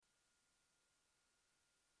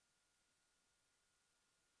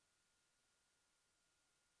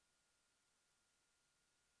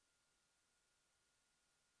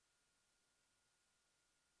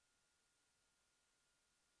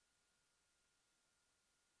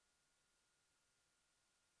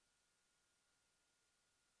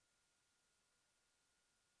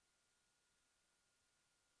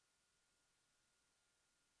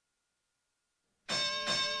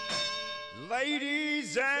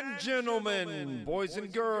Ladies and gentlemen, boys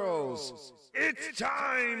and girls, it's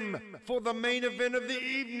time for the main event of the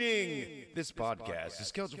evening. This podcast is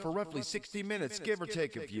scheduled for roughly 60 minutes, give or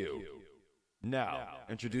take a few. Now,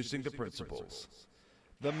 introducing the principals.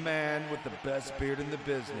 The man with the best beard in the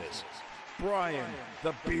business, Brian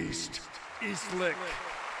the Beast Eastlick.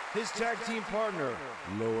 His tag team partner,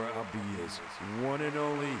 Laura Abias, one and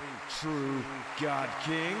only true God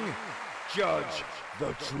King, Judge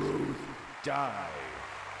the Truth Die.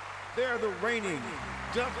 They're the reigning,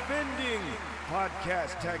 defending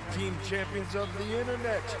podcast tag team champions of the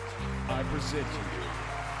internet. I present to you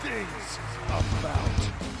Things About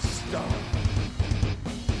Stuff.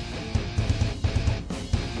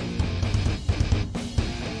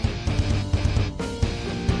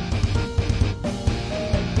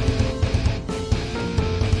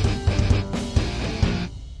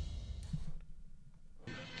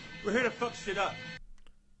 We're here to fuck shit up.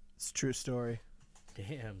 It's a true story.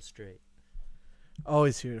 Damn straight.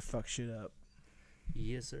 Always here to fuck shit up.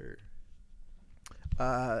 Yes, sir.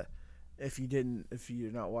 If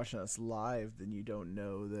you're not watching us live, then you don't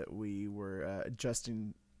know that we were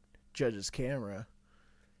adjusting Judge's camera.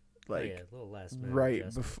 A little last minute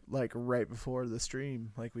right before the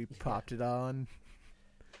stream. Like we popped it on.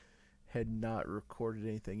 Had not recorded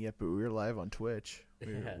anything yet, but we were live on Twitch.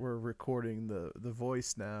 We're recording the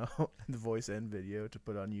voice now, the voice and video to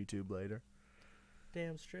put on YouTube later.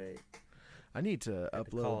 Damn straight. I need to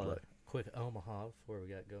upload. Call a quick Omaha before we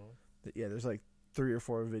got going. Yeah, there's like 3 or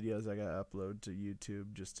 4 videos I gotta upload to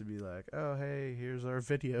YouTube just to be like, oh hey, here's our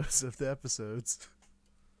videos of the episodes.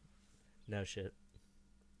 No shit.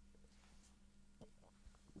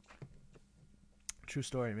 True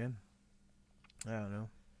story, man. I don't know.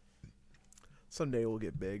 Someday we'll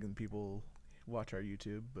get big and people watch our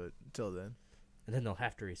YouTube, but until then. And then they'll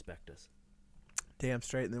have to respect us. Damn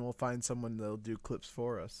straight, and then we'll find someone that'll do clips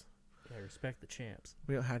for us. Yeah, respect the champs.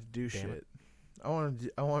 We don't have to do Damn shit. It. I want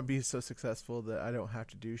to be so successful that I don't have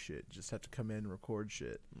to do shit. Just have to come in and record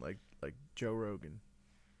shit like Joe Rogan.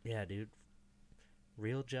 Yeah, dude.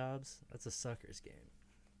 Real jobs, that's a sucker's game.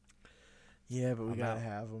 Yeah, but we I'm gotta out.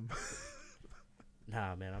 have them.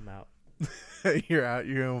 Nah, man, I'm out. You're out.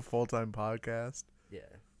 You're on a full-time podcast. Yeah.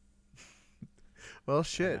 Well,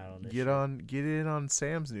 shit. Get in on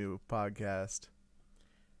Sam's new podcast.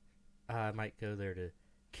 I might go there to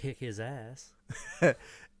kick his ass.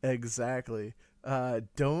 Exactly.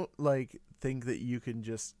 Don't think that you can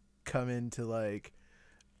just come into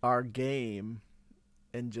our game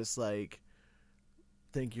and just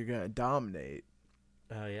think you're gonna dominate.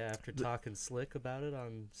 Oh yeah, after talking slick about it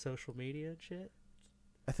on social media and shit.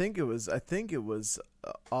 I think it was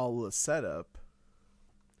all a setup.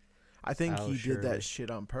 I think he did that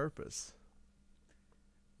shit on purpose.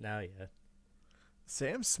 Now, yeah.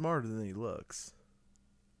 Sam's smarter than he looks.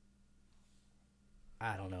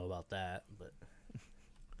 I don't know about that, but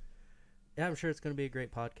yeah, I'm sure it's going to be a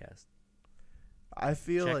great podcast. I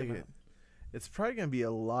feel like it's probably going to be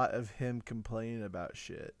a lot of him complaining about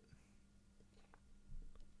shit.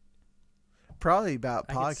 Probably about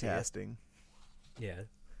podcasting. Yeah.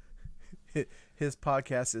 His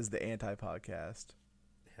podcast is the anti-podcast.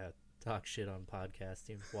 Yeah, talk shit on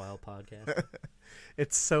podcasting, while podcasting.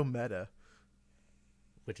 It's so meta.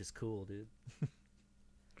 Which is cool, dude.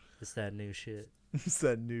 It's that new shit. It's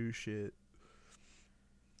that new shit.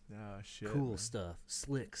 Oh, shit. Cool man. stuff.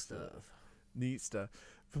 Slick stuff. Neat stuff.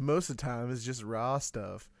 But most of the time, it's just raw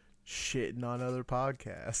stuff. Shitting on other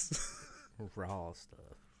podcasts. Raw stuff.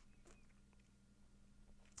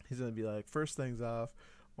 He's going to be like, first things off,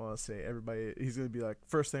 I want to say everybody, he's going to be like,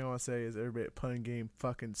 first thing I want to say is everybody at Pun Game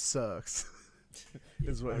fucking sucks.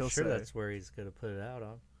 Is what I'm he'll sure say. that's where he's going to put it out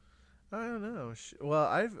on. I don't know. Well,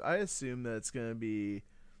 I assume that it's going to be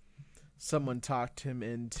someone talked him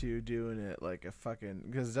into doing it like a fucking,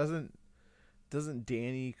 because doesn't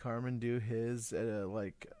Danny Carmen do his at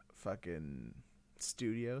a fucking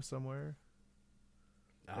studio somewhere?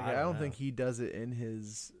 I don't think he does it in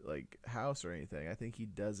his house or anything. I think he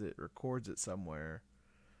does it, records it somewhere,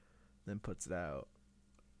 then puts it out.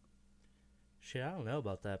 Shit, I don't know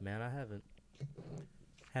about that, man. I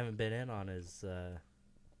haven't been in on his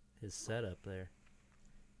setup there,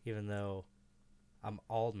 even though I'm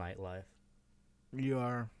all nightlife. You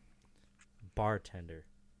are Bartender,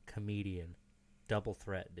 comedian, double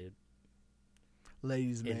threat, dude.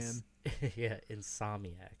 Ladies man. Yeah,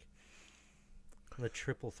 insomniac. The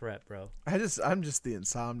triple threat, bro. I'm just the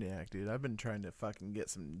insomniac, dude. I've been trying to fucking get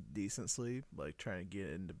some decent sleep, trying to get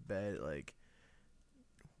into bed at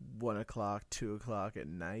 1 o'clock, 2 o'clock at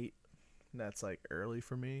night. That's early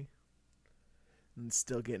for me. And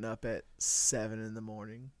still getting up at 7 in the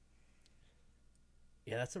morning.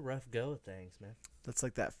 Yeah, that's a rough go of things, man. That's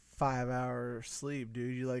like that 5-hour sleep,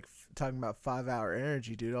 dude. You like talking about 5-hour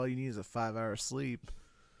energy, dude. All you need is a 5-hour sleep.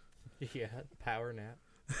 Yeah, power nap.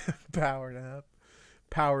 Power nap.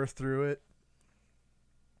 Power through it.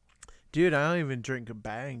 Dude, I don't even drink a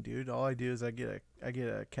bang, dude. All I do is I get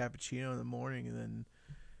a cappuccino in the morning and then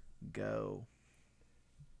go.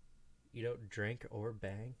 You don't drink or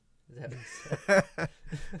bang? Is that what you said?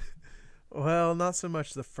 Well, not so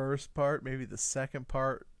much the first part, maybe the second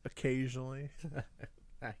part occasionally.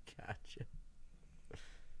 I gotcha.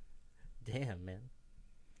 Damn, man.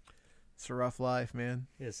 It's a rough life, man.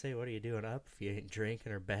 You gotta say, what are you doing up if you ain't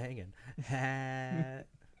drinking or banging?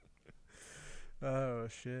 Oh,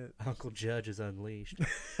 shit. Uncle Judge is unleashed.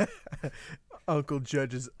 Uncle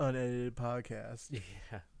Judge's unedited podcast.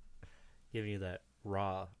 Yeah. Giving you that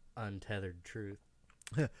raw, untethered truth.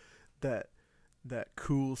 That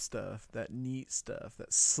cool stuff, that neat stuff,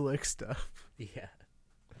 that slick stuff. Yeah.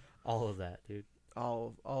 All of that, dude.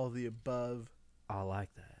 All of the above. I like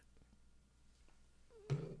that.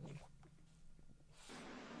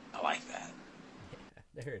 I like that. Yeah,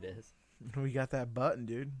 there it is. We got that button,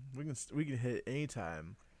 dude. We can hit it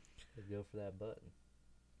anytime. Let's go for that button.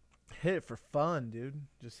 Hit it for fun, dude.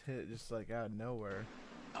 Just hit it just like out of nowhere.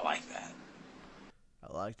 I like that.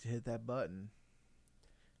 I like to hit that button.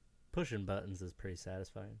 Pushing buttons is pretty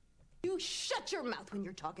satisfying. You shut your mouth when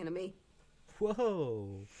you're talking to me.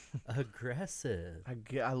 Whoa. Aggressive.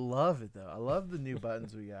 I love it though. I love the new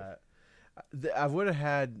buttons we got. I would have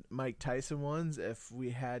had Mike Tyson ones if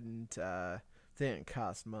we hadn't. They didn't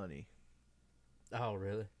cost money. Oh,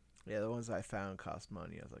 really? Yeah, the ones I found cost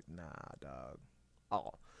money. I was like, nah, dog.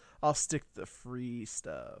 I'll stick to the free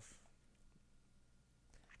stuff.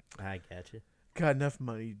 I get you. Got enough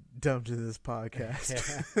money dumped into this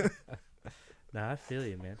podcast. Nah, I feel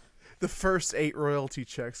you, man. The first 8 royalty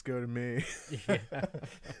checks go to me. Yeah.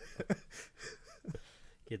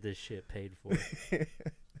 Get this shit paid for.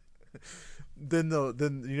 Then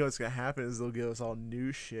you know what's gonna happen is they'll give us all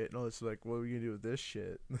new shit, and all this like, what are we gonna do with this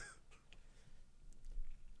shit?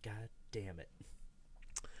 God damn it.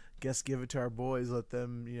 Guess give it to our boys. Let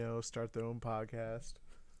them, start their own podcast.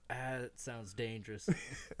 That sounds dangerous.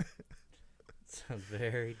 Sounds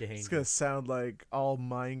very dangerous. It's gonna sound like all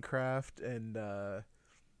Minecraft and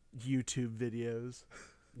YouTube videos.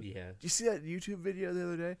 Yeah. Did you see that YouTube video the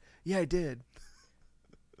other day? Yeah, I did.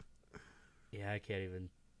 Yeah, I can't even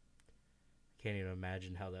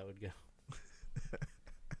imagine how that would go.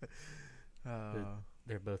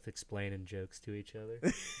 They're both explaining jokes to each other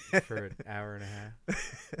for an hour and a half.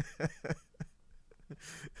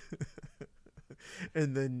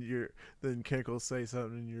 And then Kick will say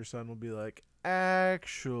something, and your son will be like,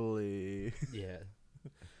 "Actually, Yeah.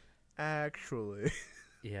 actually,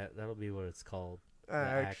 Yeah, that'll be what it's called. The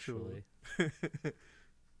actually."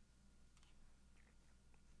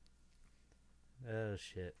 Oh,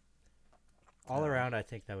 shit. All around, I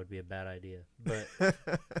think that would be a bad idea. But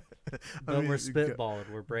we're spitballing.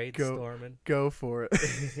 We're brainstorming. Go for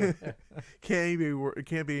it. Can't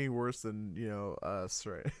be any worse than us,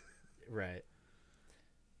 right? Right.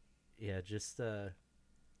 Yeah, just if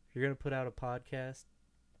you're gonna put out a podcast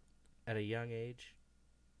at a young age,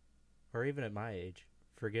 or even at my age,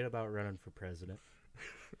 forget about running for president.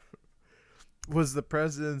 Was the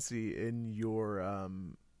presidency in your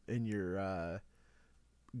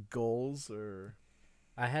goals, or?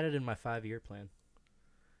 I had it in my 5-year plan.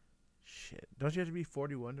 Shit, don't you have to be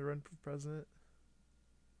 41 to run for president?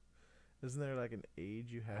 Isn't there like an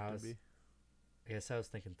age you have to be? I guess I was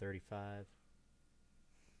thinking 35.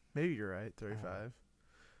 Maybe you're right, 35.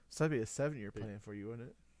 So that'd be a 7-year plan for you, wouldn't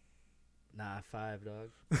it? Nah, 5,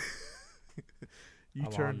 dog. You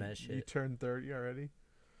I'm on that shit. You turned 30 already?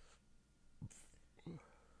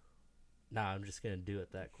 Nah, I'm just gonna do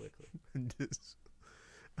it that quickly.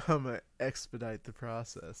 I'm gonna expedite the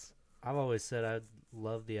process. I've always said I'd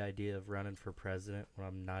love the idea of running for president when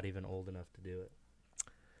I'm not even old enough to do it.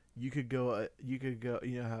 You could go. You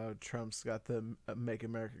know how Trump's got the "Make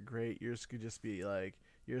America Great." Yours could just be like.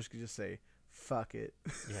 Yours could just say, "Fuck it."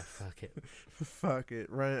 Yeah, fuck it. Fuck it.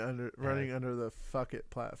 Running under the "fuck it"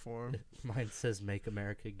 platform. Mine says "Make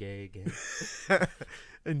America Gay Again."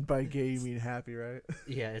 And by gay you mean happy, right?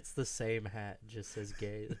 Yeah, it's the same hat, just says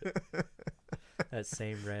gay. That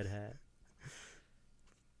same red hat.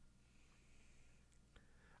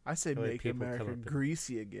 I say The way make people come America up with-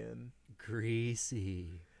 greasy again.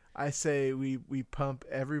 Greasy. I say we pump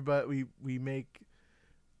everybody. We make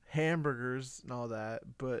hamburgers and all that,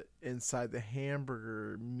 but inside the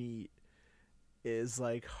hamburger meat is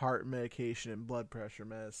like heart medication and blood pressure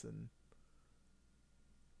medicine.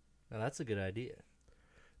 Now that's a good idea.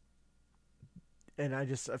 And I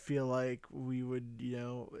feel like we would,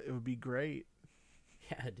 it would be great.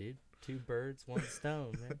 Yeah, dude. 2 birds, 1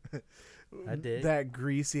 stone, man. I dig. That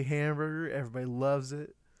greasy hamburger, everybody loves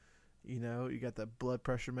it. You got that blood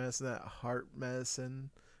pressure medicine, that heart medicine,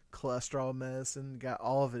 cholesterol medicine, got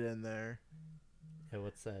all of it in there. Yeah,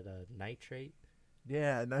 what's that? Nitrate?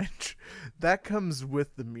 Yeah, that comes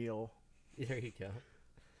with the meal. There you go.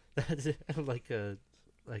 That's like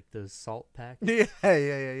those salt packs.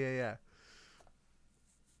 Yeah.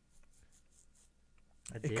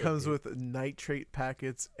 It comes dude. with nitrate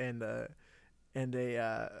packets and a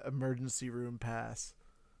emergency room pass,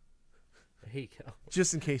 There you go.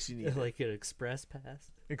 just in case you need it. Like an express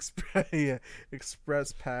pass.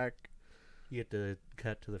 Express pack. You get to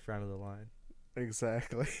cut to the front of the line.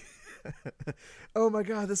 Exactly. Oh my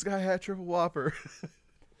God, this guy had triple whopper.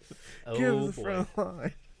 Oh, Give him the boy. front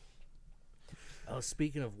line. Oh,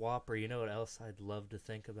 speaking of Whopper, you know what else I'd love to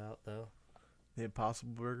think about, though? The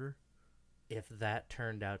Impossible Burger. If that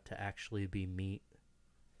turned out to actually be meat.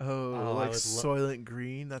 Oh, I like would Soylent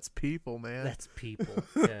Green. That's people, man. That's people.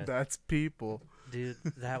 Yeah. That's people. Dude,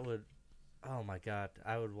 that would... Oh, my God.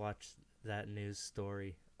 I would watch that news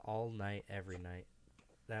story all night, every night.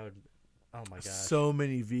 That would... Oh, my gosh. So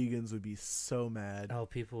many vegans would be so mad. Oh,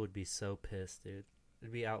 people would be so pissed, dude.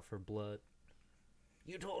 It'd be out for blood.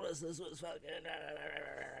 You told us this was fucking...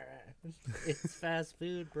 It's fast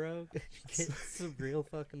food, bro. Get some real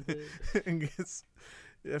fucking food.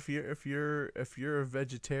 If you're a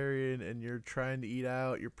vegetarian and you're trying to eat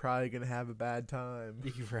out, you're probably gonna have a bad time.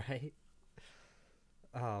 Right?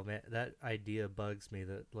 Oh, man. That idea bugs me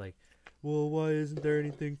that, like, well, why isn't there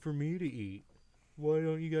anything for me to eat? Why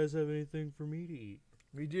don't you guys have anything for me to eat?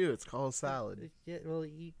 We do. It's called salad. Yeah, well,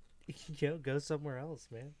 eat, go somewhere else,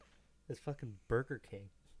 man. It's fucking Burger King.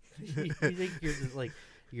 You think you're just, like,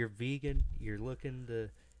 you're vegan, you're looking to,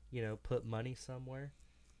 put money somewhere?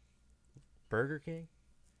 Burger King?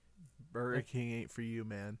 Burger King ain't for you,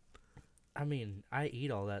 man. I mean, I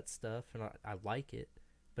eat all that stuff and I like it,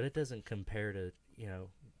 but it doesn't compare to,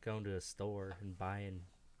 going to a store and buying,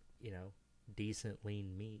 decent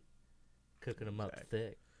lean meat, cooking them up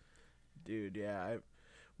thick. Dude, yeah.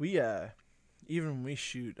 We even when we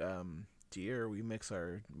shoot deer, we mix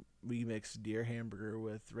deer hamburger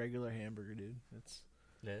with regular hamburger, dude. It's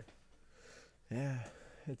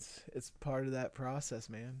part of that process,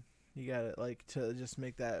 man. You gotta to just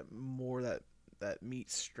make that more that meat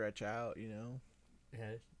stretch out, Yeah,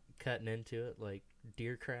 cutting into it like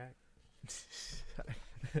deer crack.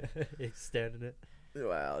 Extending it.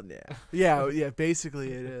 Well, yeah.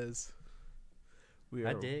 Basically, it is.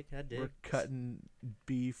 I dig. We're cutting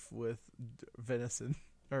beef with venison,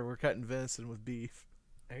 or we're cutting venison with beef.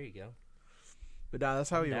 There you go. But nah, that's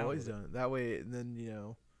how we've down always with it. done it. That way, and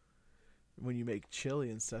then when you make chili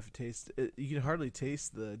and stuff, you can hardly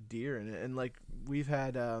taste the deer in it. And like we've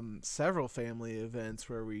had several family events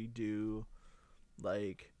where we do,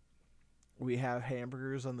 like, we have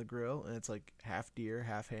hamburgers on the grill, and it's like half deer,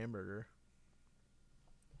 half hamburger.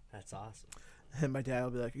 That's awesome. And my dad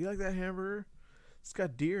will be like, "You like that hamburger? It's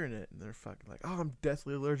got deer in it." And they're fucking like, "Oh, I'm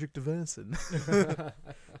deathly allergic to venison."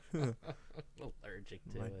 Allergic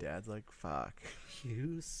to My it. dad's like, "Fuck."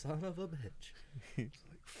 You son of a bitch. He's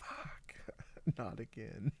like, "Fuck, not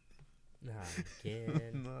again, Not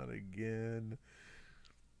again. not again."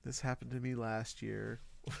 This happened to me last year.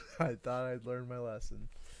 I thought I'd learned my lesson.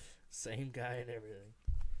 Same guy and everything.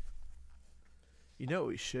 You know what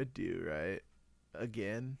we should do, right?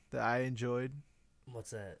 Again, that I enjoyed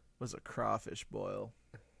What's that? was a crawfish boil.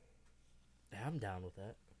 Yeah, I'm down with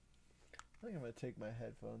that. I think I'm gonna take my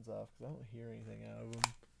headphones off because I don't hear anything out of them.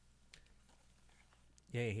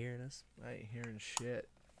 You ain't hearing us? I ain't hearing shit.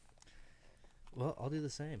 Well, I'll do the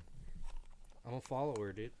same. I'm a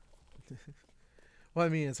follower, dude. Well, I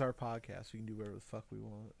mean, it's our podcast. We can do whatever the fuck we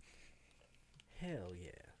want. Hell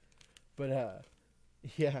yeah. But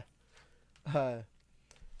yeah,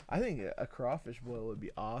 I think a crawfish boil would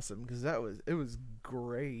be awesome because it was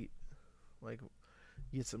great. Like,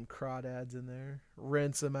 get some crawdads in there,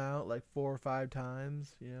 rinse them out like 4 or 5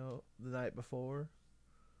 times, the night before.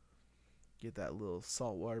 Get that little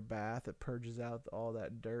saltwater bath that purges out all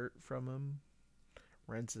that dirt from them.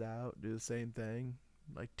 Rinse it out. Do the same thing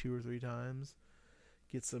like 2 or 3 times.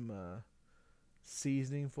 Get some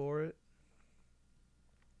seasoning for it.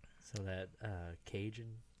 So that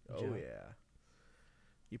Cajun Oh joint? yeah.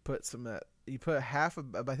 You put some you put half a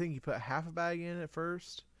I think you put half a bag in at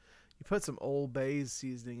first. You put some Old Bay's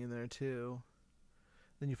seasoning in there too.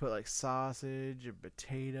 Then you put like sausage and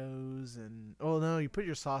potatoes and you put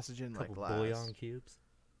your sausage in like Couple last. bouillon cubes.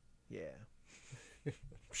 Yeah.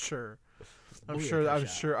 Sure. I'm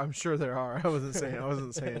Booyakasha. sure there are. I wasn't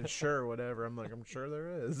saying sure, whatever. I'm like, I'm sure there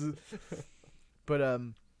is. But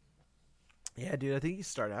yeah, dude, I think you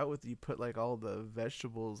start out with, you put like all the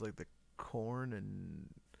vegetables, like the corn and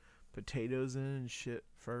potatoes in and shit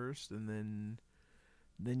first, and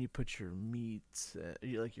then you put your meats,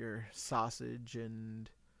 like your sausage and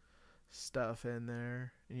stuff in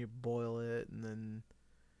there, and you boil it, and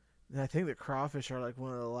I think the crawfish are like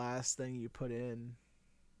one of the last thing you put in,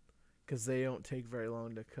 because they don't take very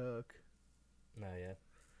long to cook. No, yeah.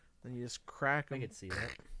 Then you just crack I them, could see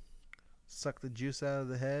that. suck the juice out of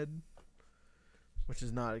the head, which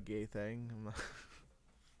is not a gay thing. I'm not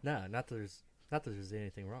No, not that there's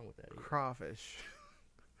anything wrong with that either. crawfish.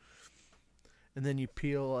 And then you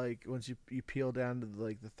peel, like, once you peel down to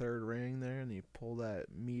like the third ring there, and you pull that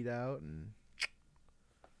meat out, and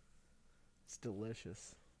it's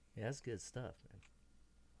delicious. Yeah, that's good stuff, man.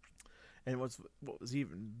 And what was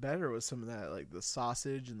even better was some of that, like the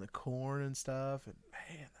sausage and the corn and stuff, and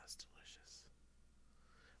man, that's delicious.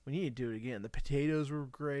 We need to do it again. The potatoes were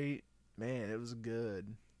great, man. It was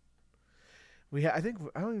good. I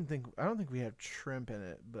don't think we have shrimp in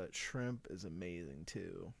it, but shrimp is amazing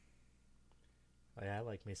too. Oh, yeah, I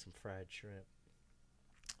like me some fried shrimp.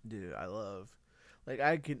 Dude,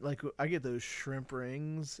 I get those shrimp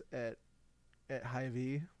rings at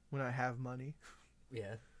Hy-Vee when I have money.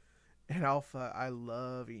 Yeah. And I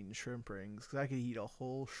love eating shrimp rings, because I could eat a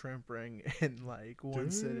whole shrimp ring in like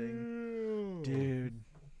one sitting. Dude.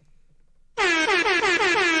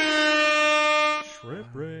 Shrimp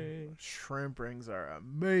ring. Shrimp rings are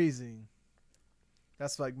amazing.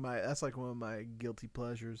 That's like one of my guilty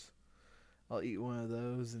pleasures. I'll eat one of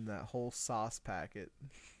those and that whole sauce packet.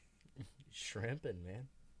 Shrimping, man.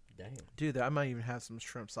 Damn. Dude, I might even have some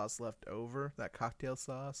shrimp sauce left over, that cocktail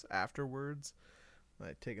sauce, afterwards.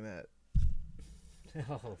 Like taking that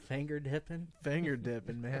Oh, finger dipping? finger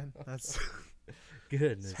dipping, man. That's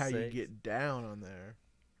Goodness how you sakes. get down on there.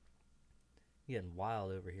 You're getting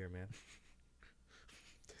wild over here, man.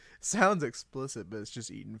 Sounds explicit, but it's just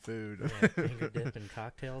eating food. Yeah, finger dipping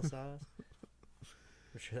cocktail sauce.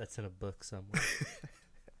 I'm sure that's in a book somewhere.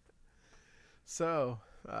 So,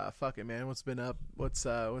 fuck it, man. What's been up? What's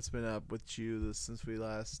been up with you since we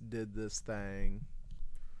last did this thing?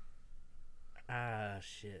 Ah,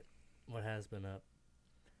 shit. What has been up?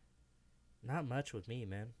 Not much with me,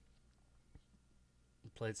 man.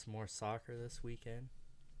 Played some more soccer this weekend.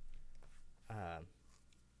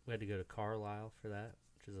 We had to go to Carlisle for that,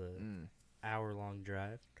 which is a hour-long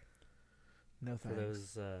drive. No For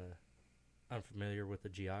thanks. those unfamiliar with the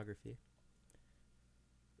geography.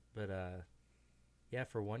 But, yeah,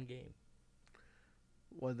 for one game.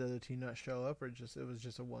 What, did the other team not show up, or it was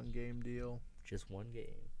just a one game deal? Just one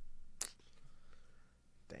game.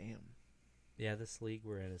 Damn. Yeah, this league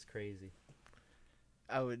we're in is crazy.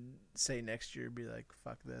 I would say next year be like,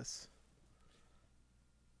 fuck this.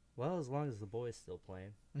 Well, as long as the boy's still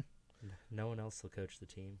playing. No one else will coach the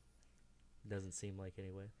team. Doesn't seem like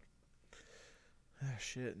anyway. Ah,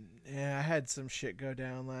 shit. Yeah, I had some shit go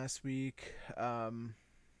down last week. What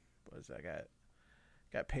was that?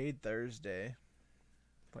 Got paid Thursday.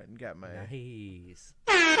 Went and got my Nice.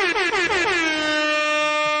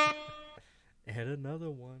 And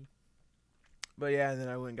another one. But yeah, and then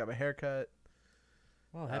I went and got my haircut.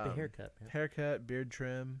 Well, happy haircut, man. Haircut, beard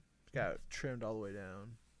trim. Got trimmed all the way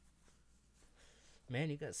down. Man,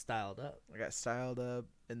 you got styled up. I got styled up,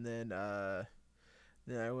 and then I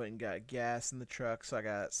went and got gas in the truck, so I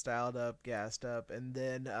got styled up, gassed up, and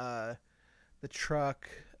then the truck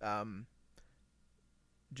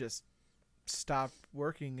just stopped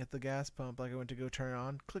working at the gas pump. Like I went to go turn it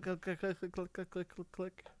on, click, click, click, click, click, click, click, click,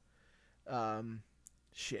 click.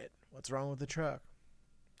 Shit, what's wrong with the truck?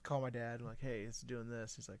 Call my dad. I'm like, hey, it's doing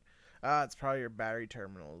this. He's like, it's probably your battery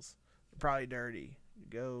terminals. They're probably dirty.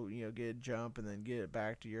 Go, get a jump and then get it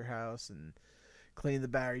back to your house and clean the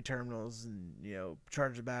battery terminals and,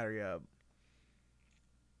 charge the battery up.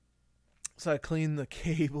 So I cleaned the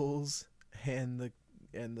cables and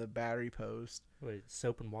the battery post. Wait,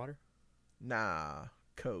 soap and water? Nah,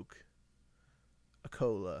 Coke. A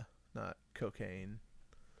cola, not cocaine.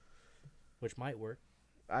 Which might work.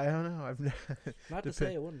 I don't know. I've Not to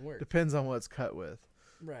say it wouldn't work. depends on what it's cut with.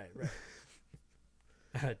 Right.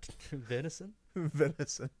 Venison?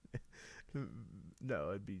 Venison. No,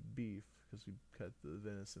 it'd be beef because we cut the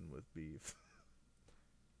venison with beef.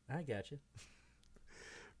 I got you.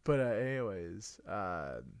 But anyways,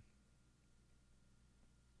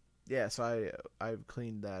 yeah. So I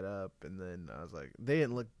cleaned that up, and then I was like, they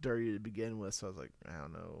didn't look dirty to begin with, so I was like, I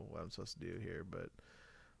don't know what I'm supposed to do here, but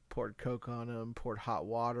poured Coke on them, poured hot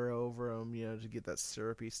water over them, to get that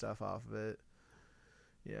syrupy stuff off of it.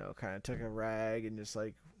 kind of took a rag and just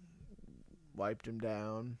like wiped him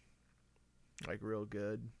down, like real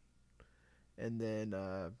good. And then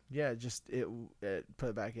just it put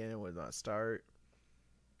it back in and would not start.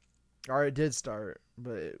 Or it did start,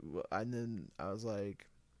 but and then I was like,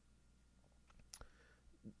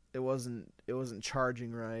 it wasn't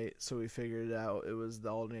charging right, so we figured it out. It was the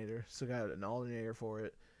alternator, so got an alternator for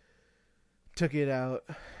it. Took it out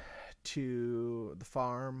to the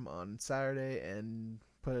farm on Saturday and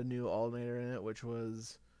put a new alternator in it, which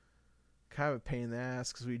was kind of a pain in the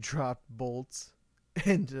ass because we dropped bolts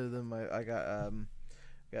into them. I got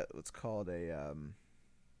what's called a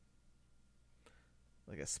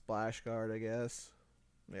like a splash guard, I guess.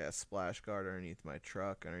 Yeah, a splash guard underneath my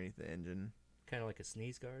truck, underneath the engine. Kind of like a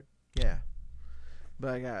sneeze guard. Yeah,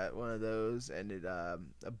 but I got one of those, and it a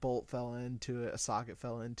bolt fell into it, a socket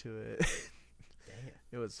fell into it.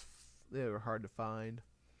 Damn. They were hard to find.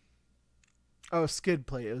 Oh, skid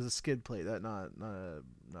plate. It was a skid plate. That not a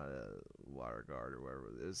water guard or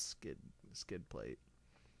whatever. It was skid plate.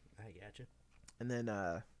 I gotcha. And then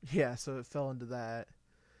so it fell into that,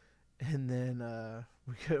 and then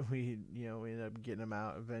we ended up getting them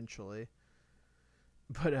out eventually.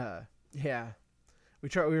 But we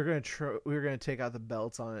were gonna take out the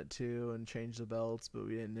belts on it too and change the belts, but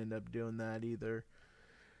we didn't end up doing that either.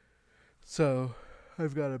 So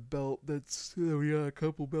I've got a belt we got a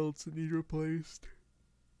couple belts that need replaced.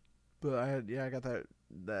 But I got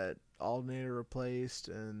that alternator replaced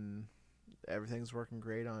and everything's working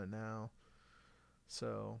great on it now.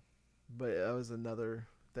 So, but that was another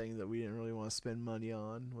thing that we didn't really want to spend money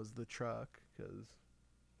on was the truck because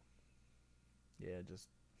just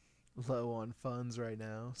low on funds right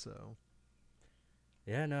now. So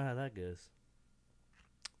Yeah, I know how that goes.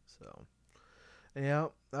 So, yeah,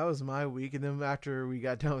 that was my week. And then after we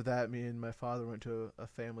got done with that, me and my father went to a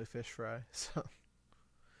family fish fry. So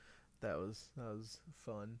that was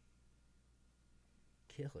fun.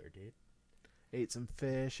 Killer, dude. Ate some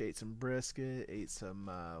fish, ate some brisket, ate some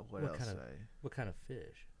what else? What kind of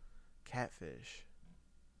fish? Catfish.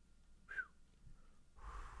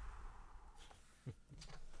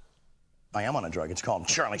 I am on a drug. It's called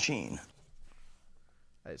Charlie Sheen.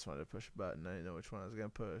 I just wanted to push a button. I didn't know which one I was gonna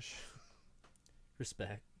push.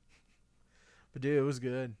 Respect. But dude, it was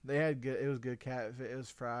good. It was good catfish. It was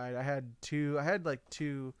fried. I had two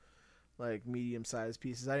like medium sized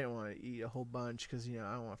pieces. I didn't want to eat a whole bunch because I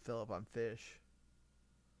don't want to fill up on fish.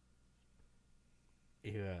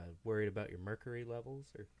 You worried about your mercury levels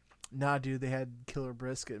or? Nah, dude, they had killer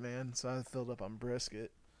brisket, man. So I filled up on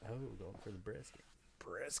brisket. Oh, going for the brisket.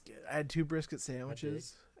 I had two brisket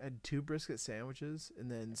sandwiches. And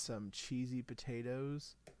then some cheesy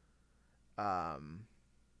potatoes. And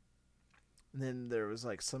then there was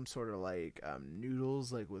like some sort of like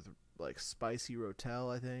noodles like with like spicy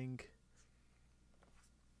rotel, I think.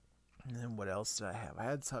 And then what else did I have? I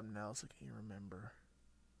had something else I can't remember.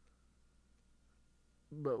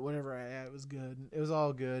 But whatever I had was good. It was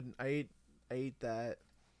all good. I ate that.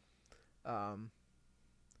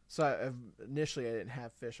 So initially I didn't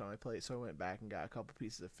have fish on my plate, so I went back and got a couple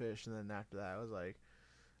pieces of fish, and then after that I was like,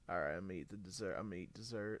 all right, I'm gonna eat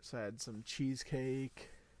dessert. So I had some cheesecake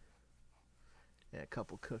and a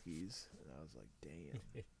couple cookies, and I was like,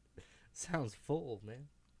 damn. Sounds full, man.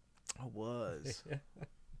 I was.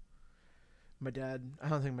 My dad, I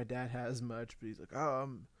don't think my dad has much, but he's like, oh,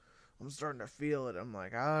 I'm starting to feel it. I'm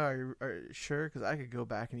like, are you sure? Because I could go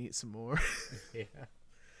back and eat some more. Yeah.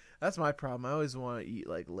 That's my problem. I always want to eat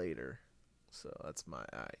like later, so that's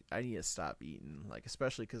I need to stop eating, like,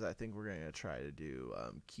 especially because I think we're gonna try to do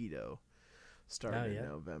keto starting in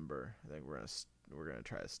November. I think we're gonna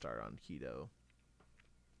try to start on keto.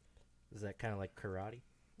 Is that kind of like karate?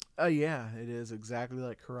 Yeah, it is exactly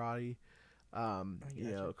like karate.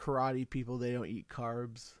 Karate people, they don't eat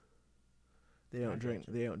carbs. They don't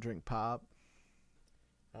drink pop.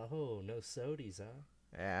 Oh, no sodies, huh?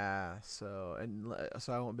 Yeah, so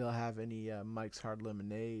I won't be able to have any Mike's Hard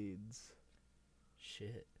Lemonades.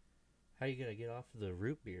 Shit. How you gonna get off of the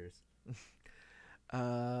root beers?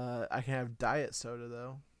 I can have diet soda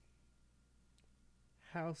though.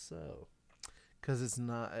 How so? Because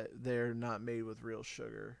they're not made with real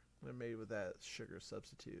sugar. They're made with that sugar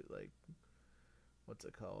substitute. Like, what's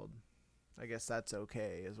it called? I guess that's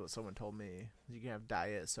okay, is what someone told me. You can have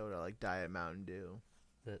diet soda, like Diet Mountain Dew.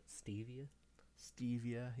 That stevia?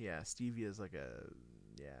 Stevia, yeah. Stevia is like a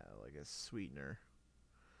sweetener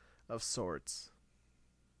of sorts.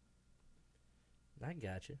 I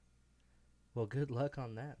gotcha. Well, good luck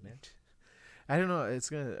on that, man. I don't know. It's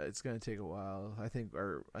gonna take a while. I think I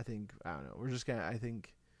don't know. We're just gonna. I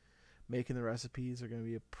think Making the recipes are gonna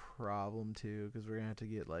be a problem too, because we're gonna have to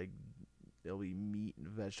get like, it'll be meat and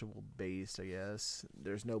vegetable based, I guess.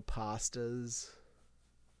 There's no pastas.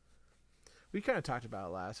 We kind of talked about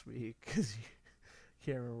it last week because you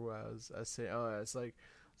can't remember what I was saying. Oh, it's like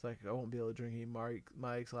I won't be able to drink any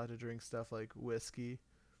Mike's allowed to drink stuff like whiskey.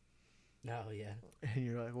 Oh yeah. And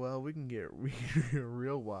you're like, well, we can get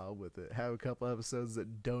real wild with it. Have a couple episodes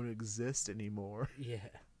that don't exist anymore. Yeah.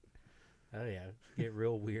 Oh yeah. Get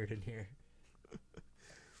real weird in here.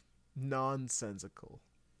 Nonsensical.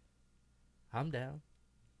 I'm down.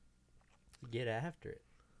 Get after it.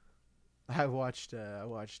 I watched a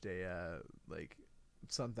like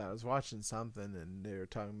something. I was watching something, and they were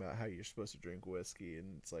talking about how you're supposed to drink whiskey,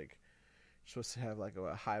 and it's like you're supposed to have like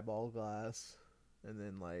a highball glass, and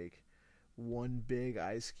then like one big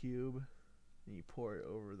ice cube, and you pour it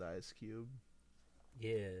over the ice cube.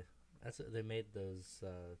 Yeah, that's what they made those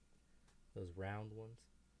round ones,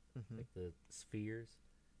 Mm-hmm. like the spheres.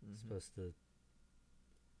 Supposed to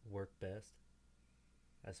work best,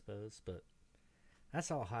 I suppose, but that's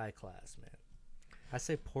all high class, man. I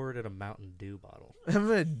say pour it in a Mountain Dew bottle. I'm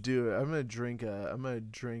gonna do it. I'm gonna drink it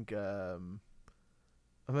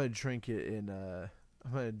in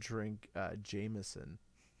Jameson.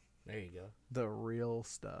 There you go. The real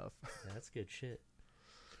stuff. Yeah, that's good shit.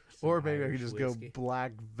 Or Some maybe I could Irish just whiskey. go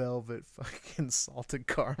black velvet fucking salted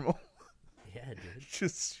caramel. Yeah, dude.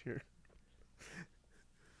 Just sure.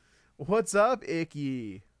 What's up,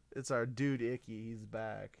 Icky? It's our dude Icky. He's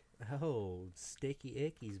back. Oh, Sticky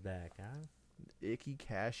Icky's back, huh? Icky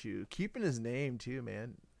Cashew. Keeping his name too,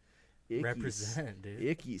 man. Icky's- Represent, dude.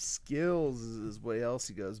 Icky Skills is what else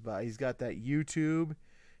he goes by. He's got that YouTube.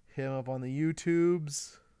 Hit him up on the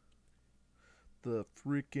YouTubes. The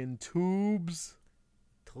freaking tubes.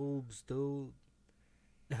 Tubes, dude.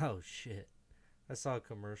 Oh, shit. I saw a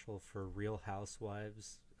commercial for Real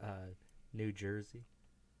Housewives, New Jersey.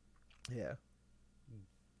 Yeah.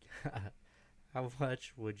 How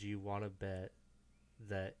much would you want to bet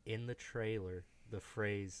that in the trailer, the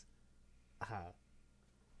phrase,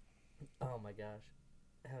 oh my gosh,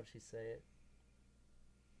 how'd she say it?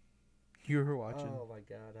 You were watching. Oh my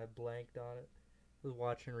god, I blanked on it. I was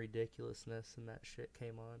watching Ridiculousness and that shit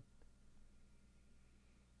came on.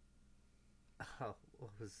 Oh,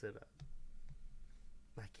 what was it?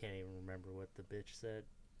 I can't even remember what the bitch said.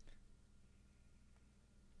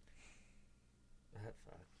 That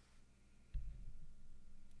fuck.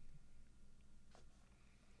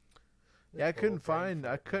 Yeah, I This couldn't old brain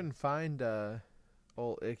find fart, man.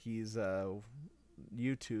 old Icky's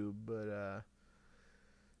YouTube, but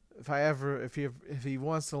if he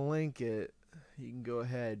wants to link it, he can go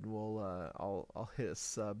ahead. And I'll hit a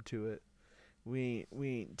sub to it. We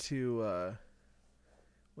ain't too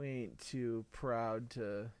proud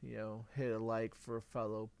to hit a like for a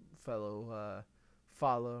follower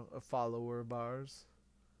of ours.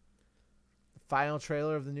 The final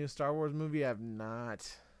trailer of the new Star Wars movie, I've not.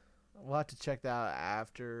 We'll have to check that out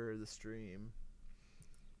after the stream.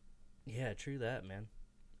 Yeah, true that, man.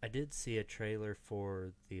 I did see a trailer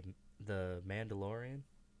for the Mandalorian.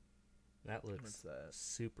 That looks What's that?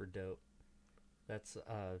 super dope. That's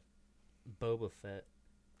Boba Fett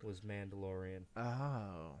was Mandalorian.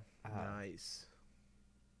 Oh, Ah. nice.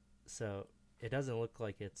 So it doesn't look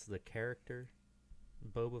like it's the character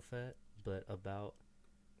Boba Fett, but about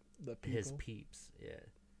The his people? peeps. Yeah,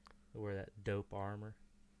 they wear that dope armor.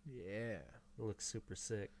 Yeah. It looks super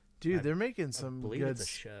sick. Dude, I- they're making I some believe good it's a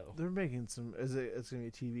show. They're making some it's gonna be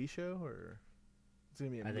a TV show or it's gonna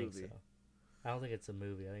be a I movie? think so. I don't think it's a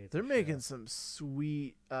movie. I think it's They're a making show. some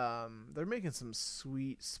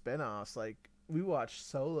sweet spin-offs. Like we watched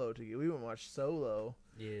Solo together. We went and watched Solo.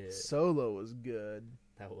 Yeah, Solo was good.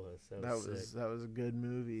 that was sick. That was a good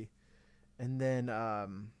movie. And then I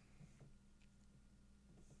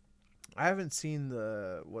haven't seen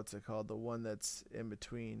the what's it called? The one that's in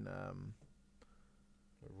between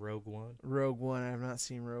Rogue One. Rogue One. I have not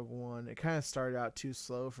seen Rogue One. It kind of started out too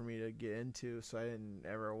slow for me to get into, so I didn't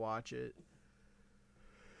ever watch it.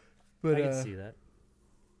 But I can see that.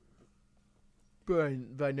 But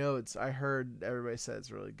I know I heard everybody said it's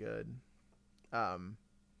really good.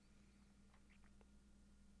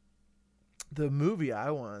 The movie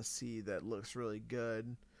I want to see that looks really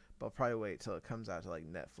good, but I'll probably wait till it comes out to like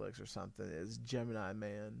Netflix or something, is Gemini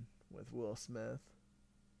Man with Will Smith.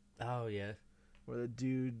 Oh yeah,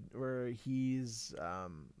 Where he's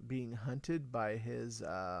being hunted by his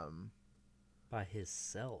by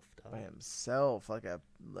himself. Dog. by himself, like a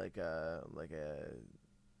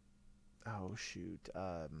oh shoot,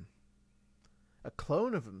 a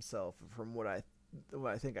clone of himself. From what I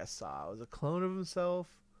think I saw, it was a clone of himself,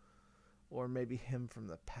 or maybe him from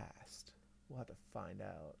the past. We'll have to find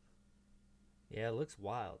out. Yeah, it looks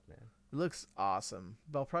wild, man. It looks awesome,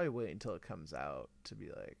 but I'll probably wait until it comes out to be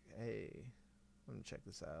like, hey, let me check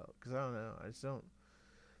this out. Because I don't know. I just don't.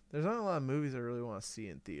 There's not a lot of movies I really want to see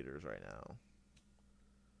in theaters right now.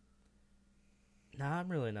 Nah, I'm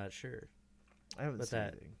really not sure. I haven't But seen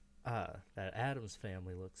that- anything. That Addams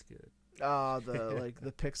Family looks good. The like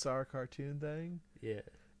the Pixar cartoon thing. Yeah.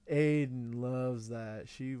 Aiden loves that.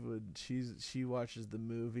 She watches the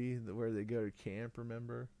movie where they go to camp.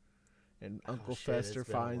 Remember, and Uncle shit, it's Fester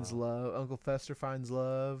been a finds while. love. Uncle Fester finds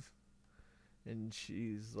love, and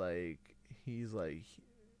he's like, he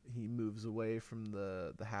moves away from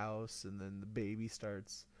the house, and then the baby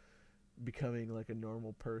starts becoming like a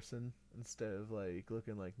normal person instead of like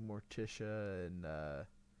looking like Morticia and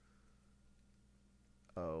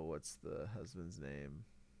what's the husband's name?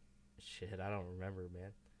 Shit, I don't remember,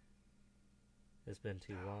 man. It's been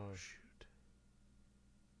too long. Shoot.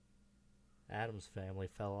 Addams Family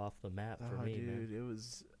fell off the map for Oh, me, dude, man.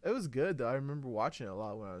 it was good though. I remember watching it a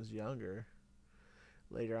lot when I was younger.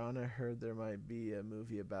 Later on, I heard there might be a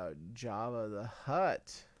movie about Jabba the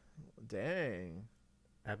Hutt. Dang.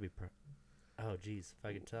 That'd be oh, jeez, if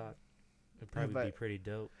I could talk, it'd probably be but- pretty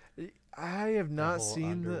dope. I have not whole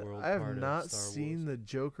seen underworld I have part of not Star seen Wars. the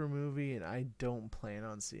Joker movie, and I don't plan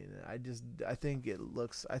on seeing it. I think it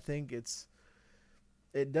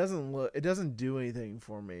doesn't do anything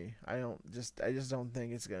for me. I just don't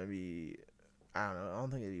think it's gonna be. I don't know. I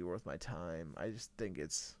don't think it'd be worth my time. I just think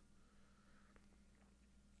it's.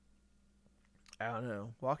 I don't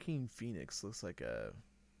know. Joaquin Phoenix looks like a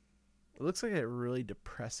really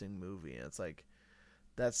depressing movie, and it's like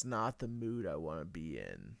that's not the mood I want to be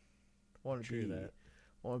in. I want True to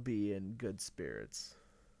be that. in good spirits.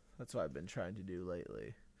 That's what I've been trying to do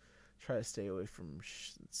lately. Try to stay away from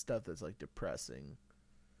stuff that's like depressing.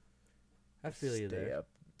 I feel you there.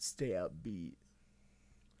 Stay upbeat.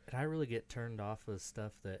 And I really get turned off with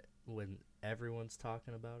stuff that when everyone's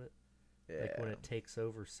talking about it, Yeah. like when it takes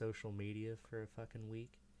over social media for a fucking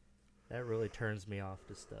week, that really turns me off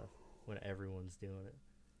to stuff when everyone's doing it.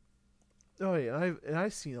 Oh yeah,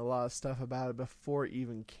 I've seen a lot of stuff about it before it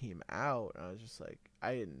even came out. And I was just like,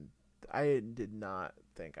 I did not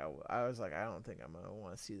think I was like, I don't think I'm gonna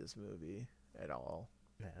want to see this movie at all.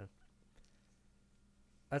 Yeah.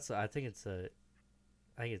 I think it's an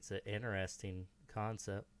interesting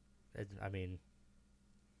concept. I mean,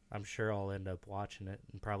 I'm sure I'll end up watching it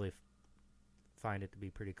and probably find it to be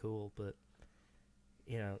pretty cool. But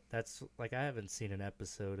you know, that's like I haven't seen an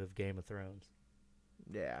episode of Game of Thrones.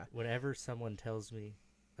 Yeah. Whenever someone tells me,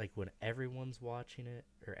 like when everyone's watching it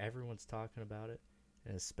or everyone's talking about it,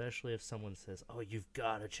 and especially if someone says, "Oh, you've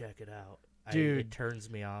got to check it out," Dude. it turns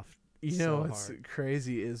me off. You so know what's hard.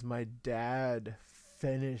 crazy is my dad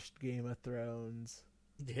finished Game of Thrones.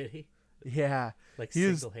 Did he? Yeah. Like He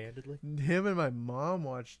was- single-handedly? Him and my mom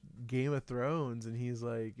watched Game of Thrones, and he's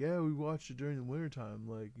like, "Yeah, we watched it during the wintertime."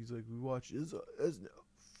 Like, he's like, "We watched it's a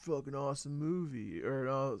fucking awesome movie or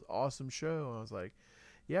an awesome show." And I was like,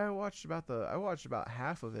 "Yeah, I watched about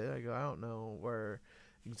half of it." I go, "I don't know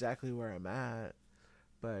exactly where I'm at,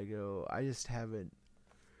 but I go, I just haven't.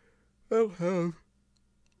 I don't have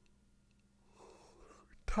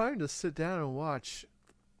time to sit down and watch,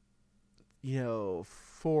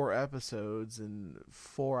 4 episodes in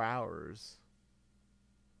 4 hours."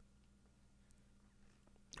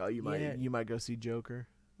 Oh, you might go see Joker.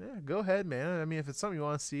 Yeah, go ahead, man. I mean, if it's something you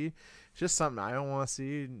want to see, it's just something I don't want to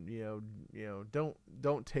see.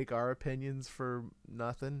 Don't take our opinions for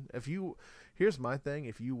nothing. Here's my thing: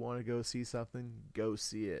 if you want to go see something, go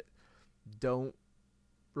see it. Don't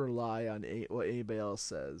rely on what anybody else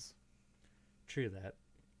says. True that.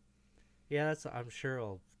 Yeah, I'm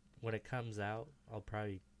sure when it comes out, I'll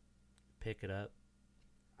probably pick it up.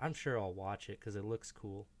 I'm sure I'll watch it because it looks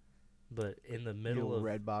cool. But in the middle You'll of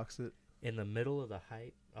Redbox it. in the middle of the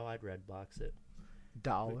hype, I'd Redbox it.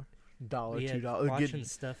 $1, Yeah, $2. watching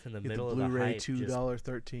stuff in the Get middle the of the Blu-ray hype. just-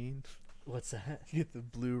 $2.13. What's that? Get the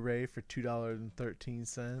Blu-ray for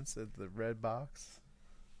 $2.13 at the Redbox.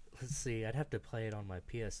 Let's see. I'd have to play it on my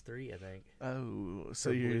PS3, I think. Oh, so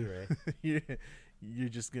For you're Blu-ray. you're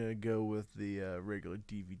just gonna go with the regular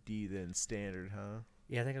DVD then, standard, huh?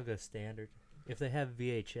 Yeah, I think I'll go standard. If they have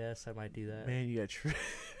VHS, I might do that. Man, you got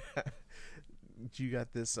you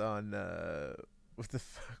got this on what the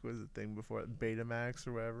fuck was the thing before it? Betamax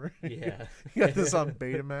or whatever. Yeah. You got this on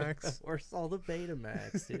Betamax. Where's all the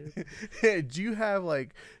Betamax, dude? Hey, do you have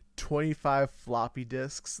like 25 floppy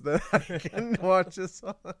disks that I can watch this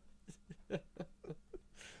on?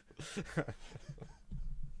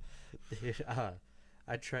 Dude,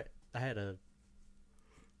 I tried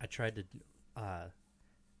to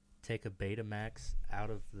take a Betamax out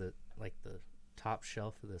of the top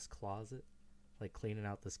shelf of this closet, like cleaning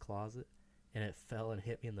out this closet, and it fell and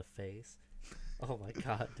hit me in the face. Oh my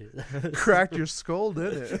god, dude! Cracked your skull,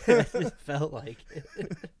 didn't it? It felt like it.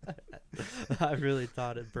 I really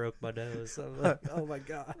thought it broke my nose. I'm like, oh my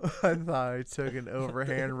god! I thought I took an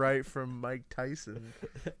overhand right from Mike Tyson.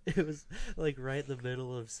 It was like right in the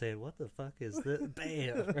middle of saying, "What the fuck is this?"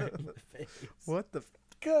 Bam! Right in my face. What the?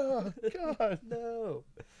 God, No.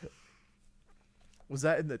 Was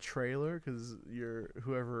that in the trailer? Because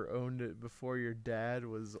whoever owned it before your dad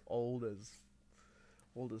was old as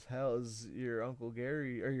hell. Is your Uncle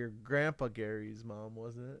Gary or your Grandpa Gary's mom,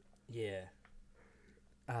 wasn't it? Yeah.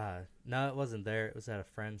 No, it wasn't there. It was at a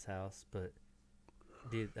friend's house. But,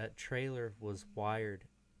 dude, that trailer was wired.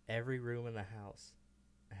 Every room in the house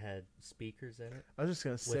had speakers in it. I was just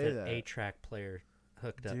gonna with say an that. 8-track player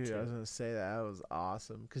hooked up Dude, to I was it. gonna say that was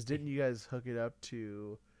awesome. Cause didn't you guys hook it up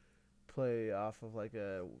to play off of like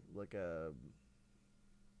a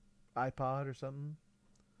iPod or something?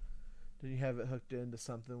 Did you have it hooked into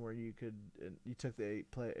something where you took the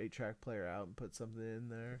 8-track player out and put something in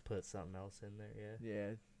there? Put something else in there, yeah.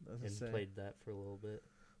 Yeah, I was gonna And say. played that for a little bit.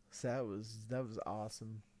 So that was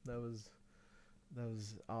awesome. That was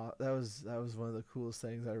one of the coolest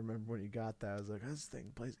things I remember when you got that. I was like, this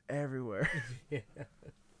thing plays everywhere. Yeah.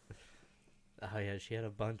 Oh, yeah, she had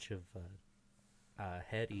a bunch of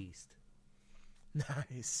Head East.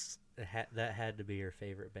 Nice. That had to be her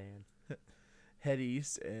favorite band. Head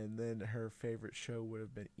East, and then her favorite show would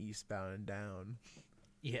have been Eastbound and Down.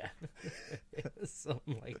 Yeah.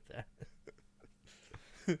 Something like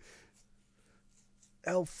that.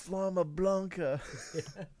 El Flama Blanca.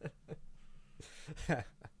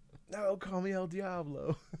 No, call me El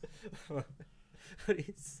Diablo. What do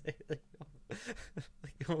you say?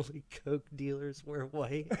 Like only coke dealers wear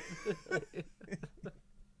white?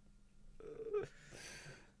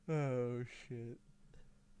 Oh, shit.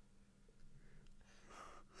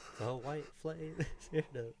 The white flame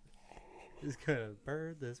is gonna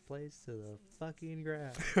burn this place to the fucking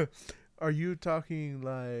ground. Are you talking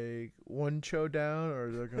like one showdown, or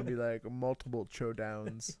are there going to be like multiple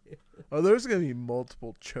showdowns? Oh, there's going to be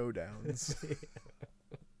multiple showdowns.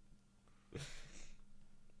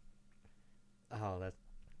 Oh,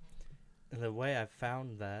 and the way I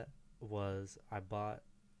found that was I thought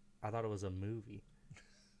it was a movie.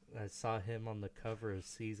 I saw him on the cover of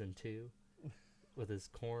season 2 with his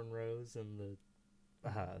cornrows and the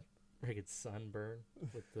freaking sunburn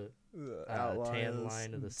with the tan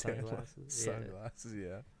line of the sunglasses. Sunglasses,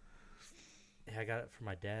 yeah. I got it for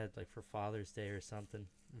my dad, like for Father's Day or something,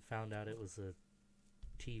 and found out it was a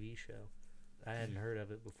TV show. I hadn't heard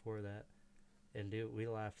of it before that. And dude, we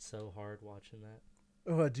laughed so hard watching that.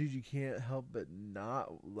 Oh, dude, you can't help but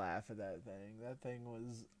not laugh at that thing. That thing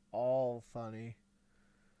was all funny.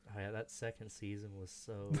 Oh yeah, that second season was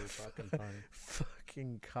so fucking funny.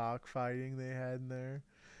 Fucking cockfighting they had in there.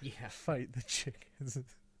 Yeah. Fight the chickens.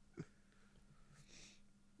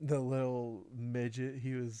 The little midget,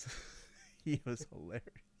 he was hilarious.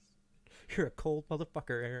 You're a cold motherfucker,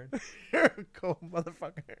 Aaron. You're a cold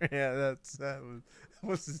motherfucker. Yeah, that was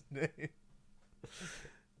what's his name?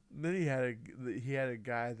 Then he had a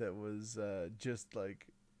guy that was just like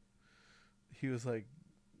he was like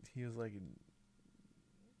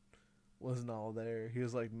wasn't all there. He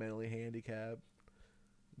was like mentally handicapped.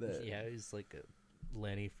 Yeah, he's like a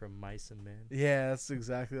Lenny from Mice and Men. Yeah, that's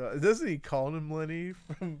exactly what, doesn't he call him Lenny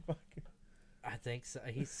from fucking... I think so.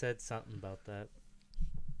 He said something about that.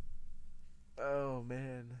 Oh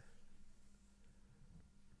man.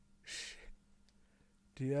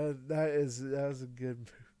 Dude, that was a good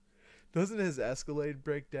move. Doesn't his Escalade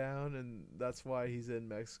break down and that's why he's in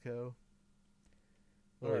Mexico?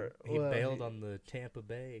 Well, he bailed on the Tampa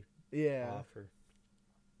Bay offer.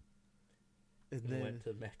 And and then went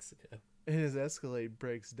to Mexico. and his Escalade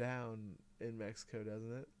breaks down in Mexico,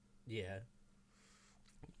 doesn't it? Yeah.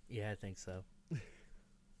 Yeah, I think so.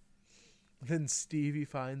 Then Stevie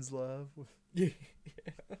finds love.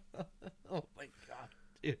 Oh my god,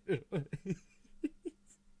 dude.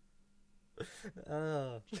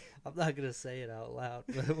 I'm not gonna say it out loud,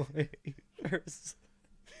 but first,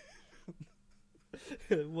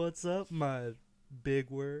 what's up, my big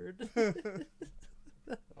word?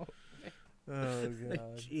 Oh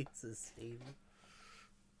god. Jesus, Stevie.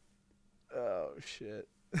 Oh shit.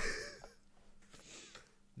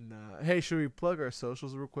 Nah. Hey, should we plug our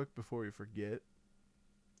socials real quick before we forget?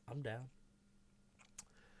 I'm down.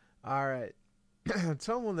 All right.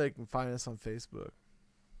 Tell them they can find us on Facebook.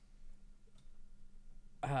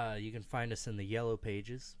 You can find us in the yellow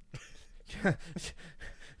pages.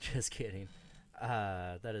 Just kidding.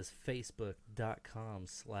 That is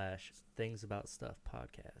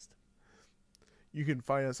facebook.com/thingsaboutstuffpodcast. You can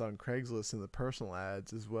find us on Craigslist in the personal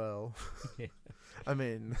ads as well. I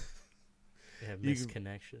mean, Yeah, You can-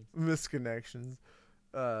 misconnections. misconnections.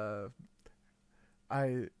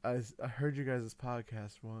 I heard you guys'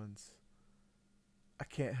 podcast once. I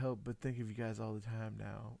can't help but think of you guys all the time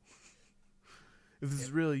now. If this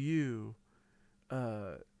is really you,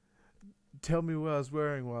 tell me what I was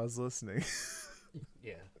wearing while I was listening.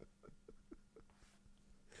 Yeah.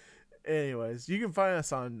 Anyways, you can find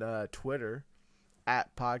us on Twitter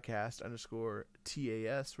at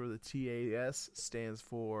podcast_TAS, where the TAS stands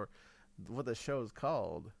for what the show is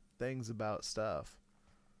called, Things About Stuff.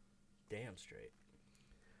 Damn straight.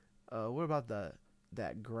 What about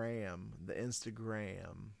that gram, the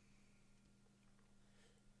Instagram?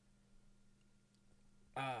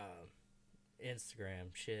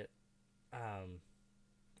 Instagram shit.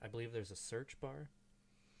 I believe there's a search bar.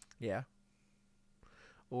 Yeah.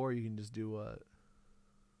 Or you can just do what?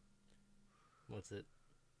 What's it?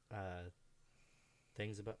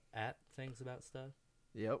 Things about stuff.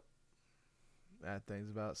 Yep. At Things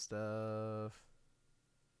About Stuff.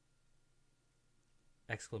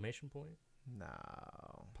 Exclamation point.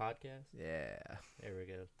 No. Podcast. Yeah. There we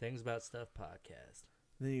go. Things about stuff podcast.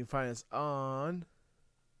 Then you can find us on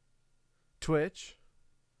Twitch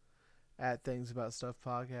at Things About Stuff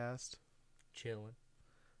Podcast. Chilling.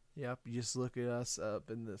 Yep, you just look at us up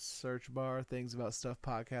in the search bar, Things About Stuff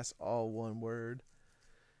Podcast, all one word.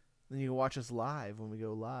 Then you can watch us live when we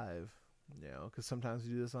go live, you know, because sometimes we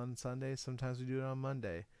do this on Sunday, sometimes we do it on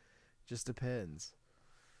Monday. Just depends.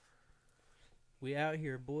 We out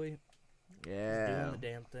here, boy. Yeah. Doing the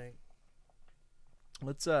damn thing.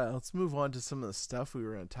 Let's move on to some of the stuff we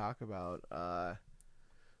were going to talk about.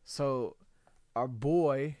 So our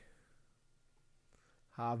boy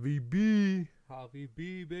Javi B. Javi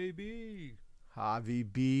B, baby. Javi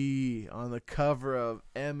B on the cover of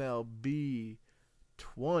MLB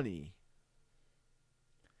 20.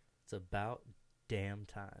 It's about damn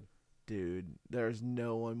time. Dude, there's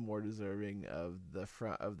no one more deserving of the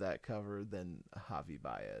front of that cover than Javi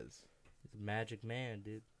Baez. He's a magic man,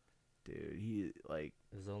 dude. Dude, he like,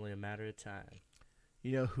 It was only a matter of time.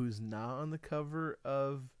 you know who's not on the cover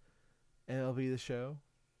of MLB The Show?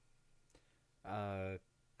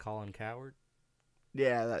 Colin Coward.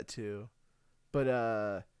 Yeah, that too.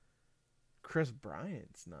 But Chris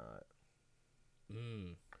Bryant's not.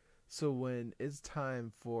 So when it's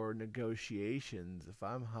time for negotiations, if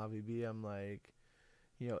I'm Javi B, I'm like,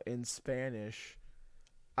 you know, in Spanish,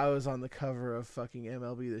 I was on the cover of fucking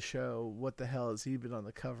MLB The Show. What the hell has he been on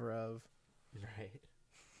the cover of? Right.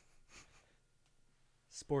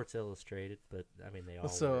 Sports Illustrated, but I mean they all.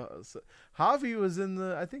 So Javi was in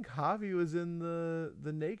the. I think Javi was in the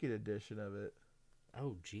naked edition of it.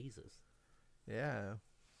 Oh Jesus! Yeah.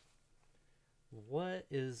 What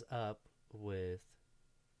is up with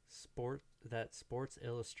Sports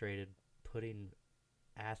Illustrated putting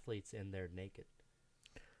athletes in there naked?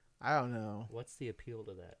 I don't know. What's the appeal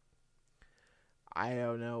to that? I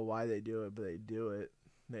don't know why they do it, but they do it.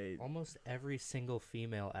 They Almost every single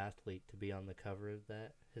female athlete to be on the cover of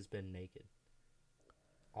that has been naked.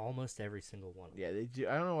 Almost every single one. Yeah, they do.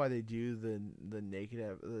 I don't know why they do the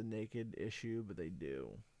naked issue, but they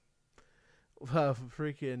do.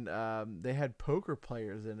 Freaking, they had poker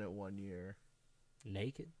players in it one year.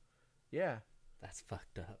 Naked? Yeah, That's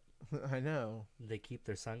fucked up. I know. They keep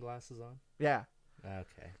their sunglasses on? Yeah,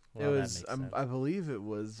 Okay. it Well, was. that makes sense. I believe it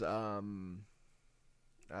was. They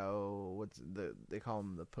call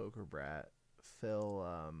him the poker brat, Phil.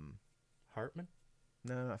 Hartman?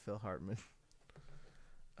 No, not Phil Hartman.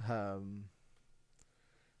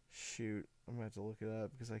 Shoot, I'm gonna have to look it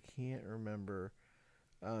up because I can't remember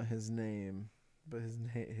his name. But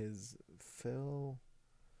his Phil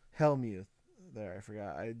Hellmuth. There, I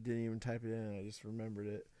forgot. I didn't even type it in. I just remembered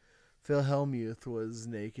it. Phil Hellmuth was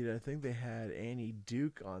naked. I think they had Annie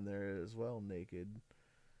Duke on there as well, naked.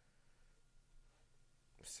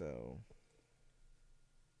 So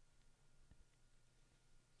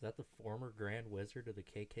Is that the former Grand Wizard of the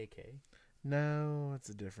KKK? no, it's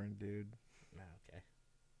a different dude. Okay.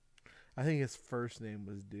 I think his first name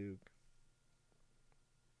was Duke.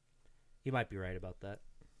 You might be right about that.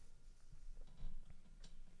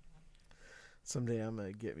 Someday I'm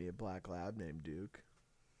gonna get me a black lab named Duke.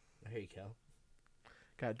 There you go.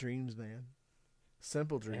 Got dreams, man.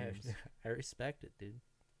 Simple dreams. I respect it, dude.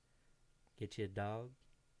 Get you a dog.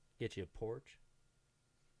 Get you a porch.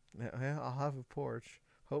 Yeah, I'll have a porch,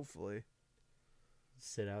 hopefully.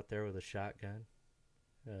 Sit out there with a shotgun.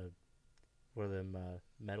 One of them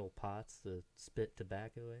metal pots to spit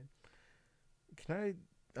tobacco in. Can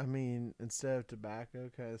I mean, instead of tobacco,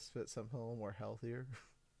 can I spit something a little more healthier?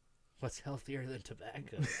 What's healthier than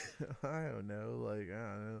tobacco? I don't know. I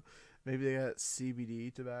don't know. Maybe they got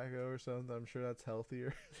CBD tobacco or something. I'm sure that's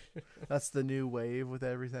healthier. That's the new wave with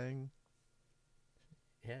everything.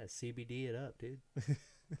 Yeah, CBD it up, dude.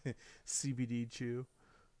 CBD chew.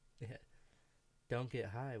 Yeah. Don't get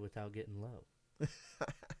high without getting low.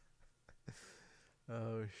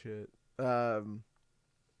 Oh shit.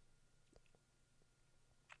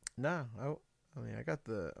 No, I mean, I got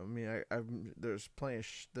the. I mean, there's plenty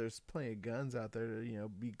of guns out there to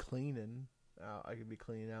be cleaning out. I could be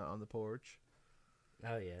cleaning out on the porch.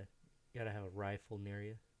 Oh, yeah. You gotta have a rifle near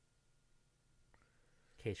you.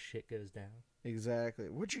 In case shit goes down. Exactly.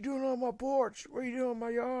 What you doing on my porch? What are you doing in my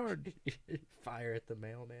yard? Fire at the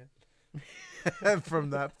mailman.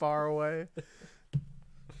 From that far away.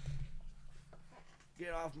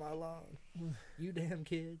 Get off my lawn. You damn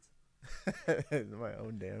kids. My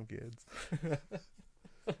own damn kids.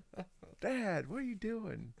 Dad, what are you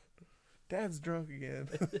doing? Dad's drunk again.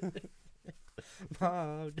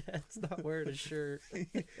 Mom, Dad's not wearing a shirt.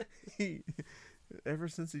 Ever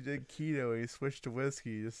since he did keto and he switched to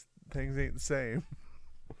whiskey, just things ain't the same.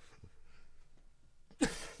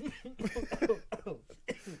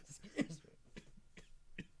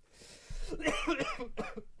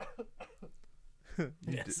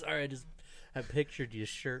 Yeah, sorry, I pictured you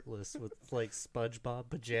shirtless with like SpongeBob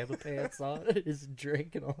pajama pants on, just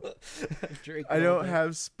drinking all. I don't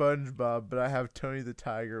have SpongeBob, but I have Tony the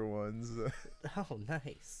Tiger ones. Oh,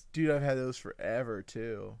 nice, dude! I've had those forever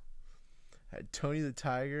too. I had Tony the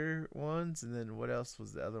Tiger ones, and then what else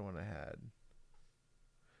was the other one I had?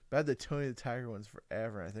 But I had the Tony the Tiger ones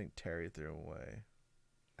forever, and I think Terry threw them away.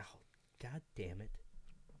 Oh, god damn it!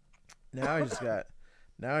 Now I just got.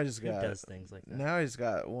 Who does things like that? Now I just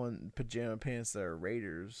got one pajama pants that are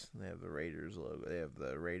Raiders. They have the Raiders logo. They have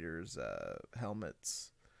the Raiders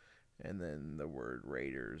helmets, and then the word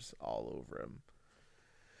Raiders all over them.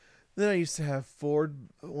 Then I used to have Ford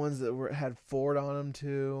ones that had Ford on them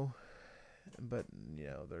too, but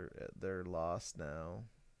they're lost now.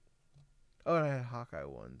 Oh, and I had Hawkeye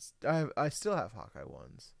ones. I still have Hawkeye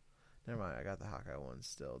ones. Never mind, I got the Hawkeye ones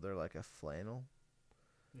still. They're like a flannel.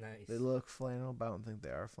 Nice. They look flannel, but I don't think they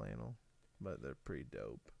are flannel. But they're pretty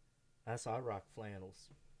dope. That's I rock flannels.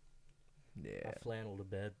 Yeah. I flannel to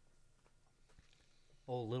bed.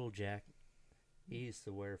 Old Little Jack, he used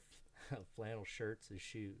to wear flannel shirts and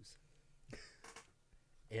shoes.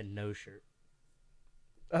 And no shirt.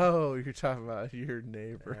 Oh, you're talking about your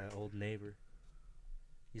neighbor. Old neighbor.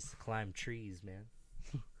 Used to climb trees, man.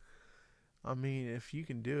 I mean, if you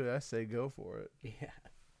can do it, I say go for it. Yeah.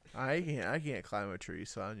 I can't climb a tree,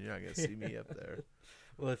 so you're not gonna see me up there.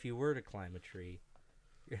 Well, if you were to climb a tree,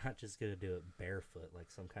 you're not just gonna do it barefoot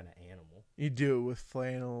like some kind of animal. You do it with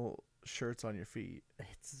flannel shirts on your feet.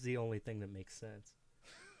 It's the only thing that makes sense.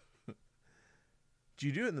 Do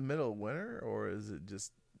you do it in the middle of winter, or is it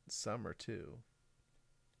just summer too?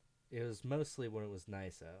 It was mostly when it was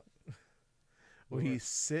nice out. Will he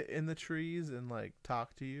sit in the trees and like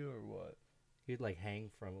talk to you, or what? He'd like hang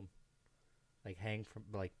from them. Like hang from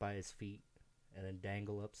like by his feet and then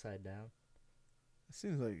dangle upside down. It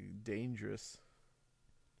seems like dangerous.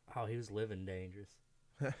 Oh, he was living dangerous.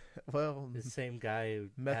 Well, The same guy who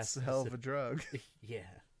meth's a hell of a drug.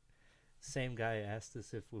 Yeah. Same guy asked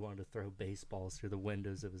us if we wanted to throw baseballs through the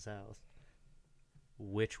windows of his house.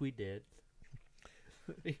 Which we did.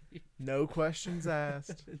 No questions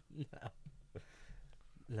asked.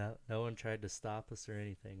 No one tried to stop us or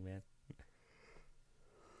anything, man.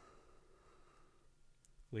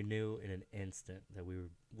 We knew in an instant that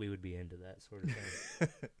we would be into that sort of thing.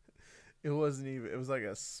 It wasn't even. It was like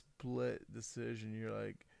a split decision. You're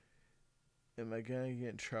like, am I gonna get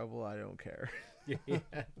in trouble? I don't care. Yeah.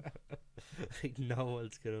 Like, no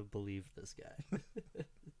one's gonna believe this guy.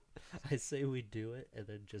 I say we do it and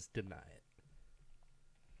then just deny it.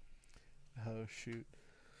 Oh shoot!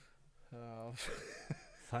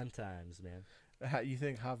 Fun times, man. You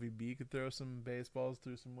think Javi B could throw some baseballs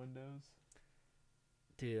through some windows?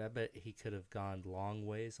 Dude, I bet he could have gone long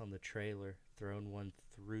ways on the trailer, thrown one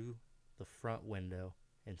through the front window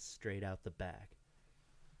and straight out the back.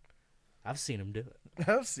 I've seen him do it.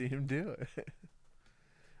 I've seen him do it.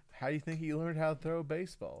 How do you think he learned how to throw a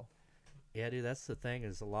baseball? Yeah, dude, that's the thing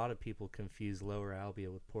is a lot of people confuse Lower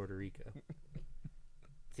Albia with Puerto Rico.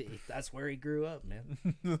 That's where he grew up, man.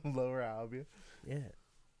 Lower Albia. Yeah.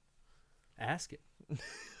 Ask it.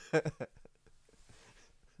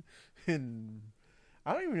 And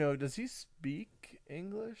I don't even know. Does he speak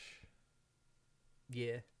English?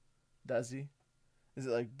 Yeah. Does he? Is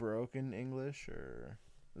it like broken English or?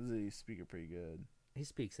 Does he speak it pretty good? He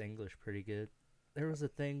speaks English pretty good. There was a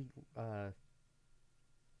thing.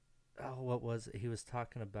 What was it? He was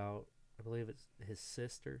talking about? I believe it's his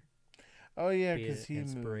sister. Oh yeah, Be because an he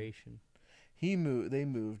moved. inspiration. He moved. They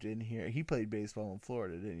moved in here. He played baseball in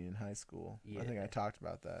Florida, didn't he, in high school? I think I Yeah. talked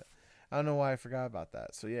about that. I don't know why I forgot about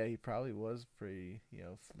that. So yeah, he probably was pretty,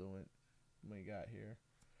 fluent when he got here.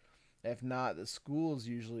 If not, the schools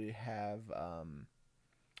usually have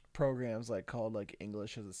programs called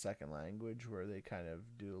English as a second language, where they kind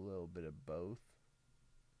of do a little bit of both.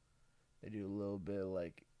 They do a little bit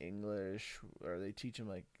of English, or they teach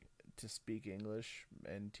them to speak English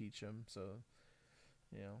and teach them. So,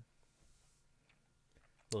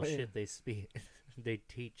 Well, Yeah. shit, they speak. They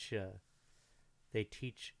teach. They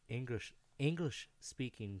teach English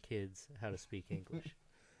speaking kids how to speak English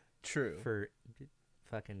true. for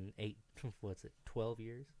fucking 12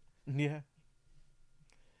 years. Yeah.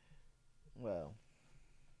 Well,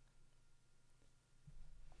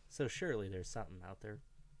 So surely there's something out there.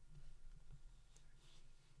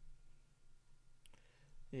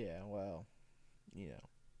 yeah. Well,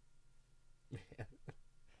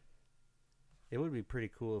 It would be pretty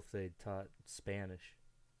cool if they taught Spanish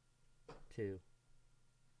too.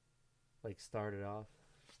 Started off.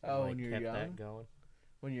 And, Oh, when you're kept young? that going.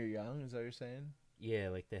 when you're young, is that what you're saying? Yeah,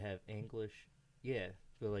 they have English. Yeah,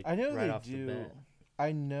 but I know right they off do. the bat.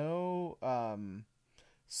 I know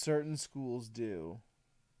certain schools do.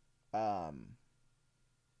 I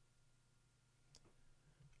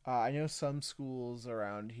know some schools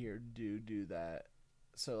around here do that.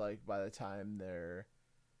 So by the time they're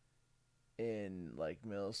in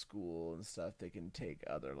middle school and stuff, they can take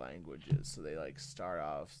other languages. So they start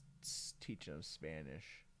off teaching them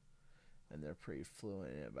Spanish, and they're pretty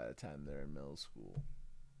fluent in it by the time they're in middle school.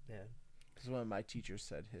 Yeah. Because one of my teachers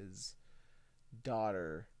said his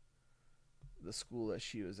daughter, the school that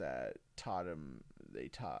she was at, they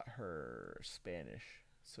taught her Spanish.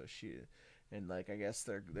 So I guess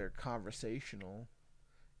they're conversational,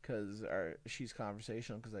 she's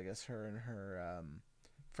conversational because I guess her and her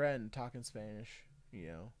friend talking Spanish,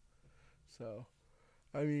 So,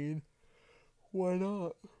 I mean, why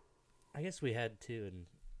not? I guess we had two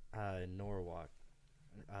in Norwalk,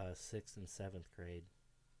 6th and 7th grade.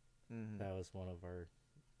 Mm-hmm. That was one of our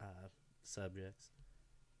subjects.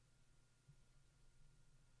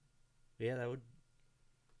 But yeah, that would.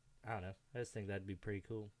 I don't know. I just think that'd be pretty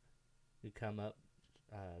cool. You come up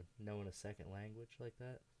knowing a second language like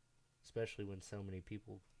that, especially when so many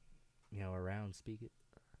people, around speak it.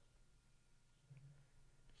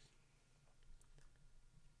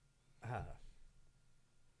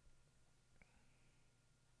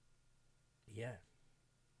 Yeah.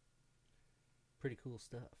 Pretty cool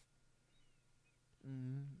stuff.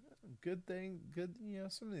 Good thing. Good.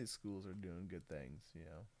 Some of these schools are doing good things.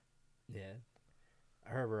 Yeah.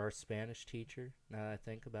 I remember our Spanish teacher, now that I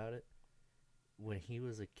think about it, when he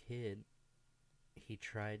was a kid, he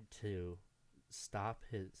tried to stop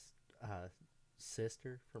his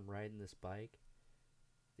sister from riding this bike.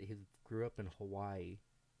 He grew up in Hawaii,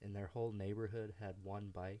 and their whole neighborhood had one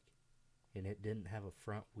bike, and it didn't have a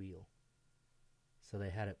front wheel. So they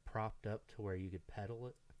had it propped up to where you could pedal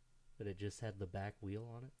it, but it just had the back wheel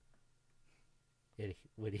on it.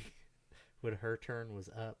 When her turn was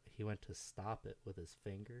up, he went to stop it with his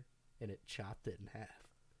finger, and it chopped it in half.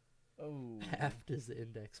 Oh. Halved his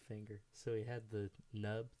index finger. So he had the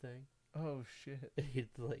nub thing. Oh shit.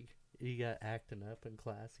 He got acting up in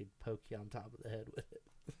class. He'd poke you on top of the head with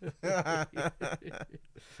it.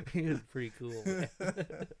 He was pretty cool. Man.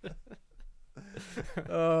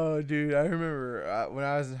 Oh, dude, I remember when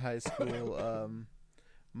I was in high school,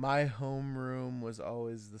 my homeroom was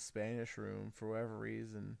always the Spanish room for whatever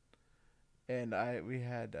reason, and we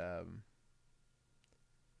had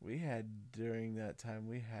during that time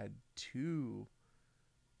we had two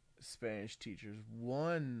Spanish teachers.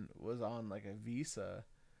 One was on a visa.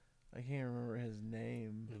 I can't remember his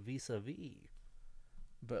name. Vis-a-vis.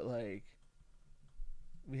 But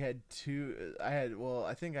we had two.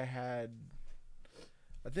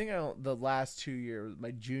 The last 2 years,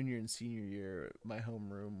 my junior and senior year, my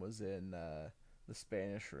homeroom was in the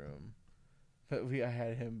Spanish room. But I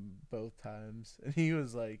had him both times, and he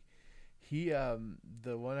was the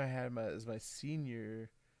one I had as my senior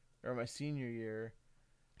year.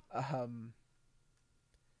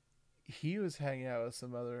 He was hanging out with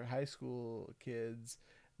some other high school kids,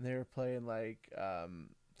 and they were playing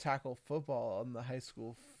tackle football on the high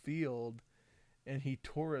school field, and he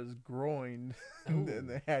tore his groin, and then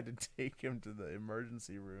they had to take him to the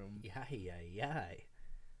emergency room. Yay.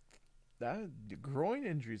 Groin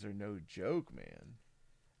injuries are no joke, man.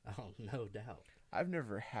 Oh, no doubt. I've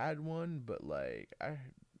never had one, but like I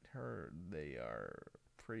heard they are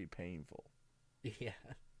pretty painful. Yeah.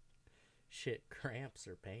 Shit, cramps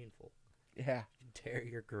are painful. Yeah. You tear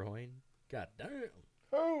your groin. God damn.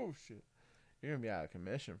 Oh shit. You're gonna be out of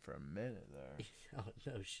commission for a minute there. Oh,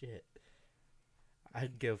 no shit.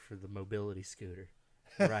 I'd go for the mobility scooter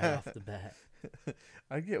right off the bat.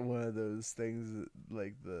 I'd get one of those things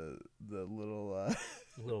like the little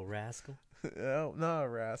Little rascal. no, not a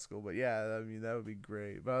rascal, but yeah, I mean that would be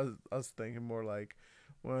great. But I was thinking more like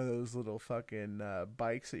one of those little fucking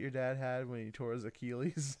bikes that your dad had when he tore his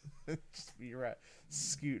Achilles. Just be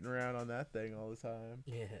scooting around on that thing all the time.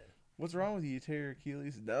 Yeah. What's wrong with you? You tear your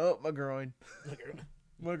Achilles? Nope, my groin.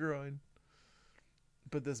 My groin.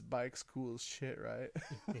 But this bike's cool as shit,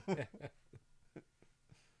 right?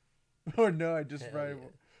 Or no, I just Hell ride yeah.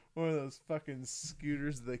 one of those fucking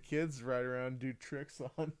scooters the kids ride around, do tricks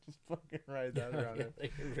on. Just fucking ride that around. Yeah,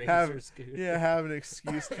 like a razor have, scooter. yeah, have an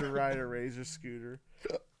excuse to ride a razor scooter.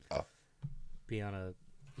 Be on a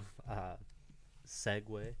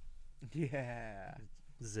Segway, Yeah.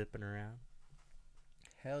 zipping around.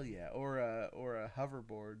 Hell yeah. Or a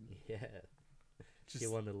hoverboard. Yeah. Just,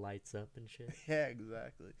 Get one that lights up and shit. yeah,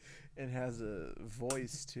 exactly. And has a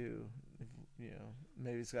voice too. You know,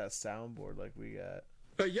 maybe it's got a soundboard like we got.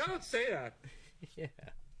 But you don't say that. Yeah.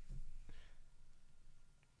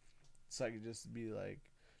 So I could just be like,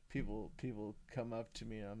 people come up to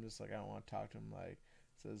me and I'm just like, I don't want to talk to them. Like,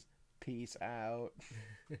 it says, peace out.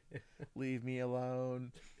 Leave me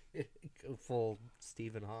alone. Go full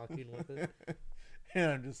Stephen Hawking with it.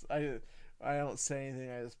 And I'm just, I don't say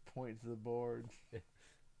anything. I just point to the board.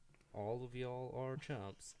 All of y'all are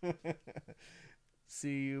chumps.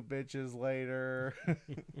 See you bitches later.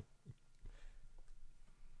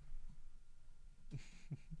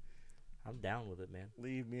 I'm down with it, man.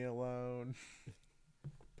 Leave me alone.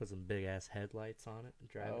 Put some big ass headlights on it and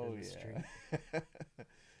drive it in the street.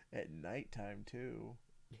 At nighttime too.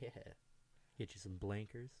 Yeah. Get you some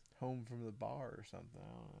blinkers. Home from the bar or something. I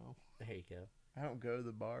don't know. There you go. I don't go to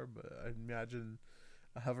the bar, but I imagine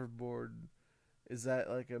a hoverboard. Is that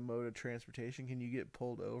like a mode of transportation? Can you get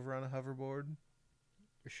pulled over on a hoverboard?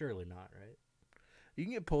 Surely not, right? You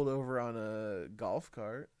can get pulled over on a golf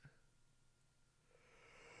cart.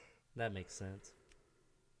 That makes sense.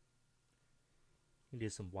 You can do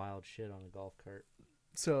some wild shit on a golf cart.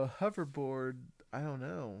 So a hoverboard, I don't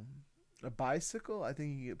know. A bicycle? I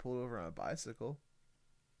think you can get pulled over on a bicycle.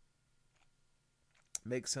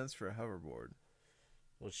 Makes sense for a hoverboard.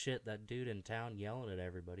 Well, shit, that dude in town yelling at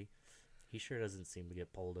everybody, he sure doesn't seem to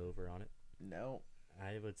get pulled over on it. No.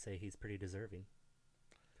 I would say he's pretty deserving.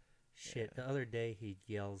 Shit, the other day he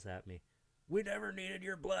yells at me, "We never needed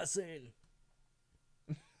your blessing."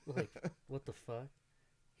 Like, what the fuck?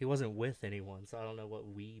 He wasn't with anyone, so I don't know what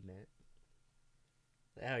 "we" meant.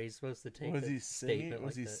 How are you supposed to take Was a he singing? statement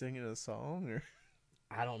Was like he that? singing a song or?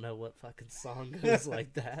 I don't know what fucking song goes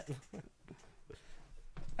like that.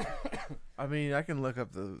 I mean, I can look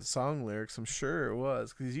up the song lyrics. I'm sure it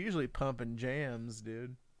was because he's usually pumping jams,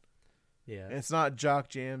 dude. Yeah. And it's not Jock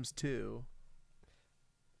Jams 2.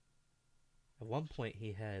 At one point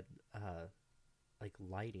he had like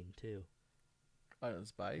lighting too. On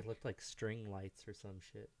his bike. It looked like string lights or some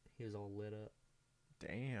shit. He was all lit up.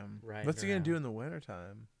 Damn. Riding What's he gonna do around. in the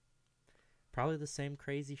wintertime? Probably the same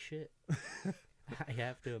crazy shit. I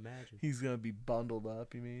have to imagine. He's gonna be bundled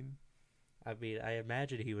up. You mean? I mean, I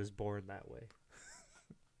imagine he was born that way.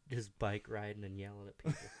 Just bike riding and yelling at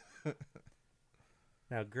people.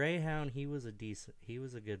 Now, Greyhound, he was a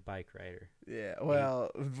good bike rider. Yeah. Well,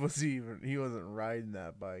 was he even? He wasn't riding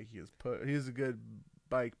that bike. He was a good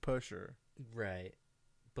bike pusher. Right.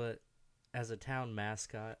 But as a town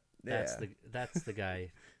mascot, Yeah. that's the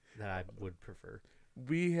guy that I would prefer.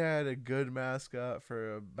 We had a good mascot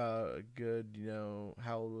for about a good,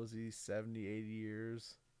 how old was he? 70, 80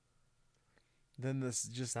 years. Then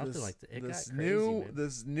Something like that. It this got crazy, man.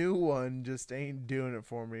 this new one just ain't doing it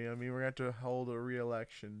for me. I mean, we're gonna have to hold a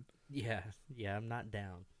re-election. Yeah, I'm not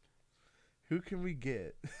down. Who can we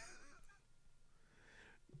get?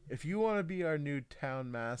 If you want to be our new town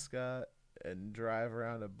mascot and drive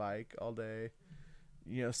around a bike all day,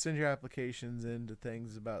 send your applications into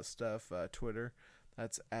things about stuff. Twitter,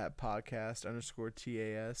 that's at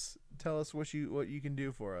podcast_TAS. Tell us what you can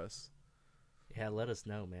do for us. Yeah, let us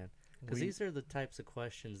know, man. Because We- these are the types of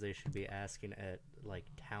questions they should be asking at, like,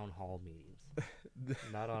 town hall meetings.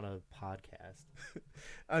 Not on a podcast.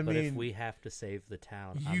 I But mean, if we have to save the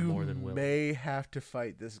town, I'm you more than willing. may have to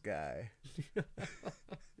fight this guy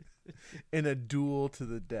in a duel to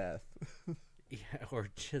the death. Yeah, or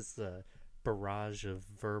just a barrage of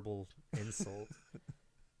verbal insult.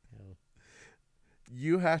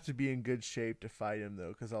 You have to be in good shape to fight him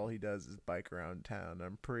though, because all he does is bike around town.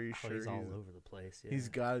 I'm pretty Oh, sure he's all over the place. Yeah. he's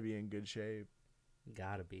got to be in good shape.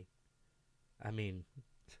 Gotta be. I mean,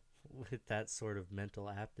 with that sort of mental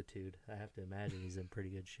aptitude, I have to imagine he's in pretty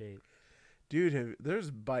good shape. Dude,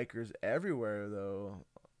 there's bikers everywhere though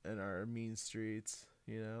in our mean streets,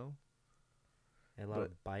 you know? And a lot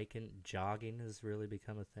of biking, jogging has really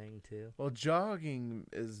become a thing too. Well, jogging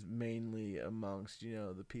is mainly amongst, you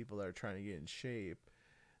know, the people that are trying to get in shape.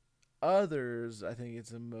 Others, I think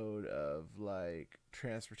it's a mode of like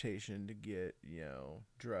transportation to get, you know,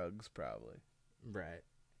 drugs probably. Right.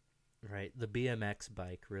 Right. The BMX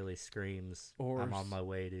bike really screams, Or I'm on my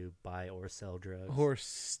way to buy or sell drugs. Or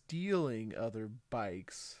stealing other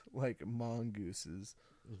bikes like mongooses.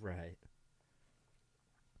 Right.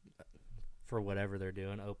 For whatever they're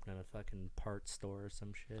doing, opening a fucking parts store or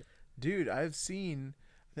some shit. Dude, I've seen.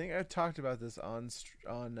 I think I've talked about this on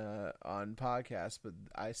podcast, but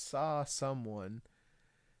I saw someone.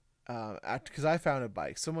 Because I found a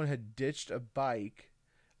bike. Someone had ditched a bike,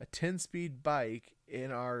 a 10-speed bike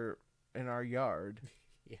in our yard.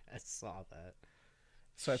 Yeah, I saw that.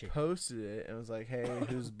 So Shit. I posted it and was like, "Hey,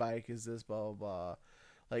 whose bike is this?" Blah blah blah.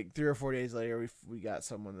 Like 3 or 4 days later, we got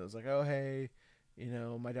someone that was like, "Oh hey, you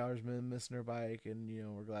know, my daughter's been missing her bike, and you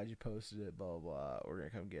know, we're glad you posted it. Blah blah blah. We're gonna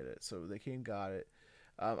come get it." So they came, got it.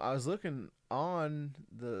 I was looking on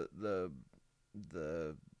the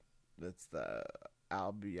that's the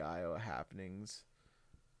Albio happenings,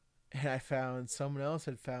 and I found someone else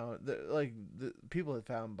had found the people had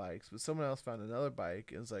found bikes, but someone else found another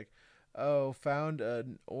bike and was like, "Oh, found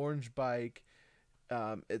an orange bike.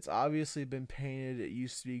 It's obviously been painted. It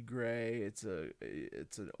used to be gray. It's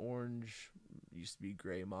an orange, used to be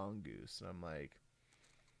gray mongoose." And I'm like,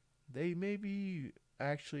 they may be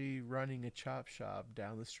actually running a chop shop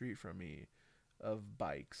down the street from me of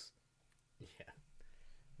bikes. Yeah.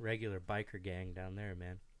 Regular biker gang down there,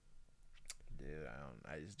 man. Dude,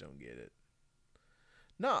 I just don't get it.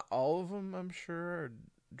 Not all of them, I'm sure, are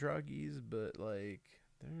druggies, but like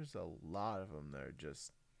there's a lot of them that are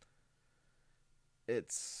just.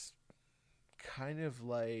 It's kind of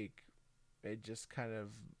like it just kind of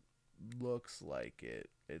looks like it.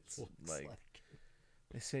 It's like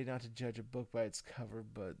they say not to judge a book by its cover,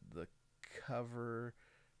 but the cover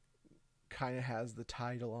kind of has the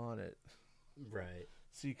title on it. Right.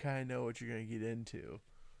 So you kind of know what you're going to get into.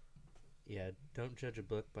 Yeah, don't judge a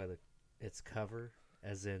book by its cover,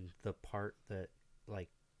 as in the part that like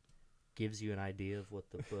gives you an idea of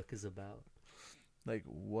what the book is about. Like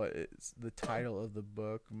what is the title of the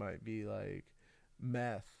book might be like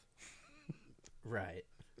meth. Right.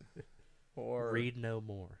 Or read no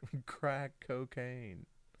more. Crack cocaine.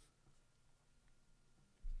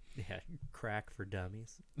 Yeah, crack for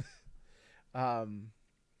dummies.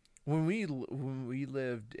 When we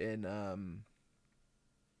lived in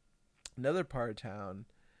another part of town,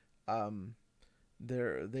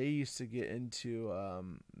 they used to get into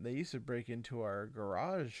they used to break into our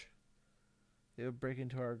garage. They would break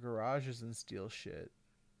into our garages and steal shit.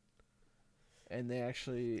 And they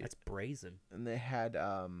actually That's brazen. And they had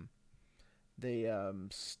they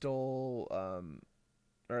stole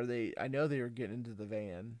or they I know they were getting into the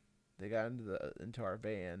van. They got into our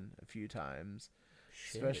van a few times.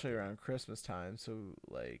 Shit. Especially around Christmas time, so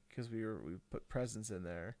like cuz we put presents in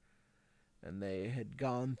there and they had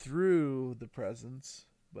gone through the presents,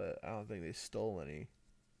 but I don't think they stole any.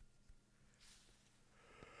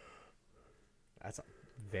 That's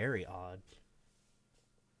very odd.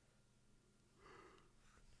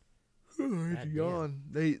 God Yawn.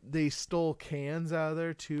 They stole cans out of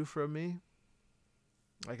there too from me.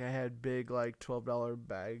 Like I had big like $12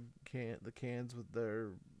 bag the cans with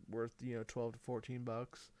their worth, you know, $12 to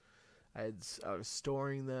 $14. I was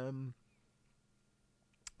storing them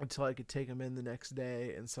until I could take them in the next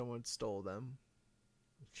day, and someone stole them.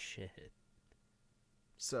 Shit.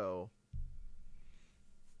 So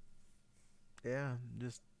yeah,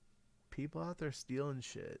 just people out there stealing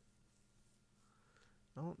shit.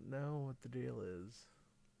 I don't know what the deal is.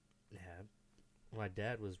 Yeah. My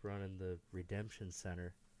dad was running the Redemption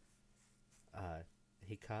Center.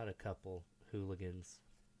 He caught a couple hooligans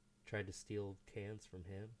tried to steal cans from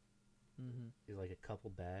him. Mm-hmm. Like a couple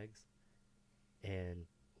bags. And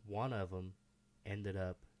one of them ended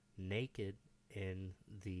up naked in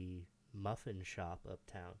the muffin shop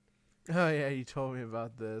uptown. Oh yeah, you told me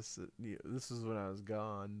about this. This was when I was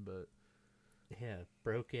gone, but yeah,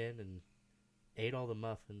 broke in and ate all the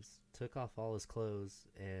muffins, took off all his clothes,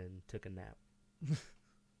 and took a nap.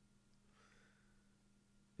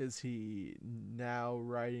 Is he now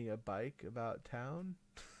riding a bike about town,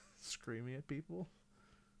 screaming at people?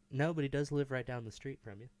 No, but he does live right down the street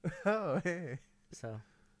from you. Oh, hey. So,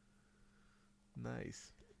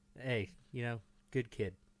 Nice. hey, good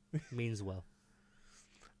kid. Means well.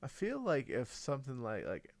 I feel like if something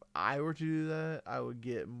like I were to do that, I would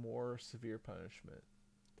get more severe punishment.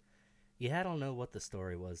 Yeah, I don't know what the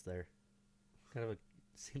story was there.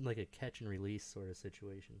 Seemed like a catch and release sort of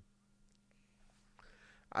situation.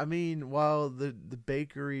 I mean, while the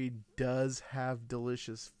bakery does have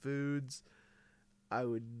delicious foods, I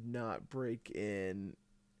would not break in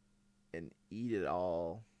and eat it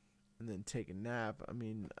all and then take a nap. I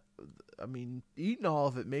mean, eating all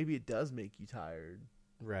of it, maybe it does make you tired.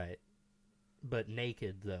 Right. But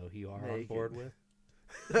naked, though, you are on Naked. board with?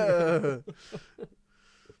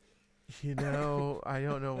 I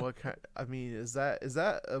don't know what kind. I mean, is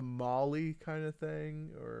that a Molly kind of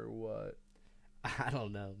thing or what? I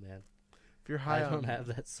don't know, man. If you're I high don't on, have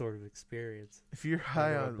that sort of experience. if you're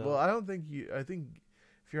high Never on, done. well, I don't think you. I think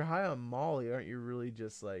if you're high on Molly, aren't you really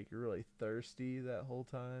just like you're really thirsty that whole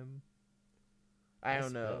time? I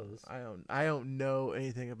don't know. suppose. I don't know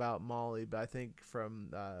anything about Molly, but I think from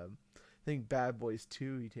I think Bad Boys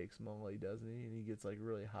 2 he takes Molly, doesn't he? And he gets like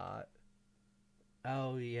really hot.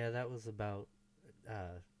 Oh, yeah, that was about...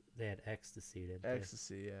 they had ecstasy, didn't they?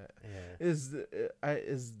 Ecstasy, yeah. Yeah.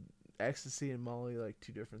 Is ecstasy and Molly like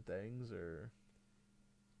two different things, or?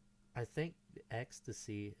 I think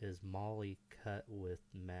ecstasy is Molly cut with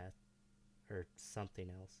meth or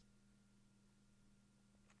something else.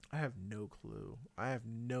 I have no clue. I have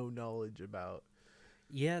no knowledge about.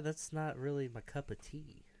 Yeah, that's not really my cup of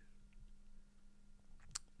tea.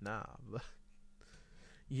 Nah. But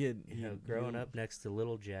Growing up next to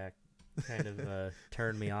Little Jack kind of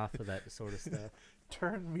turned me off of that sort of stuff.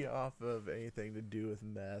 turned me off of anything to do with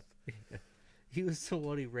meth. He was the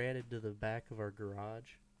one who ran into the back of our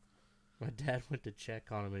garage. My dad went to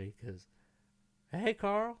check on him and he goes, "Hey,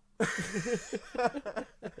 Carl."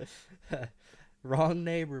 Wrong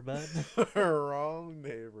neighbor, bud. Wrong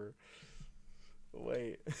neighbor.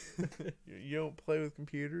 Wait, you don't play with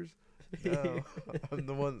computers? No, I'm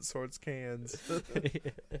the one that sorts cans.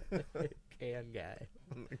 Can guy.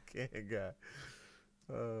 I'm the can guy.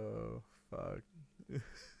 Oh, fuck.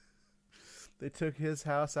 They took his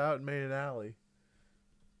house out and made an alley.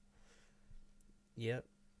 Yep.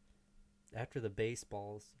 After the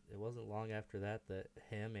baseballs, it wasn't long after that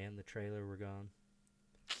him and the trailer were gone.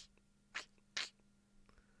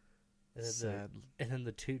 And then Sad. and then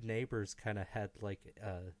the two neighbors kind of had like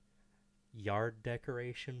a yard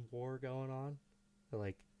decoration war going on.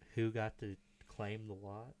 Like, who got to claim the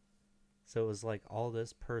lot. So it was like all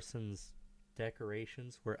this person's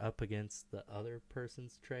decorations were up against the other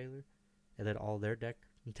person's trailer. And then all their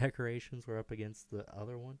decorations were up against the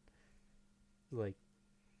other one. Like,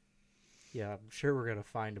 yeah, I'm sure we're going to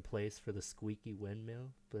find a place for the squeaky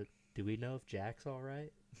windmill. But do we know if Jack's all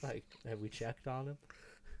right? Like, have we checked on him?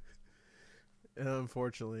 And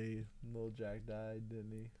unfortunately, little Jack died,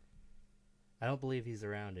 didn't he? I don't believe he's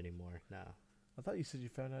around anymore. No. I thought you said you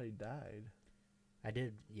found out he died. I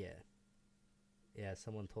did, yeah. Yeah,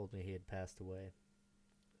 someone told me he had passed away.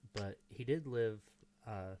 But he did live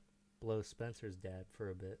below Spencer's dad for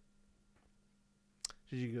a bit.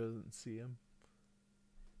 Did you go and see him?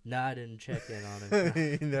 No, I didn't check in on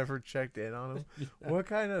him. You never checked in on him? What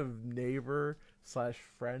kind of neighbor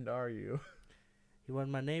 / friend are you? He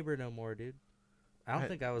wasn't my neighbor no more, dude. I don't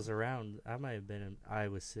think I was around. I might have been in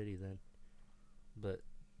Iowa City then. But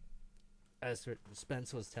as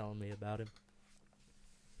Spence was telling me about him.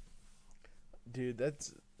 Dude,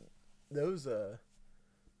 those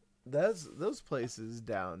places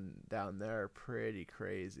down there are pretty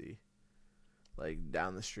crazy. Like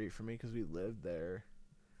down the street from me, because we lived there.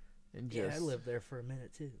 And Yeah, I lived there for a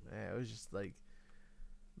minute too. Yeah, it was just like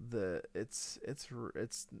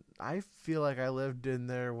I feel like I lived in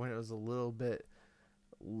there when it was a little bit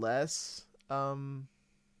less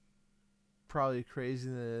probably crazy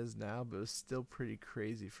than it is now, but it was still pretty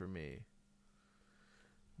crazy for me.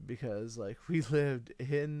 Because like we lived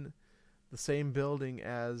in the same building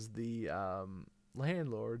as the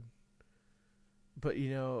landlord, but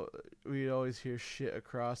we'd always hear shit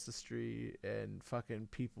across the street, and fucking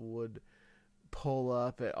people would pull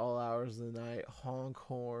up at all hours of the night, honk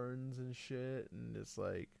horns and shit, and it's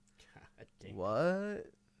like, God damn.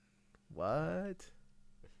 what?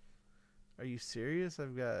 Are you serious?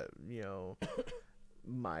 I've got,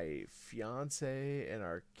 my fiance and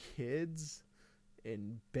our kids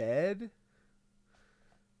in bed,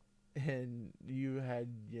 and you had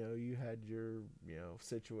your,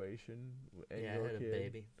 situation and Yeah, your I had kid. a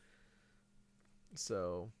baby.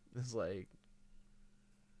 So it's like,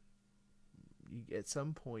 at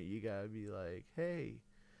some point you gotta be like, hey,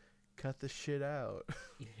 cut the shit out.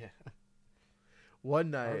 Yeah.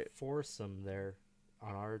 One Our night, foursome there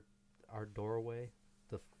on our doorway,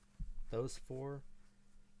 those four,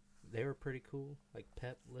 they were pretty cool. Like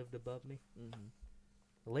Pep lived above me. mm-hmm.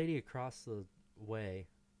 The lady across the way,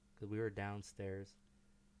 because we were downstairs,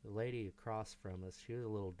 the lady across from us, she was a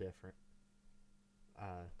little different.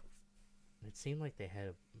 It seemed like they had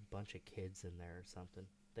a bunch of kids in there or something.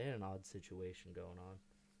 They had an odd situation going on.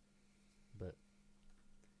 But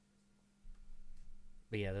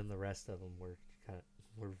yeah, then the rest of them were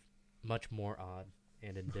much more odd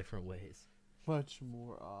and in different ways. Much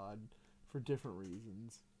more odd for different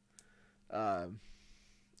reasons.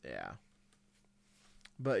 Yeah.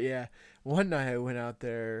 But yeah, one night I went out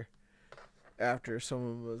there after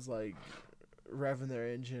someone was like revving their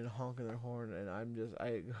engine, honking their horn, and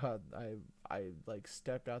I like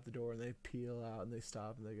stepped out the door and they peel out and they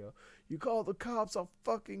stop and they go, "You call the cops, I'll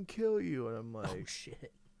fucking kill you." And I'm like, Oh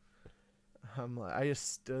shit. I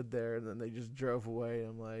just stood there and then they just drove away. And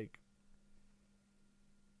I'm like,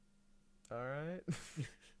 all right.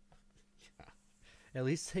 At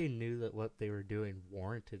least they knew that what they were doing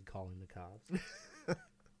warranted calling the cops. I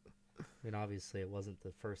mean, obviously, it wasn't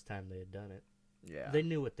the first time they had done it. Yeah. They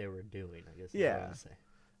knew what they were doing, I guess. Is what Yeah. I'm saying.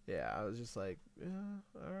 Yeah, I was just like, yeah,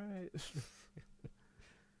 all right.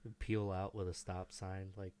 Peel out with a stop sign,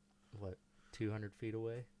 like, what, 200 feet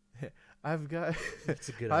away? I've got That's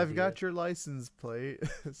a good I've idea. got your license plate.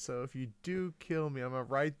 So if you do kill me, I'm gonna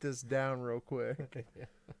write this down real quick.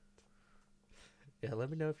 Yeah,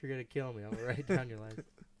 let me know if you're going to kill me. I'll write down your license.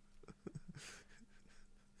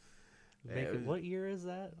 Yeah, it was- What year is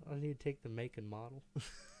that? I need to take the make and model.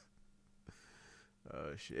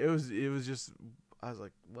 Oh shit! It was just, I was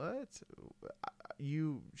like, what?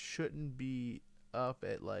 You shouldn't be up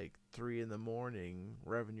at like 3 a.m,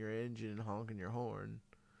 revving your engine and honking your horn.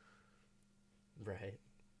 Right.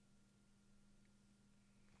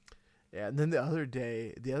 Yeah, and then the other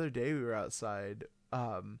day we were outside,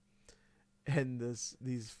 and this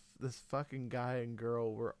fucking guy and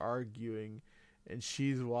girl were arguing, and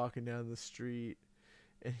she's walking down the street,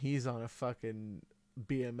 and he's on a fucking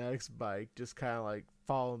BMX bike, just kind of like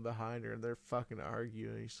following behind her, and they're fucking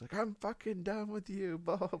arguing. She's like, "I'm fucking done with you,"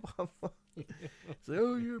 blah blah blah. He's like,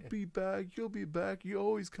 "Oh, you'll be back. You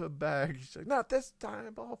always come back." She's like, "Not this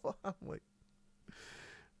time," blah blah. I'm like,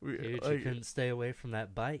 Dude, you like, couldn't stay away from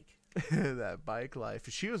that bike. that bike life.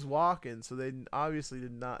 She was walking, so they obviously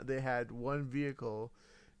did not. They had one vehicle.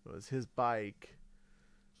 It was his bike.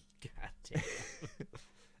 God damn.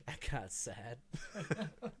 That got sad.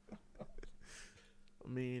 I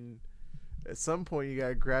mean, at some point you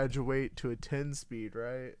gotta graduate to a 10-speed,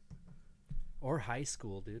 right? Or high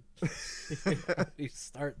school, dude. You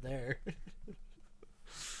start there.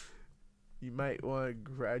 You might want to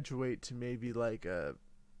graduate to maybe like a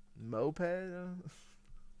moped.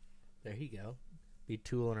 There you go. Be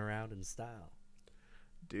tooling around in style.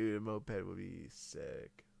 Dude, a moped would be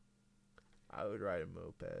sick. I would ride a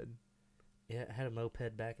moped. Yeah, I had a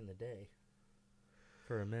moped back in the day.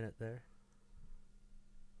 For a minute there.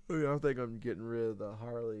 I think I'm getting rid of the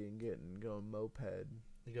Harley and going moped.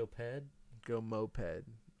 You go ped? Go moped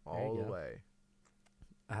all you the go. way.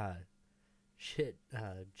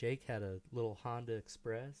 Jake had a little Honda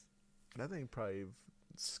Express. That thing probably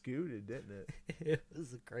scooted, didn't it? It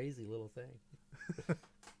was a crazy little thing.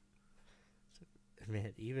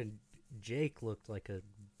 Man, even Jake looked like a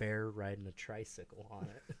bear riding a tricycle on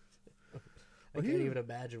it. I Well, can't he- even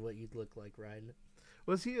imagine what you'd look like riding it.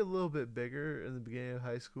 Was he a little bit bigger in the beginning of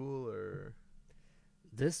high school, or?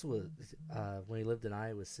 This was when he lived in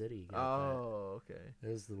Iowa City. He got Oh, okay. that.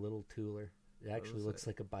 It was the little Tooler. It actually was looks it?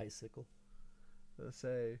 like a bicycle. Let's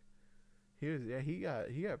say he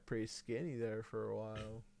got pretty skinny there for a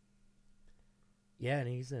while. Yeah, and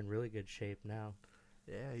he's in really good shape now.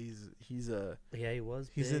 Yeah, Yeah, he was.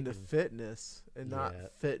 he's big into and- fitness and not Yeah.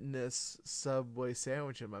 fitness Subway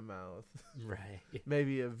sandwich in my mouth. Right.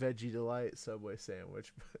 Maybe a Veggie Delight Subway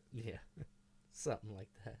sandwich, but Yeah. Something like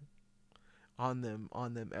that. on them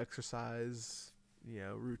exercise,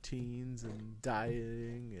 routines and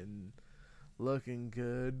dieting and looking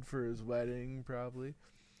good for his wedding probably.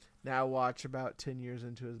 Now watch, about 10 years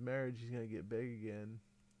into his marriage, he's gonna get big again.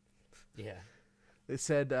 Yeah. They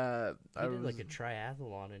said He I did was like a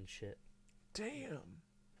triathlon and shit. damn.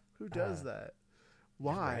 Who does that?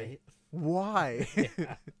 Why? Right? Why?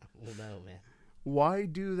 Yeah. Well, no, man. Why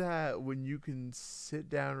do that when you can sit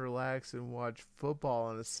down, relax, and watch football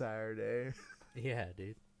on a Saturday? Yeah,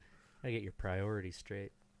 dude. Gotta get your priorities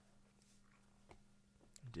straight.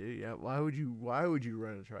 Dude, yeah. Why would you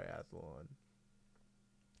run a triathlon?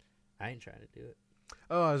 I ain't trying to do it.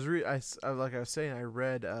 Oh, like I was saying, I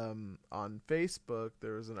read on Facebook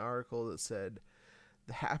there was an article that said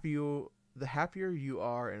the happier you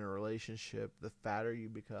are in a relationship, the fatter you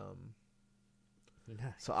become.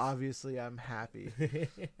 Nice. So obviously I'm happy.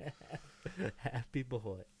 Happy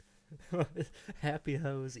boy. Happy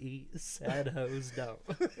hoes eat, sad hoes don't.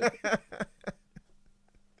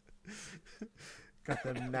 Got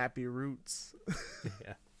them nappy roots.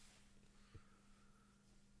 Yeah.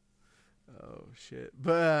 Oh shit!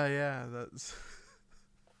 But yeah, that's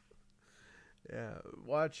yeah.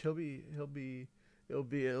 Watch, it'll be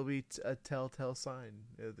a telltale sign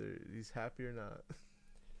whether he's happy or not.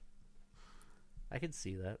 I can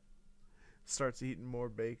see that. Starts eating more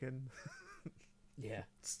bacon. Yeah.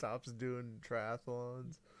 Stops doing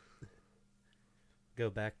triathlons. Go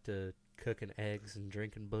back to cooking eggs and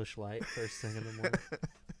drinking Busch Light first thing in the morning.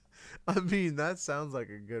 I mean, that sounds like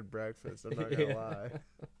a good breakfast. I'm not gonna Yeah. lie.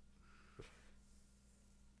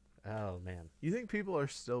 Oh man. You think people are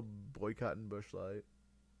still boycotting Busch Light?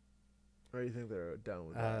 Or do you think they're done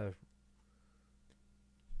with that?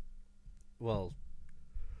 Well,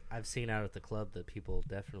 I've seen out at the club that people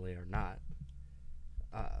definitely are not.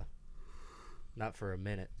 Not for a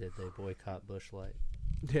minute did they boycott Busch Light.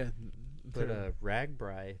 Yeah. But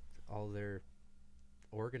Ragbri, all their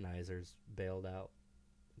organizers bailed out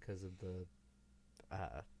because of the.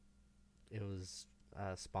 It was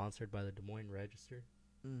sponsored by the Des Moines Register.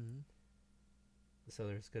 Mm-hmm.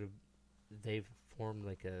 So they've formed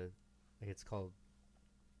like it's called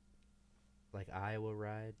like Iowa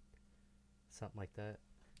Ride, something like that.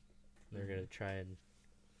 They're gonna try and,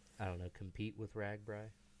 I don't know, compete with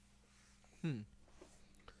Ragbri.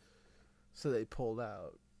 So they pulled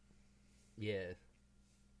out. Yeah.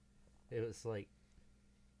 It was like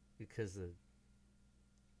because the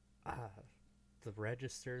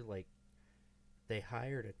Register, like, they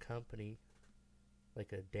hired a company,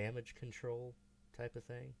 like a damage control type of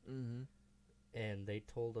thing, and they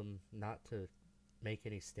told them not to make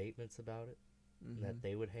any statements about it, and that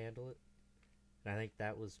they would handle it. And I think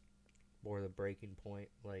that was more the breaking point.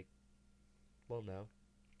 Like, well, no,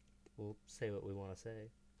 we'll say what we want to say,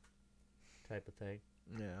 type of thing.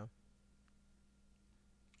 Yeah.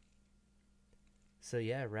 So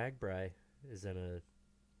yeah, Ragbri is in a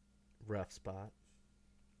rough spot.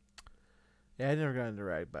 Yeah, I never got into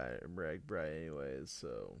Ragbri anyways,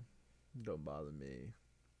 so don't bother me.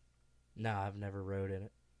 No, I've never rode in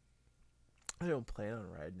it. I don't plan on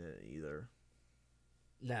riding it either.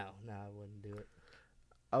 No, I wouldn't do it.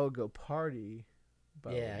 I would go party,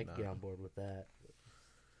 but Yeah, I would could get not. on board with that.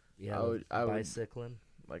 Yeah, I would- bicycling.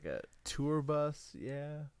 Like a tour bus,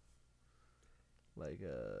 yeah. Like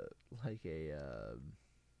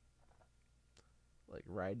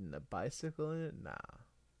riding a bicycle in it, nah.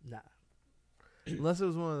 Nah. Unless it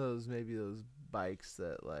was one of those, maybe those bikes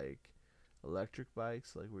that, like, electric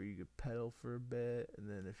bikes, like where you could pedal for a bit, and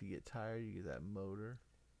then if you get tired, you get that motor.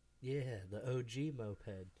 Yeah, the OG moped.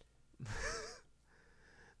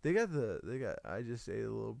 I just ate a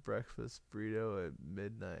little breakfast burrito at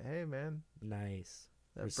midnight. Hey man, Nice.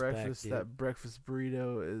 that Respect, dude. breakfast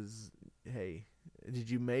burrito is, hey, did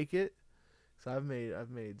you make it? So I've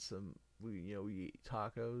made some, we eat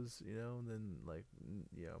tacos, and then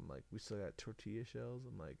I'm like, we still got tortilla shells.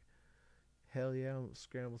 I'm like, hell yeah, I'm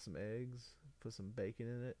scramble some eggs, put some bacon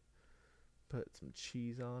in it, put some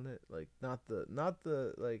cheese on it, like not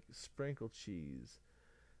the like sprinkled cheese,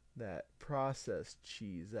 that processed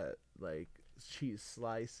cheese, that like cheese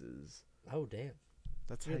slices. Oh, damn.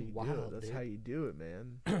 That's You're how you do wild, it. That's dude. how you do it,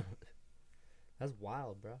 man. That's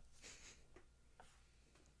wild, bro.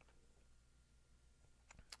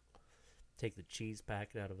 Take the cheese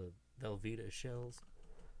packet out of a Velveeta shells.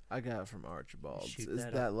 I got it from Archibald's. Shoot Is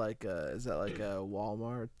that that like a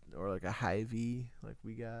Walmart or like a Hy-Vee like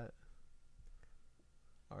we got?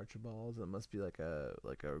 Archibald's. It must be like a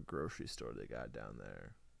grocery store they got down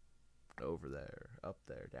there, over there, up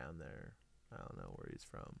there, down there. I don't know where he's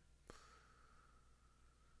from.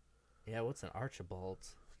 Yeah, what's an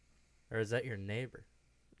Archibald's? Or is that your neighbor?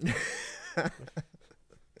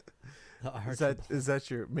 The Is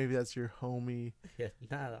that your, maybe that's your homie? Yeah,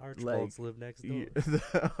 nah, the Archibalds live next door.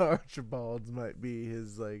 The Archibald's might be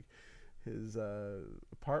his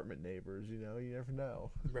apartment neighbors. You never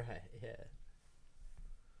know. Right, yeah.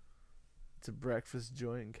 It's a breakfast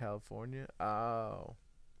joint in California. Oh,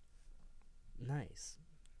 Nice.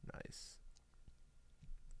 nice.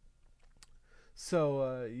 So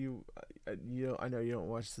I know you don't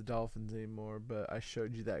watch the Dolphins anymore, but I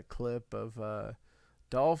showed you that clip of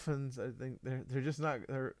Dolphins. I think they're just not.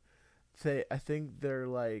 I think they're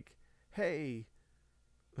like, hey,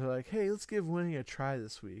 they're like, hey, let's give winning a try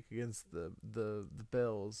this week against the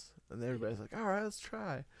Bills. And everybody's like, all right, let's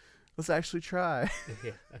try. Let's actually try.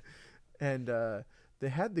 Yeah. And they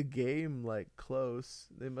had the game like close.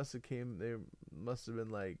 They must have been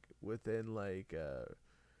like within like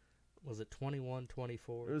Was it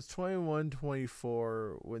 21-24? it was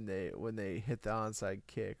 21-24 when they hit the onside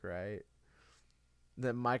kick, right?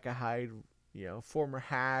 Then Micah Hyde, former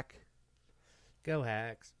Hack. Go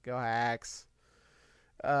Hacks. Go Hacks.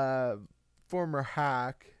 Former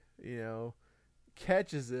Hack,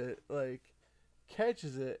 catches it,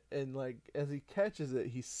 and like as he catches it,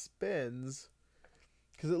 he spins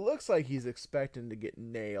because it looks like he's expecting to get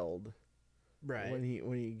nailed Right. when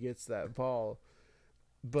he gets that ball,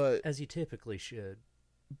 but As you typically should.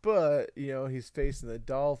 he's facing the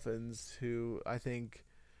Dolphins, who I think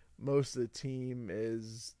most of the team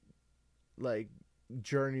is like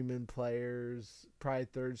journeyman players, probably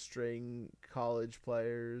third string college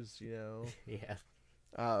players, Yeah.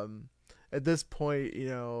 At this point,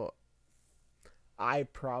 I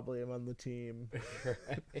probably am on the team.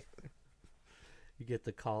 Right. You get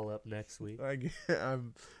the call up next week.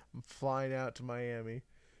 I'm flying out to Miami.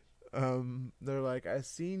 They're like, I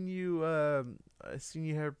seen you have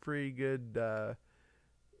pretty good,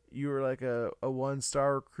 you were like a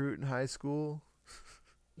 1-star recruit in high school.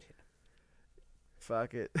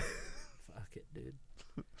 Fuck it. Fuck it, dude.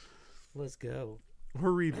 Let's go.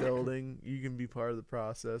 We're rebuilding. You can be part of the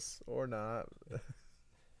process or not.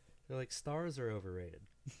 They're like, stars are overrated.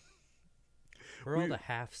 Where are all the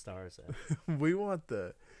half stars at? We want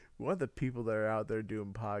the people that are out there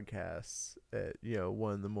doing podcasts at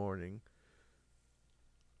 1 in the morning.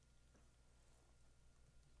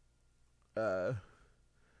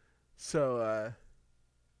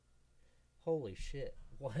 Holy shit.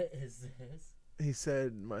 What is this? He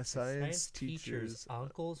said, my science teacher's teacher's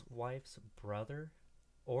uncle's wife's brother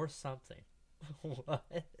or something.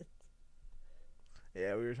 What?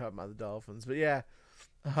 Yeah, we were talking about the Dolphins, but yeah.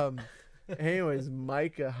 Anyways,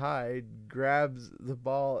 Micah Hyde grabs the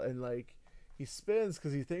ball and like he spins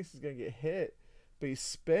because he thinks he's gonna get hit, but he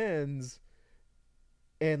spins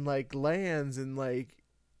and like lands and like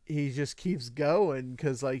he just keeps going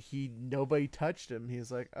because like nobody touched him.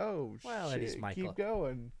 He's like, oh Well, and he's shit, Michael. keep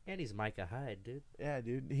going. And he's Micah Hyde, dude. Yeah,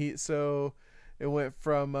 dude. So it went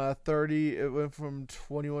from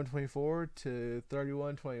 21-24 to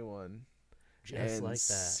 31-21. Just and like that.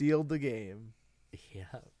 sealed the game. Yeah.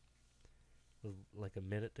 With like a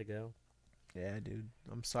minute to go. Yeah, dude.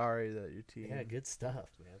 I'm sorry that your team. Yeah, good stuff,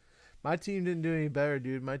 man. My team didn't do any better,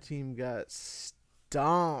 dude. My team got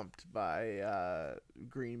stomped by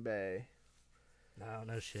Green Bay.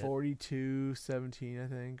 No shit. 42-17, I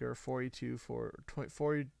think, or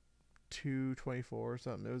 42-24 or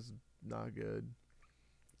something. It was not good.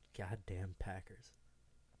 Goddamn Packers.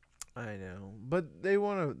 I know, but they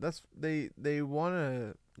want to. They want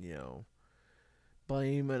to.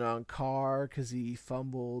 Blame it on Carr because he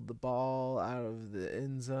fumbled the ball out of the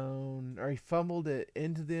end zone, or he fumbled it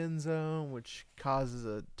into the end zone, which causes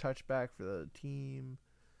a touchback for the team.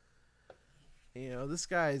 This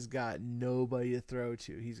guy's got nobody to throw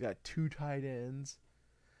to. He's got 2 tight ends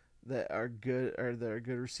that are good, or they're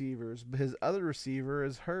good receivers, but his other receiver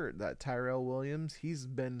is hurt. That Tyrell Williams, he's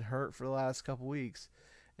been hurt for the last couple weeks,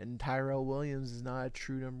 and Tyrell Williams is not a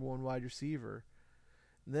true number 1 wide receiver.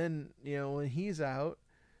 Then, when he's out,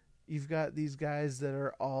 you've got these guys that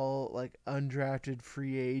are all like undrafted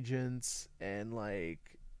free agents and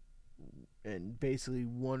basically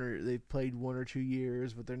they've played 1 or 2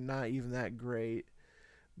 years, but they're not even that great.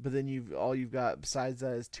 But then you've got besides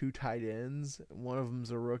that is 2 tight ends. One of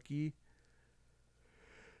them's a rookie.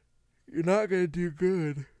 You're not going to do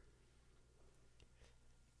good.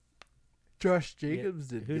 Josh Jacobs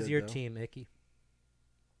did good. Who's your though. team, Icky?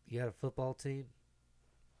 You got a football team?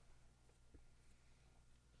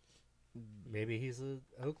 Maybe he's an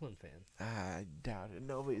Oakland fan. I doubt it.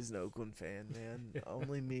 Nobody's an Oakland fan, man.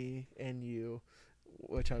 Only me and you,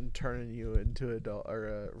 which I'm turning you into a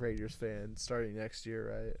Raiders fan starting next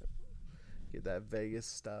year, right? Get that Vegas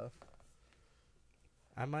stuff.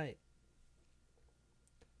 I might.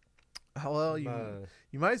 Well,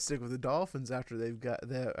 you might stick with the Dolphins after they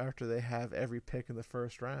have every pick in the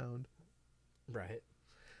first round. Right.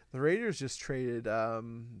 The Raiders just traded.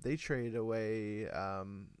 They traded away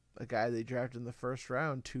a guy they drafted in the first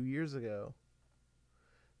round 2 years ago.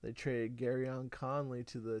 They traded Garyon Conley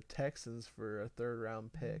to the Texans for a 3rd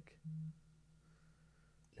round pick.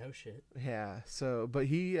 No shit. Yeah. So, but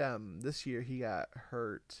he this year he got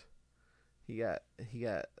hurt. He got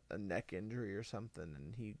a neck injury or something,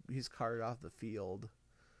 and he's carted off the field.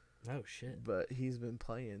 Oh shit. But he's been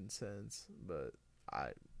playing since. But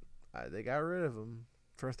they got rid of him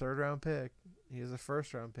for a 3rd round pick. He was a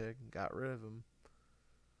 1st round pick and got rid of him.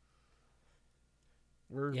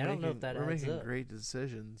 We're Yeah, I don't know if that we're adds making up. great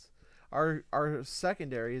decisions. Our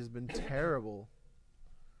secondary has been terrible.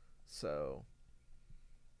 So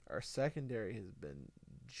our secondary has been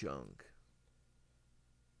junk.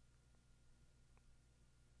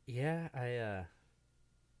 Yeah, I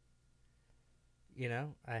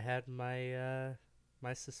had my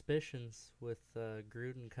my suspicions with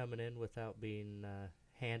Gruden coming in without being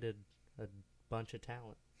handed a bunch of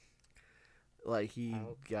talent. Like he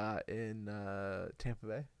Out. got in Tampa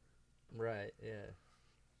Bay. Right, yeah.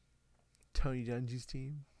 Tony Dungy's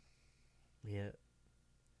team. Yeah.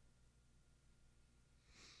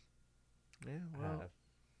 Yeah, well,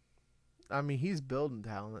 I mean, he's building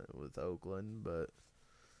talent with Oakland, but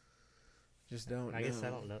just don't. I guess I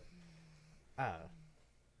don't know. The I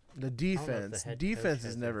don't know if defense. the head Defense coach has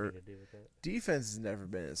has never. anything to do with it. Defense has never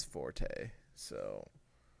been his forte, so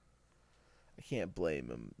I can't blame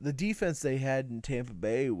him. The defense they had in Tampa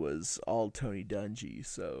Bay was all Tony Dungy,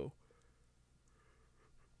 so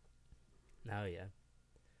Oh, yeah.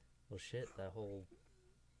 Well, shit, that whole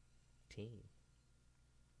team.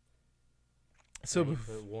 so You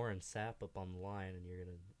put Warren Sapp up on the line and you're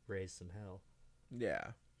going to raise some hell.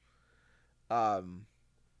 yeah.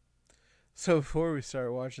 So before we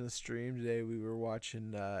started watching the stream today, we were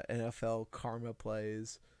watching NFL Karma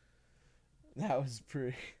Plays. That was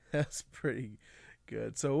pretty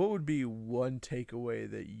good. So what would be one takeaway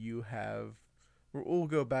that you have? We'll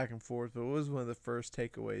go back and forth, but what was one of the first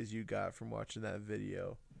takeaways you got from watching that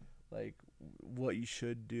video? Like what you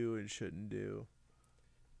should do and shouldn't do.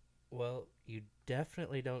 Well, you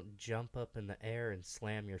definitely don't jump up in the air and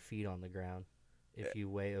slam your feet on the ground if you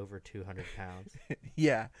weigh over 200 pounds.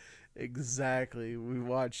 Yeah, exactly. We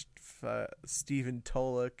watched Stephen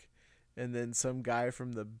Tulloch and then some guy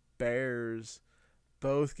from the Bears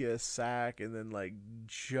both get a sack and then like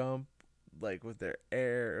jump like with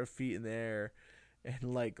their feet in the air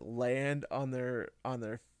and like land on their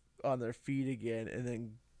feet again, and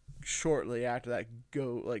then shortly after that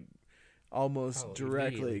go like almost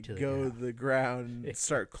directly immediately to the go ground. to the ground and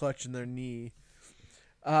start clutching their knee.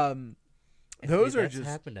 And Those dude, are that's just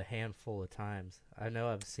happened a handful of times. I know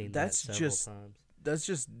I've seen That's that several just- times. that's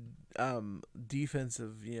just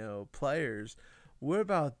defensive, players. What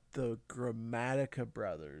about the Grammatica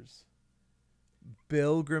brothers?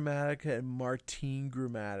 Bill Grammatica and Martin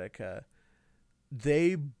Grammatica.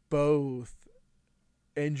 They both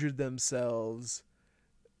injured themselves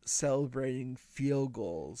celebrating field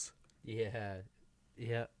goals. Yeah,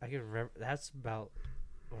 I can remember. That's about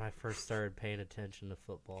when I first started paying attention to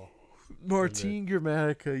football. Martin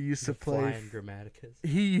Grammatica used to The play. flying Grammaticas.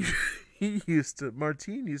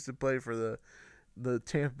 Martin used to play for the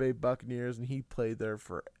Tampa Bay Buccaneers, and he played there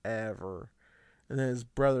forever. And then his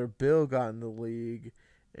brother Bill got in the league,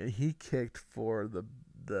 and he kicked for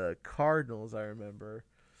the Cardinals, I remember.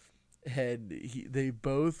 And they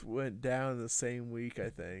both went down the same week, I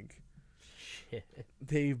think. Shit.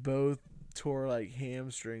 They both tore like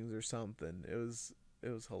hamstrings or something. It was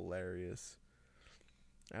hilarious.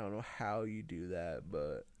 I don't know how you do that,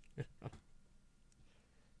 but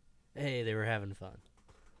Hey, they were having fun.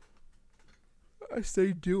 I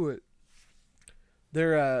say do it. They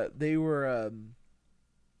were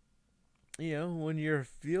when you're a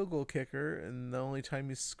field goal kicker and the only time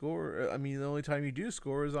you score, the only time you do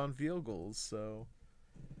score is on field goals, so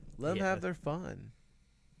let them Yeah. have their fun.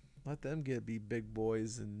 Let them be big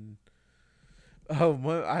boys. And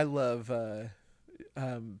I love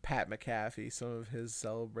Pat McAfee, some of his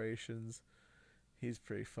celebrations. He's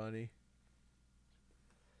pretty funny.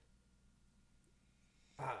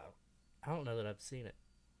 I don't know that I've seen it.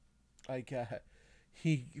 Like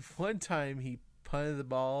one time he punted the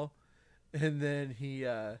ball, and then he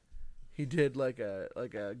did like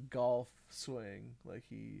a golf swing, like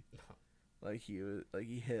he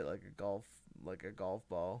hit like a golf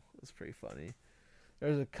ball. It was pretty funny.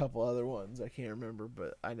 There's a couple other ones I can't remember,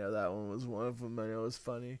 but I know that one was one of them. I know it was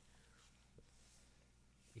funny.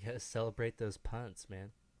 You gotta celebrate those punts,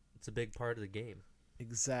 man. It's a big part of the game.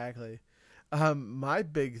 Exactly. My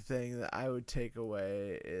big thing that I would take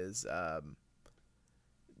away is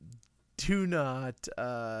do not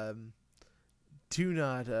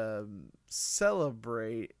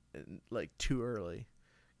celebrate like too early,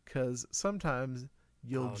 because sometimes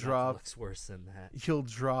you'll Nothing drop looks worse than that.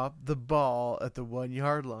 the ball at the 1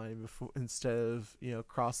 yard line instead of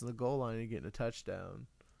crossing the goal line and getting a touchdown.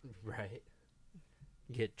 Right.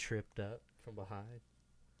 Get tripped up from behind.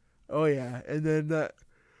 Oh yeah, and then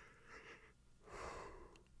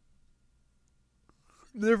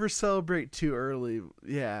Never celebrate too early.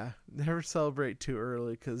 Yeah, never celebrate too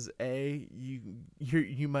early because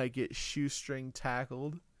you might get shoestring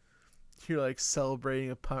tackled. You're like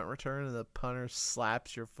celebrating a punt return and the punter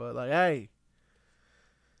slaps your foot like, "Hey,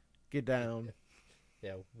 get down."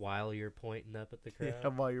 Yeah, while you're pointing up at the crowd. Yeah,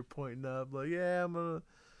 while you're pointing up like, "Yeah, I'm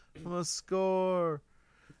gonna score,"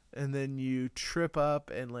 and then you trip up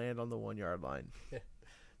and land on the 1 yard line.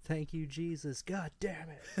 Thank you, Jesus. God damn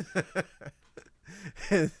it.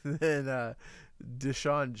 And then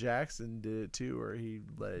Deshaun Jackson did it too, where he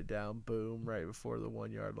let it down, boom, right before the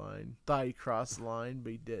 1 yard line. Thought he crossed the line,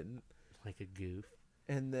 but he didn't. Like a goof.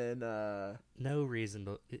 And then No reason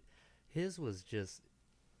to. His was just.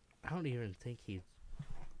 I don't even think he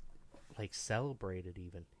like celebrated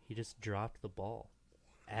even. He just dropped the ball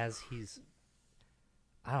as he's.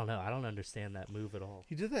 I don't know. I don't understand that move at all.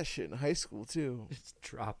 he did that shit in high school too. Just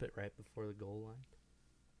drop it right before the goal line.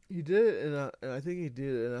 He did it and I think he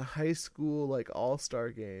did it in a high school like all-star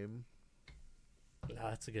game. No,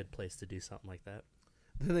 that's a good place to do something like that.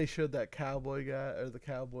 Then they showed that cowboy guy or the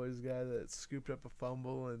Cowboys guy that scooped up a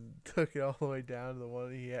fumble and took it all the way down to the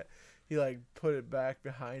one he had. He like put it back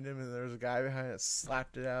behind him, and there was a guy behind it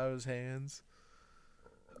slapped it out of his hands.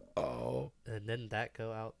 Oh, And didn't that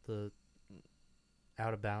go out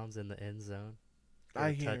of bounds in the end zone? Or I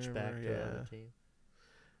a can't touchback remember, to the yeah. other team.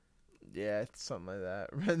 yeah, it's something like that.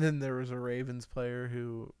 And then there was a Ravens player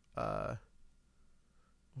who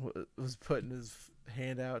was putting his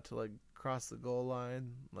hand out to like cross the goal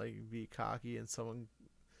line, like be cocky, and someone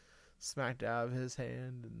smacked it out of his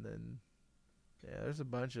hand, and then yeah, there's a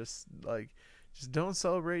bunch of like, just don't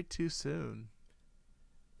celebrate too soon.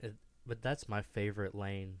 But that's my favorite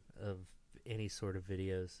lane of any sort of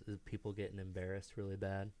videos, is people getting embarrassed really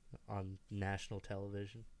bad on national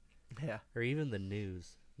television Yeah, or even the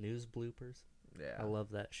news bloopers. yeah. I love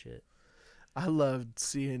that shit. I loved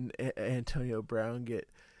seeing Antonio Brown get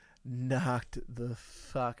knocked the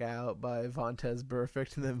fuck out by Vontez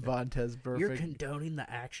Burfict, and then Vontez You're Burfict condoning the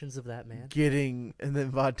actions of that man.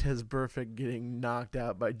 Vontez Burfict getting knocked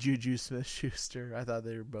out by Juju Smith-Schuster. I thought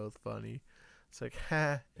they were both funny. It's like,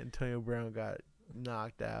 ha, Antonio Brown got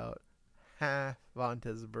knocked out. Ha,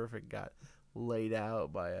 Vontez Burfict got laid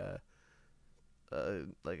out by a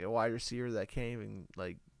wide receiver that can't even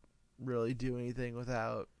like really do anything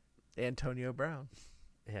without Antonio Brown.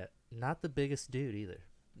 Yeah, not the biggest dude either.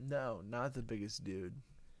 No, not the biggest dude.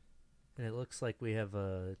 And it looks like we have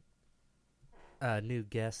a new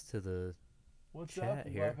guest to the What's chat up,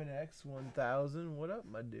 here. Weapon X 1000? What up,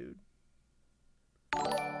 my dude?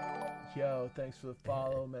 Yo, thanks for the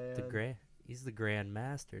follow, man. He's the Grand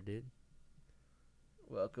Master, dude.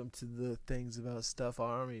 Welcome to the Things About Stuff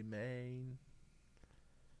Army, man.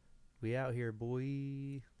 We out here, boy.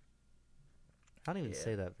 I don't even Yeah.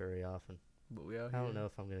 say that very often. But we out I here. don't know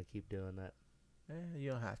if I'm gonna keep doing that. You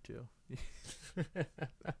don't have to.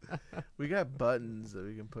 We got buttons that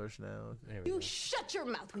we can push now. There we You go. shut your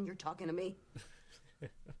mouth when you're talking to me.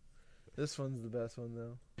 This one's the best one,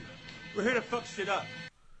 though. We're here to fuck shit up.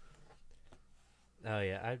 Oh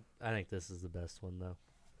yeah, I think this is the best one though.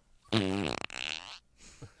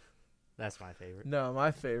 That's my favorite. No,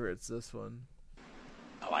 my favorite's this one.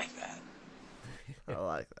 I like that. I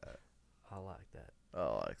like that. I like that. I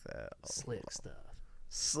like that. Slick stuff.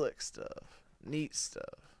 Slick stuff. Neat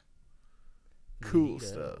stuff. Cool Neato.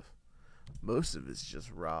 stuff. Most of it's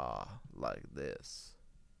just raw, like this.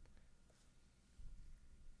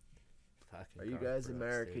 Fucking Are you Garth guys Brooks,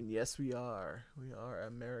 American? dude. Yes, we are. We are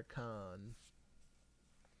American.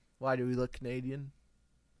 Why do we look Canadian?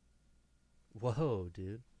 Whoa,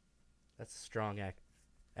 dude. That's a strong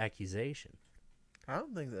accusation. I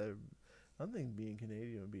don't think being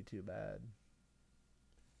Canadian would be too bad.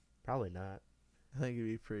 Probably not. I think it'd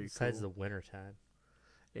be pretty Besides cool. the winter time.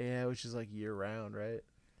 Yeah, which is like year round, right?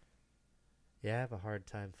 Yeah, I have a hard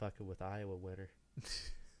time fucking with Iowa winter.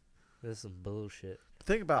 This is some bullshit.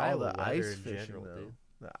 Think about all Iowa the weather ice in fishing, general, though. dude.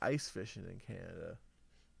 The ice fishing in Canada.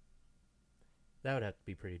 That would have to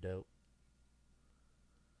be pretty dope.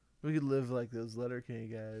 We could live like those Letterkenny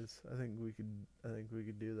guys. I think we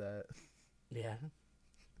could do that. Yeah.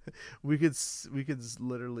 We could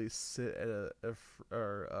literally sit at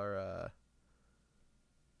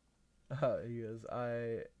he goes,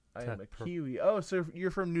 I am a Kiwi. Oh, so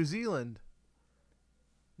you're from New Zealand.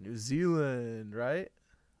 New Zealand, right?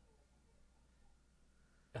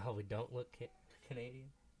 Oh, we don't look Canadian?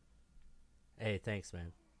 Hey, thanks,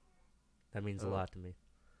 man. That means a lot to me.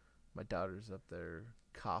 My daughter's up there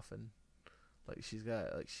coughing. She's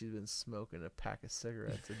been smoking a pack of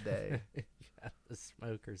cigarettes a day. Yeah, the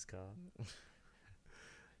smoker's cough.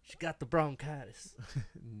 She got the bronchitis.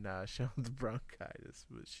 Nah, she don't have the bronchitis,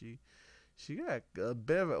 but she got a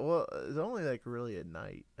bit of it. Well, it's only like really at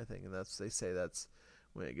night, I think, and they say that's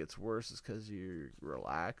when it gets worse, is because you're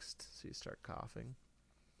relaxed, so you start coughing.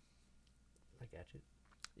 I got you.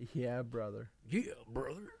 Yeah, brother. Yeah,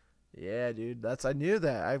 brother. Yeah, dude. I knew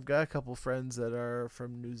that. I've got a couple friends that are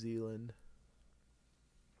from New Zealand.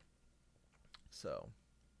 So.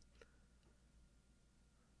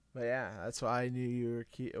 But yeah, that's why I knew you were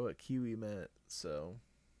what Kiwi meant. So.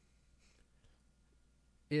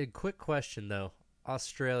 Yeah, quick question though.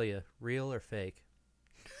 Australia, real or fake?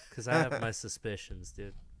 Because I have my suspicions,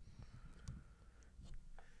 dude.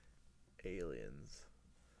 Aliens.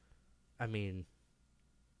 I mean,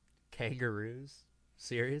 kangaroos?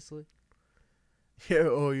 Seriously? Yeah.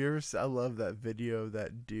 Oh, I love that video of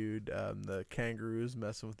that dude. The kangaroo's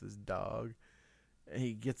messing with his dog. And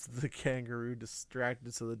he gets the kangaroo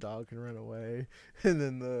distracted so the dog can run away. And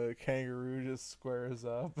then the kangaroo just squares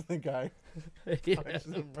up. And the guy punches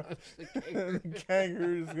him. And the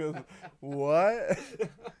kangaroo just goes, "What?"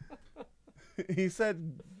 He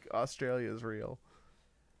said Australia is real.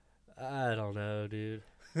 I don't know, dude.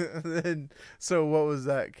 And so what was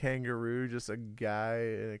that kangaroo? Just a guy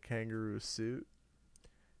in a kangaroo suit?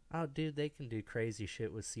 Oh, dude, they can do crazy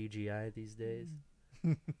shit with CGI these days.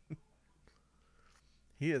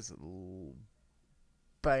 He is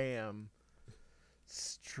bam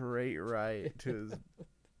straight right to his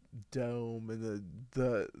dome, and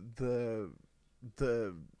the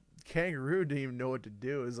kangaroo didn't even know what to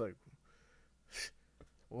do. It was like,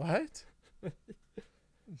 what? You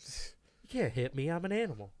can't hit me. I'm an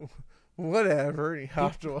animal. Whatever. And he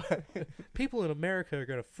hopped away. People in America are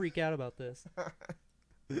going to freak out about this.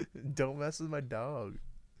 Don't mess with my dog.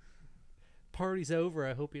 Party's over.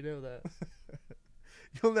 I hope you know that.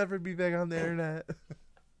 You'll never be back on the internet.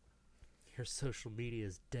 Your social media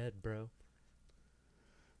is dead, bro.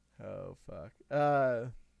 Oh, fuck.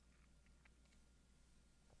 I'm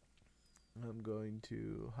going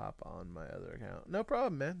to hop on my other account. No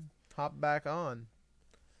problem, man. Hop back on.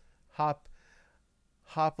 Hop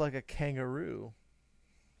like a kangaroo.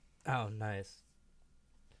 Oh, nice.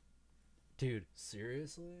 Dude,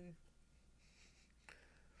 seriously?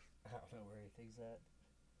 I don't know where anything's at.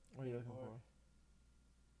 What are you looking for?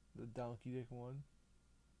 The donkey dick one?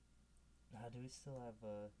 Do we still have,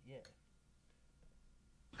 yeah.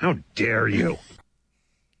 How dare you?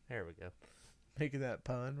 There we go. Making that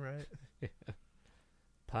pun, right?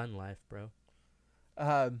 Pun life, bro.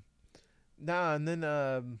 Nah, and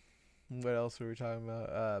then, what else were we talking about?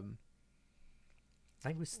 I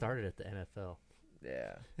think we started at the NFL.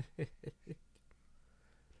 Yeah.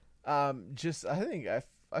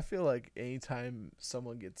 I feel like anytime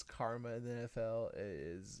someone gets karma in the NFL, it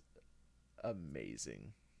is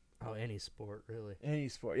amazing. Oh, any sport, really. Any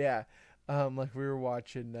sport, yeah. Like we were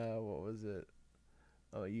watching, what was it?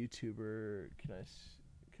 Oh, a YouTuber. Can I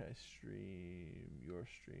stream your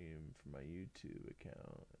stream from my YouTube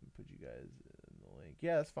account and put you guys in the link?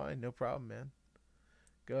 Yeah, that's fine. No problem, man.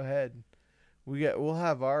 Go ahead. We'll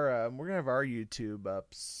have our we're gonna have our YouTube up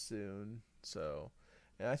soon. So,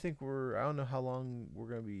 and I think I don't know how long we're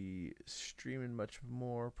gonna be streaming much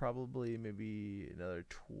more. Probably maybe another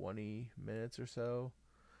 20 minutes or so.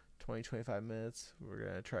 25 minutes. We're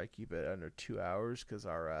gonna try to keep it under 2 hours because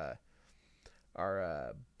our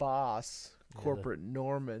boss, corporate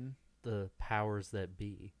Norman, the powers that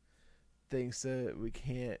be, thinks that we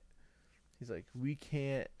can't. He's like, we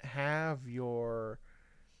can't have your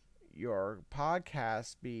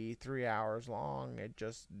podcast be 3 hours long. It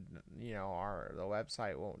just, the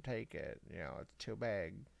website won't take it. It's too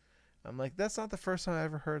big. I'm like, that's not the first time I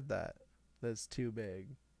ever heard that. That's too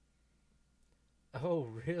big. Oh,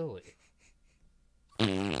 really?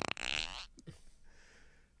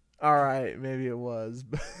 All right, maybe it was.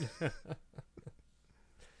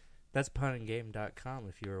 That's punandgame.com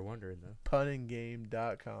if you were wondering, though.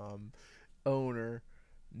 punandgame.com owner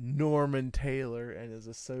Norman Taylor and his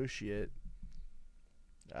associate.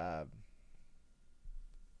 I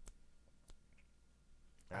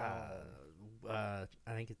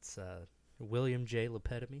think it's William J.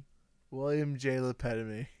 Lepetamy. William J.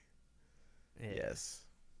 Lepetamy. Yeah. Yes.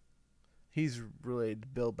 He's related to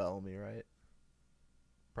Bill Bellamy, right?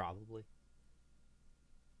 Probably.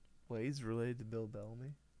 Wait, he's related to Bill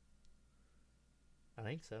Bellamy? I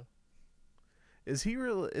think so. Is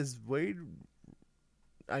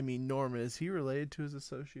Norman, is he related to his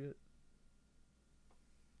associate?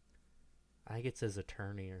 I think it's his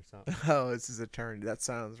attorney or something. Oh, it's his attorney. That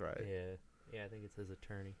sounds right. Yeah, I think it's his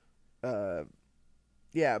attorney.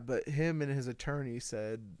 Yeah, but him and his attorney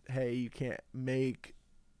said, hey, you can't make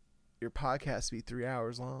your podcast be 3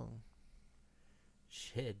 hours long.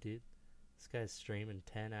 Shit, dude. This guy's streaming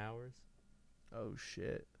 10 hours. Oh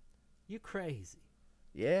shit. You crazy.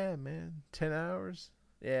 Yeah, man. 10 hours.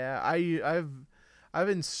 Yeah, I've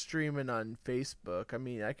been streaming on Facebook. I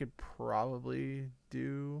mean, I could probably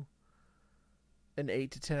do an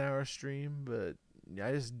 8 to 10 hour stream, but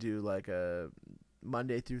I just do like a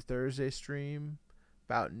Monday through Thursday stream,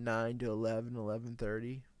 about 9 to 11,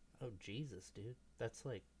 11:30. Oh, Jesus, dude. That's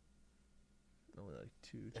like Only like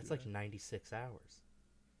two. That's like 96 hours.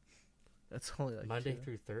 That's only like Monday 2.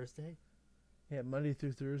 through Thursday? Yeah, Monday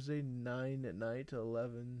through Thursday, 9 at night to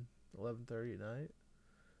 11:30 at night.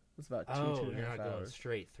 That's about two Oh, and a you're half not going hours.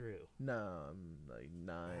 straight through. No, I'm like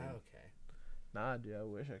 9. Okay. Nah, dude, I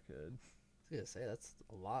wish I could. I was going to say, that's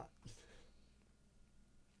a lot.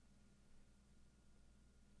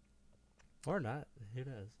 Or not. Who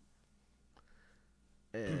knows?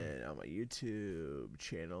 And on my YouTube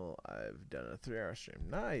channel, I've done a 3-hour stream.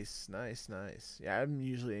 Nice. Yeah, I'm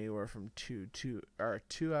usually anywhere from 2 hours,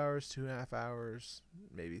 2.5 hours,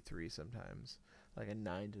 maybe 3 sometimes. Like a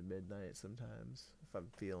 9 to midnight sometimes, if I'm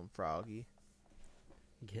feeling froggy.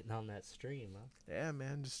 Getting on that stream, huh? Yeah,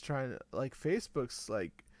 man, just trying to, like, Facebook's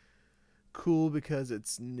like cool because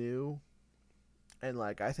it's new, and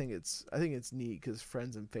like I think it's neat because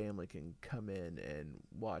friends and family can come in and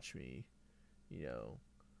watch me, you know,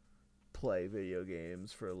 play video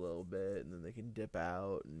games for a little bit, and then they can dip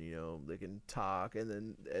out, and you know they can talk, and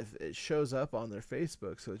then if it shows up on their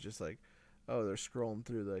Facebook, so it's just like, oh, they're scrolling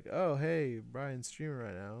through like, oh hey, Brian's streaming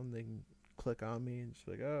right now, and they can click on me and just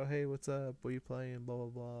be like, oh hey, what's up? What are you playing? Blah blah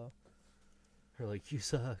blah. Or like, you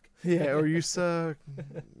suck. Yeah, or you suck.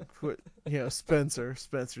 Quit. You know, Spencer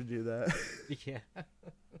do that. Yeah.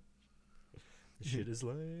 The shit is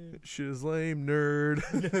lame. Shit is lame,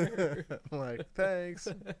 nerd. I'm like, thanks.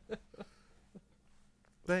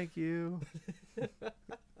 Thank you.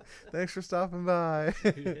 Thanks for stopping by.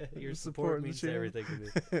 Yeah, your support means everything to me.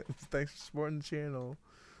 Thanks for supporting the channel.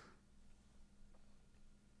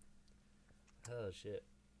 Oh, shit.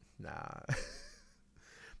 Nah.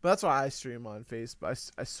 But that's why I stream on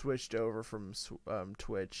Facebook. I switched over from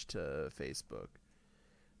Twitch to Facebook.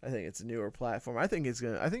 I think it's a newer platform. I think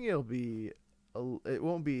it'll be. It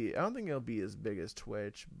won't be. I don't think it'll be as big as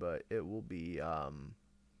Twitch, but it will be.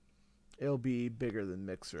 It'll be bigger than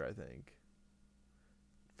Mixer, I think.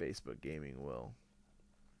 Facebook gaming will.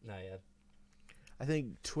 Nah, yeah. I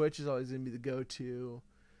think Twitch is always gonna be the go-to.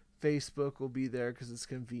 Facebook will be there because it's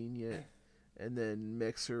convenient. And then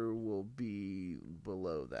Mixer will be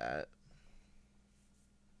below that.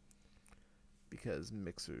 Because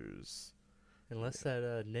Mixer's... Unless that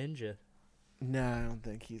ninja. Nah, I don't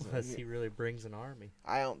think he's... Unless he really brings an army.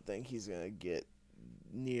 I don't think he's going to get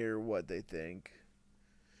near what they think.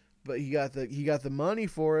 But he got the money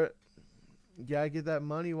for it. You got to get that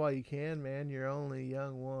money while you can, man. You're only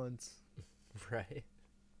young once. Right.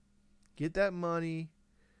 Get that money.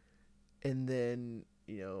 And then,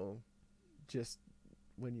 you know... just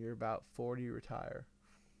when you're about 40, retire.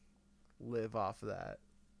 Live off of that.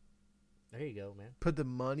 There you go, man. Put the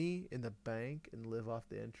money in the bank and live off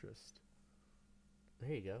the interest.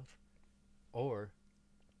 There you go. Or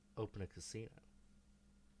open a casino.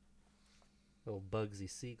 Little Bugsy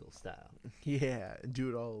Siegel style. Yeah, and do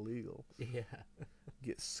it all illegal. Yeah.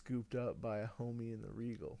 Get scooped up by a homie in the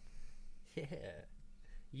Regal. Yeah.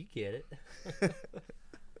 You get it.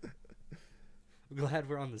 I'm glad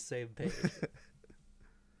we're on the same page.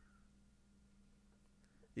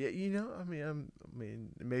 Yeah, you know, I mean,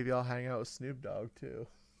 maybe I'll hang out with Snoop Dogg too.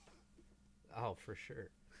 Oh, for sure.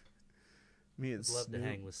 Me and I'd love Snoop, to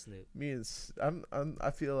hang with Snoop.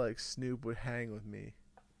 I feel like Snoop would hang with me.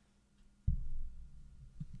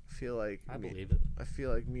 I believe it. I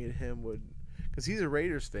feel like me and him would, because he's a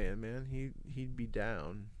Raiders fan, man. He'd be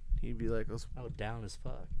down. He'd be like, down as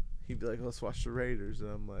fuck. He'd be like, let's watch the Raiders,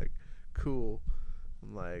 and I'm like, cool.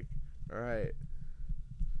 I'm like, all right.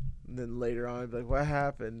 And then later on, I'd be like, what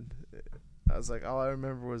happened? I was like, all I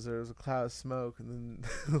remember was there was a cloud of smoke, and then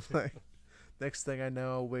like, next thing I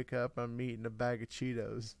know, I'll wake up, I'm eating a bag of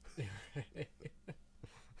Cheetos.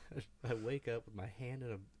 I wake up with my hand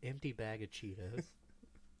in an empty bag of Cheetos,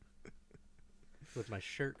 with my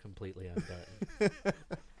shirt completely undone.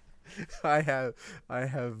 I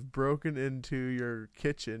have broken into your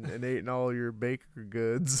kitchen and eaten all your baker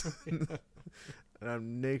goods, and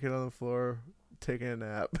I'm naked on the floor taking a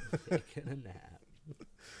nap. Taking a nap.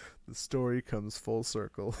 The story comes full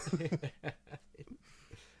circle.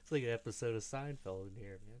 It's like an episode of Seinfeld in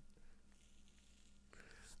here, man.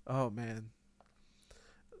 Oh man,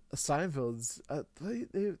 Seinfeld's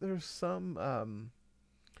there's some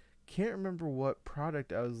can't remember what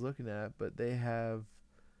product I was looking at, but they have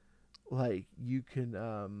like you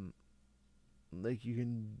can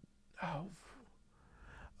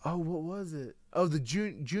what was it? Oh, the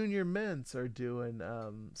Junior Mints are doing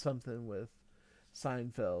something with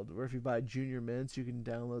Seinfeld, where if you buy Junior Mints, you can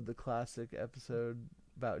download the classic episode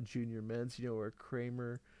about Junior Mints. You know, where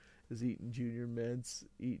Kramer is eating Junior Mints,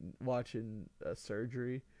 watching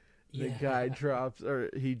surgery. The guy drops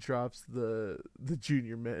the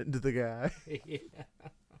Junior Mint into the guy. Yeah.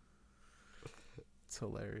 It's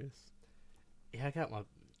hilarious. Yeah, I got my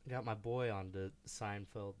boy on to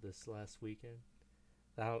Seinfeld this last weekend.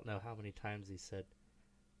 I don't know how many times he said,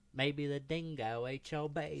 "Maybe the dingo ate your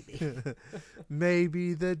baby."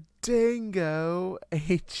 Maybe the dingo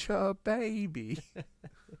ate your baby.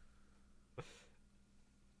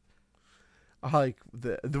 I like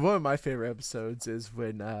the one of my favorite episodes is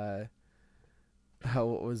when what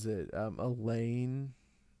was it?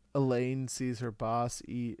 Elaine sees her boss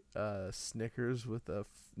eat Snickers with a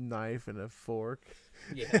knife and a fork.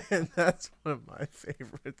 Yeah. And that's one of my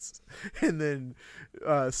favorites. And then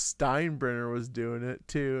Steinbrenner was doing it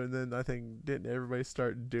too. And then I think didn't everybody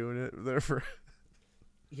start doing it there for?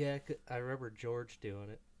 Yeah, I remember George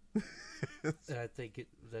doing it. And I think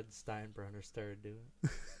then Steinbrenner started doing it.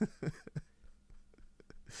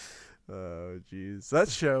 Oh jeez, that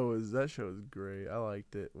show was great. I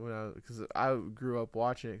liked it because I grew up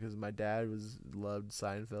watching it because my dad loved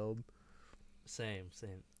Seinfeld. Same.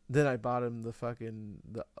 Then I bought him I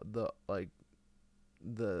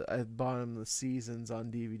bought him the seasons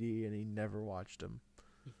on DVD and he never watched them.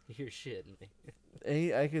 You're shitting me.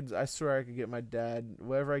 And I swear I could get my dad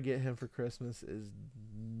whatever I get him for Christmas is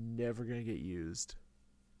never gonna get used.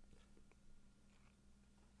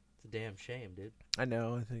 It's a damn shame, dude. I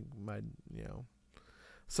know. I think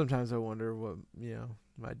sometimes I wonder what,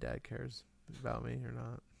 my dad cares about me or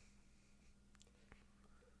not.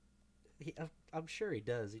 I'm sure he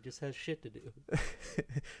does. He just has shit to do.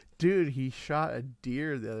 Dude, he shot a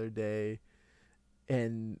deer the other day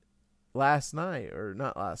and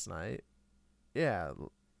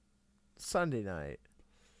Sunday night.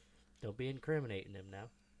 Don't be incriminating him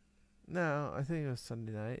now. No, I think it was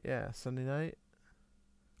Sunday night. Yeah, Sunday night.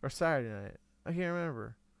 Or Saturday night. I can't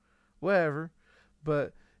remember. Whatever.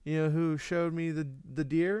 But, who showed me the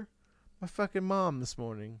deer? My fucking mom this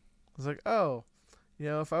morning. I was like, oh,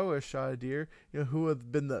 if I would have shot a deer, who would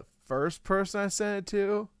have been the first person I sent it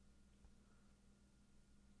to?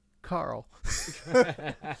 Carl.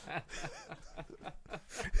 Hey,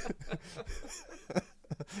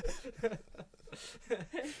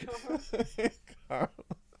 Carl. Carl.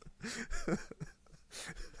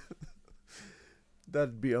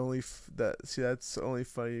 That'd be only that's only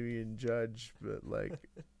funny to me and Judge, but like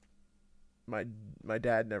my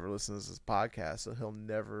dad never listens to this podcast, so he'll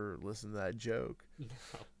never listen to that joke. No.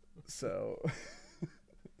 So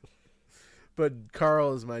but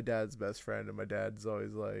Carl is my dad's best friend, and my dad's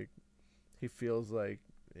always like, he feels like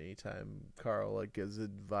anytime Carl like gives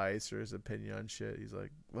advice or his opinion on shit, he's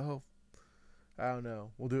like, well, I don't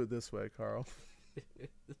know, we'll do it this way, Carl.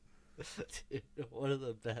 Dude, one of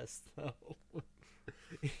the best though.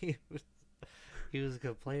 He was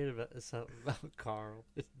complaining about something about Carl.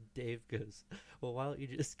 Dave goes, well, why don't you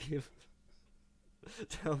just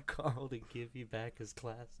tell Carl to give you back his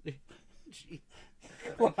class?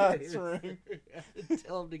 Class ring.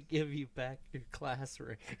 Tell him to give you back your class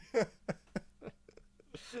ring.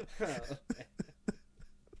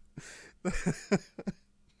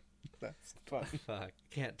 That's funny. Fuck.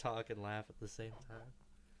 Can't talk and laugh at the same time.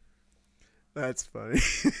 That's funny.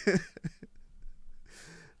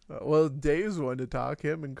 Well, Dave's one to talk.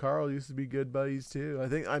 Him and Carl used to be good buddies too.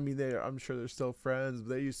 I'm sure they're still friends, but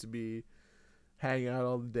they used to be hanging out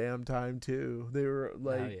all the damn time too. They were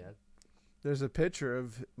like, oh, yeah. There's a picture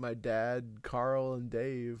of my dad, Carl, and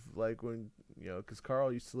Dave, like when, because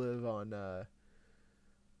Carl used to live on,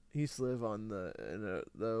 it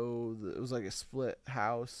was like a split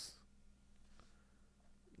house.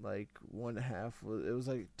 Like one half it was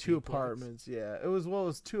like two apartments. Yeah, it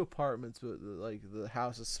was two apartments, but the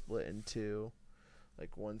house is split in two,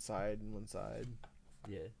 like one side and one side.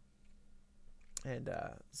 Yeah. And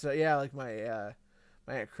so yeah, like my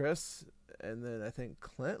Aunt Chris, and then I think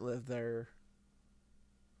Clint lived there.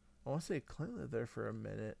 I want to say Clint lived there for a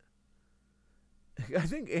minute. I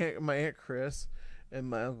think my Aunt Chris and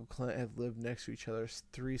my Uncle Clint have lived next to each other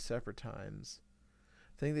 3 separate times.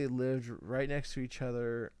 I think they lived right next to each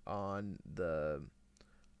other on the,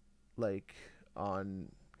 like,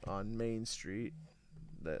 on Main Street,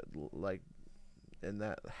 that, like, in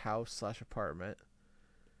that house/apartment.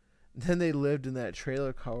 Then they lived in that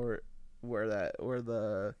trailer court where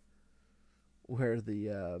the where the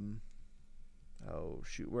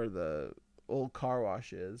where the old car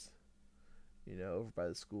wash is, over by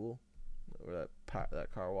the school, where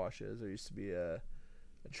that car wash is. There used to be a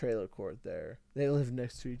trailer court there. They lived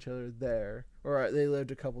next to each other there, or they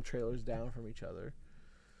lived a couple trailers down from each other.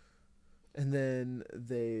 And then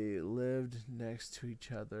they lived next to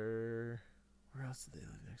each other. Where else did they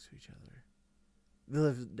live next to each other? They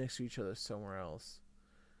lived next to each other somewhere else.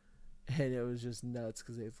 And it was just nuts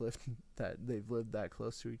because they've lived that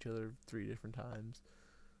close to each other 3 different times.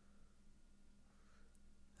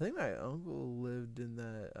 I think my uncle lived in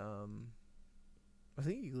that. I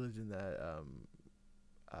think he lived in that.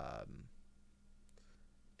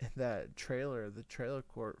 In that trailer, the trailer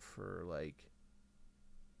court for like.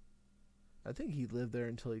 I think he lived there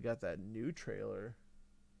until he got that new trailer,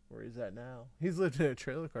 where he's at now. He's lived in a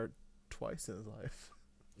trailer court twice in his life.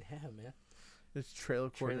 Yeah, man. It's trailer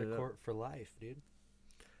court. Trailer court for life, dude.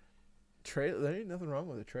 There ain't nothing wrong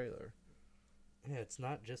with a trailer. Yeah, it's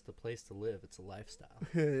not just a place to live; it's a lifestyle.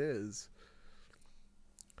 It is.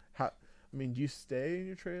 Do you stay in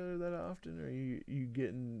your trailer that often, or are you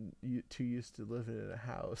getting too used to living in a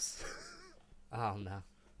house? Oh no,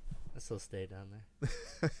 I still stay down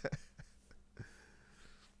there.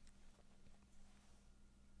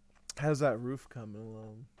 How's that roof coming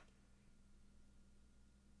along?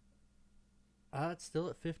 It's still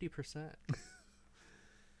at 50%.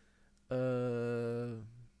 I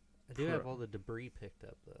do have all the debris picked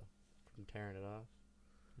up though from tearing it off.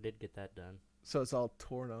 I did get that done. So it's all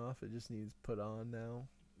torn off. It just needs put on now.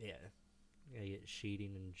 Yeah, gotta get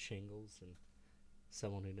sheeting and shingles and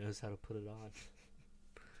someone who knows how to put it on.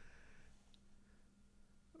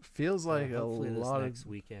 Feels like a hopefully this lot next of.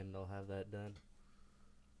 weekend I'll have that done.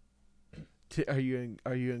 Are you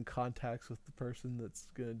in contacts with the person that's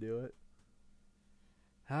gonna do it?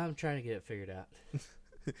 I'm trying to get it figured out.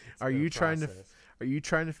 Are you trying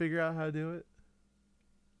to figure out how to do it?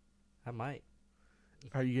 I might.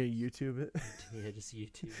 Are you gonna YouTube it? Yeah, just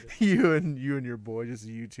YouTube it. you and your boy just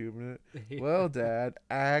YouTubing it. Yeah. Well, Dad,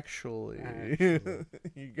 actually.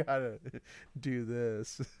 You gotta do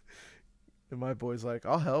this. And my boy's like,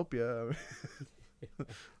 I'll help you.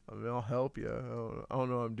 I'll help you. I don't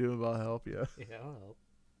know what I'm doing, but I'll help you. Yeah, I'll help.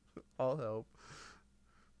 I'll help.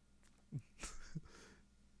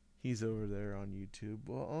 He's over there on YouTube.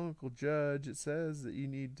 Well, Uncle Judge, it says that you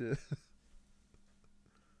need to.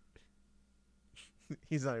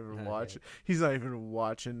 He's not even watching. He's not even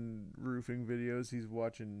watching roofing videos. He's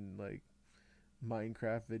watching like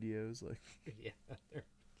Minecraft videos. Like, yeah,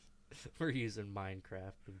 we're using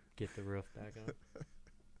Minecraft to get the roof back on.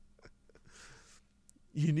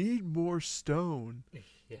 You need more stone.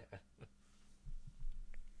 Yeah.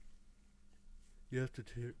 You have to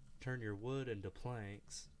turn your wood into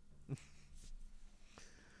planks.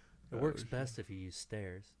 It works best if you use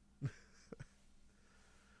stairs.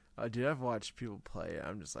 Dude, I've watched people play it.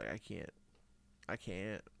 I'm just like, I can't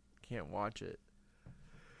watch it.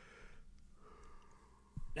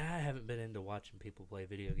 I haven't been into watching people play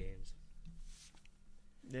video games.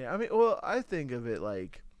 Yeah, well, I think of it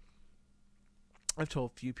like, I've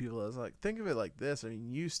told a few people, I was like, think of it like this. I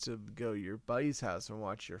mean, you used to go to your buddy's house and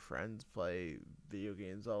watch your friends play video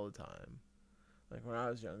games all the time. Like when I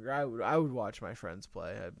was younger, I would watch my friends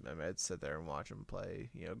play. I'd sit there and watch them play,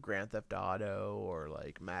 Grand Theft Auto or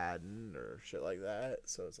like Madden or shit like that.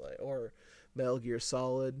 So it's like, or Metal Gear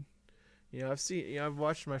Solid. I've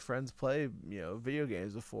watched my friends play, video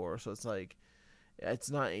games before. So it's like,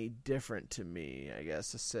 it's not any different to me, I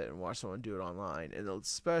guess, to sit and watch someone do it online. And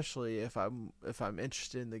especially if I'm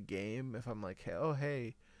interested in the game, if I'm like,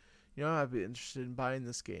 hey, I'd be interested in buying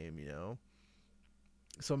this game,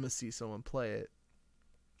 So I'm gonna see someone play it.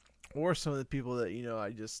 Or some of the people that,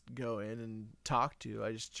 I just go in and talk to,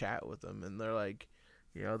 I just chat with them, and they're like,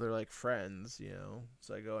 they're like friends,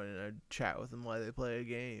 So I go in and I chat with them while they play a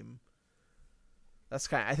game. That's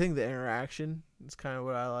I think the interaction is kind of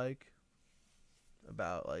what I like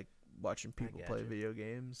about, like, watching people play video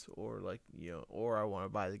games, or like, or I want to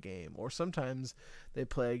buy the game. Or sometimes they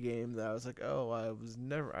play a game that I was like, oh, I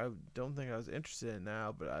don't think I was interested in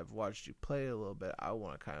now, but I've watched you play it a little bit. I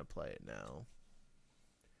want to kind of play it now.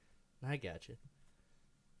 I got you.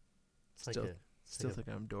 Still think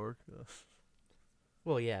I'm a dork.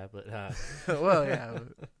 Well, yeah, but well, yeah.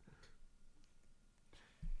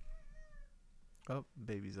 Oh,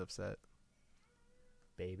 baby's upset.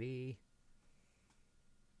 Baby.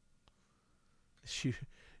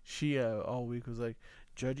 She all week was like,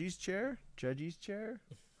 Judgy's chair? Judgy's chair?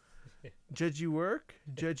 Judge, you work?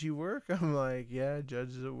 Judge, you work? I'm like, yeah,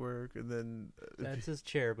 Judge is at work. And then that's his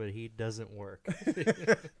chair, but he doesn't work.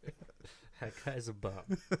 That guy's a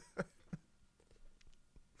bum.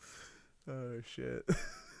 Oh shit.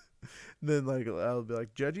 Then like I'll be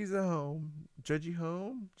like, Judgy's at home. Judgy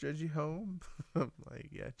home? Judgy home? I'm like,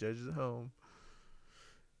 yeah, Judge is at home.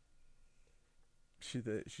 She's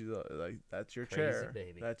like, that's your Crazy chair.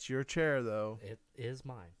 baby. That's your chair though. It is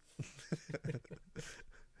mine.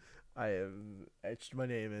 I have etched my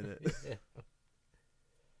name in it.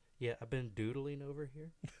 Yeah, I've been doodling over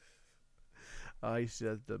here. I used to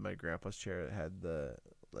have my grandpa's chair. It had the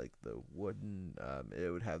wooden.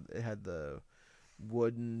 It had the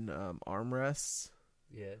wooden armrests.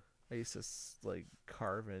 Yeah. I used to like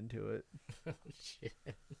carve into it.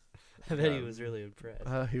 Shit. I bet he was really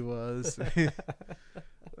impressed. He was. I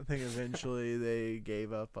think eventually they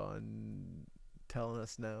gave up on telling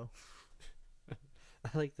us no.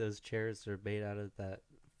 I like those chairs that are made out of that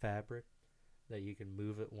fabric that you can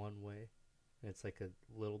move it one way. It's like a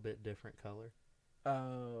little bit different color.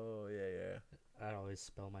 Oh yeah. I'd always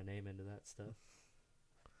spell my name into that stuff.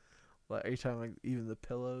 Like, are you talking like even the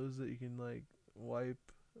pillows that you can like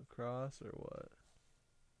wipe across or what?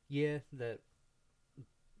 Yeah, that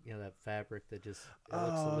that fabric that just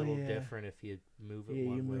looks a little different if you move it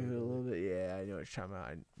one you way. move it a little bit. Yeah, I know what you're talking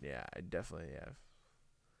about. I definitely have.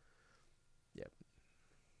 Yep.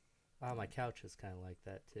 My couch is kind of like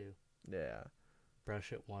that too. Yeah.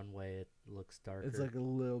 Brush it one way, it looks darker. It's like a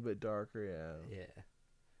little bit darker, yeah. Yeah.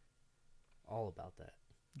 All about that.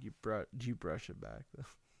 You brush it back though.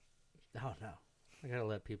 Oh no. I gotta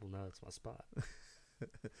let people know it's my spot.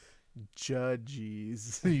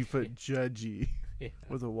 Judgies. You put judgy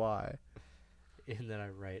with a Y. And then I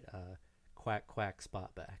write quack quack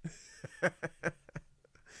spot back.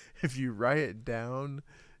 If you write it down,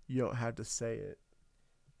 you don't have to say it.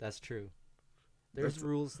 That's true. There's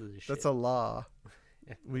rules to this shit. That's a law.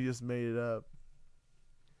 We just made it up.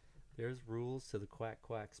 There's rules to the quack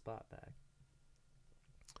quack spot back.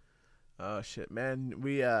 Oh shit, man.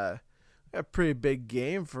 We got a pretty big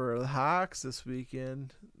game for the Hawks this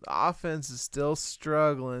weekend. The offense is still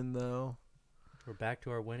struggling though. We're back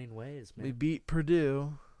to our winning ways, man. We beat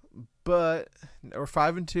Purdue, but we're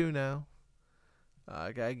 5-2 now.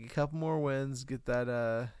 Gotta get a couple more wins, get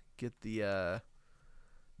the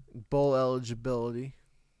bowl eligibility.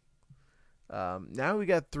 Now we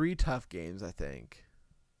got 3 tough games, I think.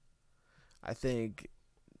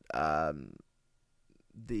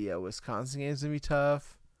 The Wisconsin game's going to be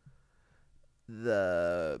tough.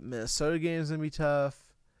 The Minnesota game's going to be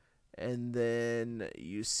tough. And then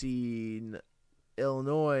you see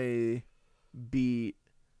Illinois beat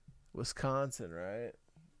Wisconsin, right?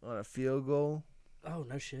 On a field goal. Oh,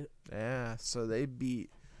 no shit. Yeah, so they beat...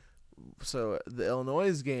 So the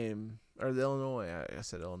Illinois game... Or the Illinois... I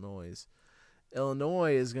said Illinois.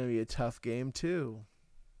 Illinois is going to be a tough game, too.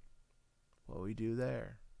 What we do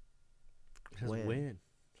there? Just win.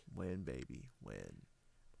 Win, baby. Win.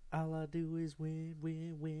 All I do is win,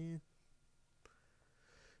 win, win.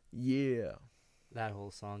 Yeah. That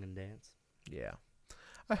whole song and dance. Yeah.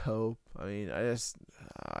 I hope. I mean, I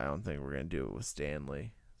don't think we're going to do it with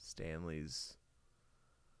Stanley.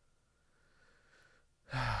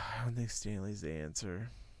 I don't think Stanley's the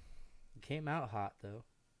answer. It came out hot, though.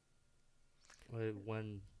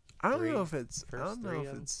 When I don't know if it's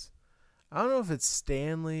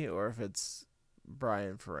Stanley or if it's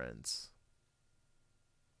Brian Ferentz.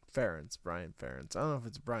 Brian Ferentz. I don't know if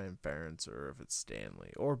it's Brian Ferentz or if it's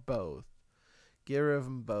Stanley or both. Get rid of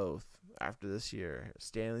them both after this year.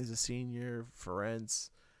 Stanley's a senior. Ferentz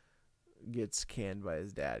gets canned by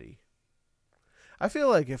his daddy. I feel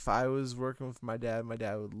like if I was working with my dad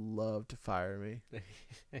would love to fire me.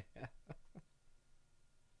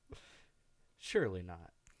 Surely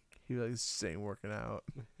not. He like, this just ain't working out.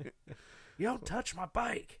 You don't touch my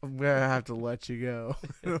bike. I'm going to have to let you go.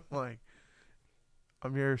 I'm like,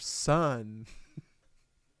 I'm your son.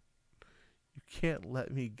 You can't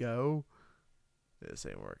let me go. This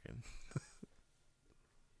ain't working.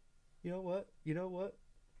 You know what?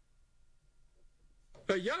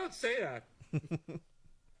 But you don't say that.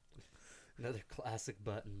 Another classic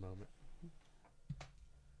Button moment.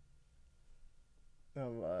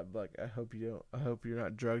 Like I hope you're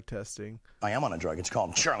not drug testing. I am on a drug. It's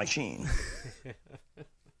called Charlie Sheen.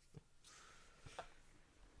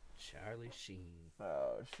 Charlie Sheen.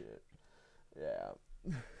 Oh shit. Yeah.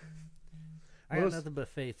 I got nothing but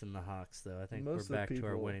faith in the Hawks, though. I think we're back to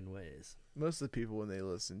our winning ways. Most of the people, when they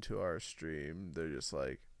listen to our stream, they're just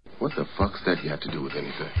like, what the fuck's that have to do with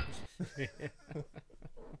anything?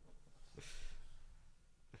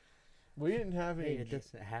 We didn't have any. It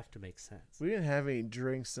doesn't have to make sense. We didn't have any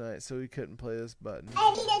drinks tonight, so we couldn't play this button.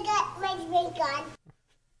 I think I got my drink on.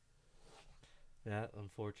 Yeah,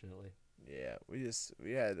 unfortunately. Yeah,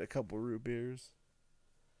 we had a couple root beers.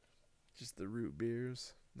 Just the root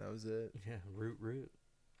beers. That was it. Yeah, root.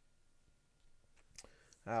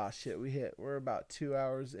 Oh shit, we're about 2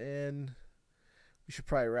 hours in. We should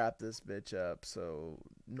probably wrap this bitch up so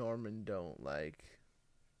Norman don't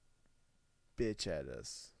bitch at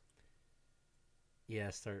us.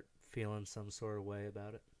 Yeah, start feeling some sort of way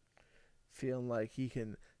about it. Feeling like he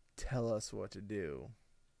can tell us what to do.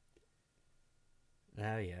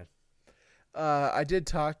 Oh yeah. I did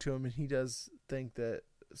talk to him, and he does think that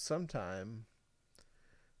sometime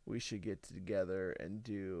we should get together and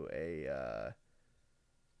do a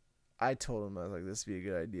I told him, I was like, this would be a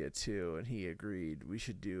good idea too, and he agreed. We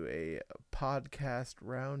should do a podcast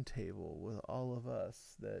roundtable with all of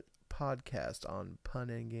us that podcast on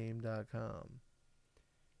punandgame.com.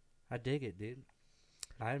 I dig it, dude.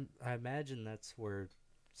 I imagine that's where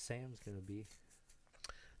Sam's going to be.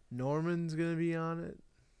 Norman's going to be on it.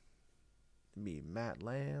 Be Matt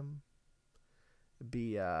Lamb.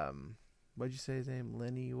 Be, what'd you say his name?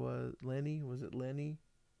 Lenny? Was it Lenny?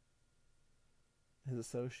 His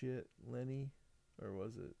associate, Lenny? Or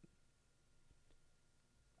was it?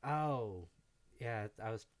 Oh, yeah,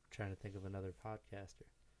 I was trying to think of another podcaster.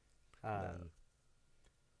 No.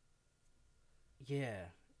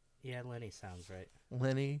 Yeah, Lenny sounds right.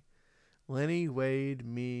 Lenny, Wade,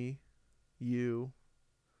 me, you,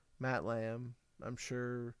 Matt Lamb. I'm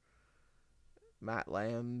sure Matt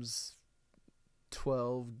Lamb's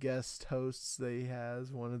 12 guest hosts that he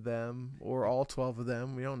has, one of them, or all 12 of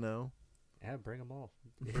them, we don't know. Yeah, bring them all.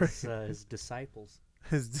 His disciples.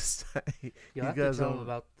 You'll have to tell him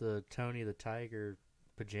about the Tony the Tiger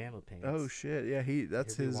pajama pants. Oh shit! Yeah,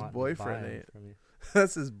 that's He'll be his wanting to boyfriend. buy 'em from you.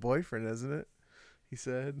 That's his boyfriend, isn't it? He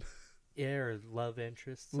said. Yeah, or love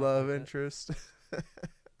interest. Love like interest.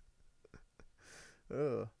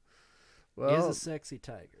 Oh, He is well, a sexy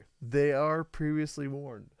tiger. they are previously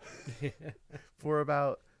warned for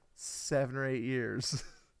about 7 or 8 years.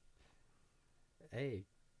 Hey,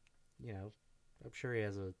 I'm sure he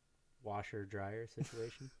has a washer dryer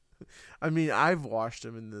situation. I mean, I've washed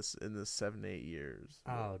him in this 7, 8 years.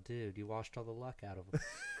 Oh, dude, you washed all the luck out of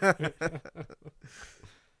him.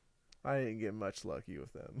 I didn't get much lucky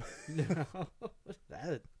with them. No,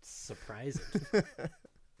 that's surprising.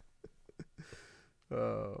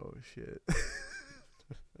 Oh shit.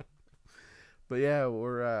 But yeah,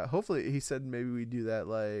 we're hopefully, he said maybe we do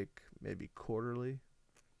that maybe quarterly,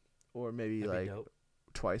 or maybe That'd be dope.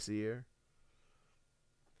 twice a year.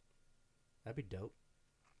 That'd be dope.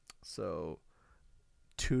 So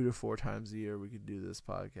 2 to 4 times a year we could do this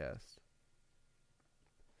podcast.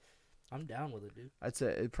 I'm down with it, dude. I'd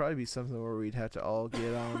say it'd probably be something where we'd have to all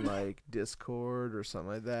get on Discord or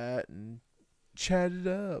something like that and chat it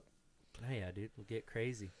up. Oh yeah, dude, we'll get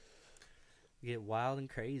crazy. We'll get wild and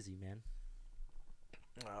crazy, man.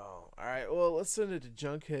 Oh, all right. Well, let's send it to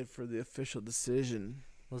Junkhead for the official decision.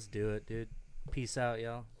 Let's do it, dude. Peace out,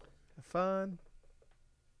 y'all. Have fun.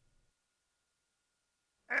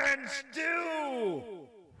 And still,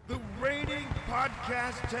 the reigning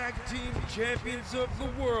podcast tag team champions of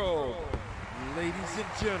the world, ladies and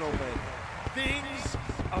gentlemen, Things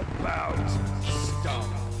About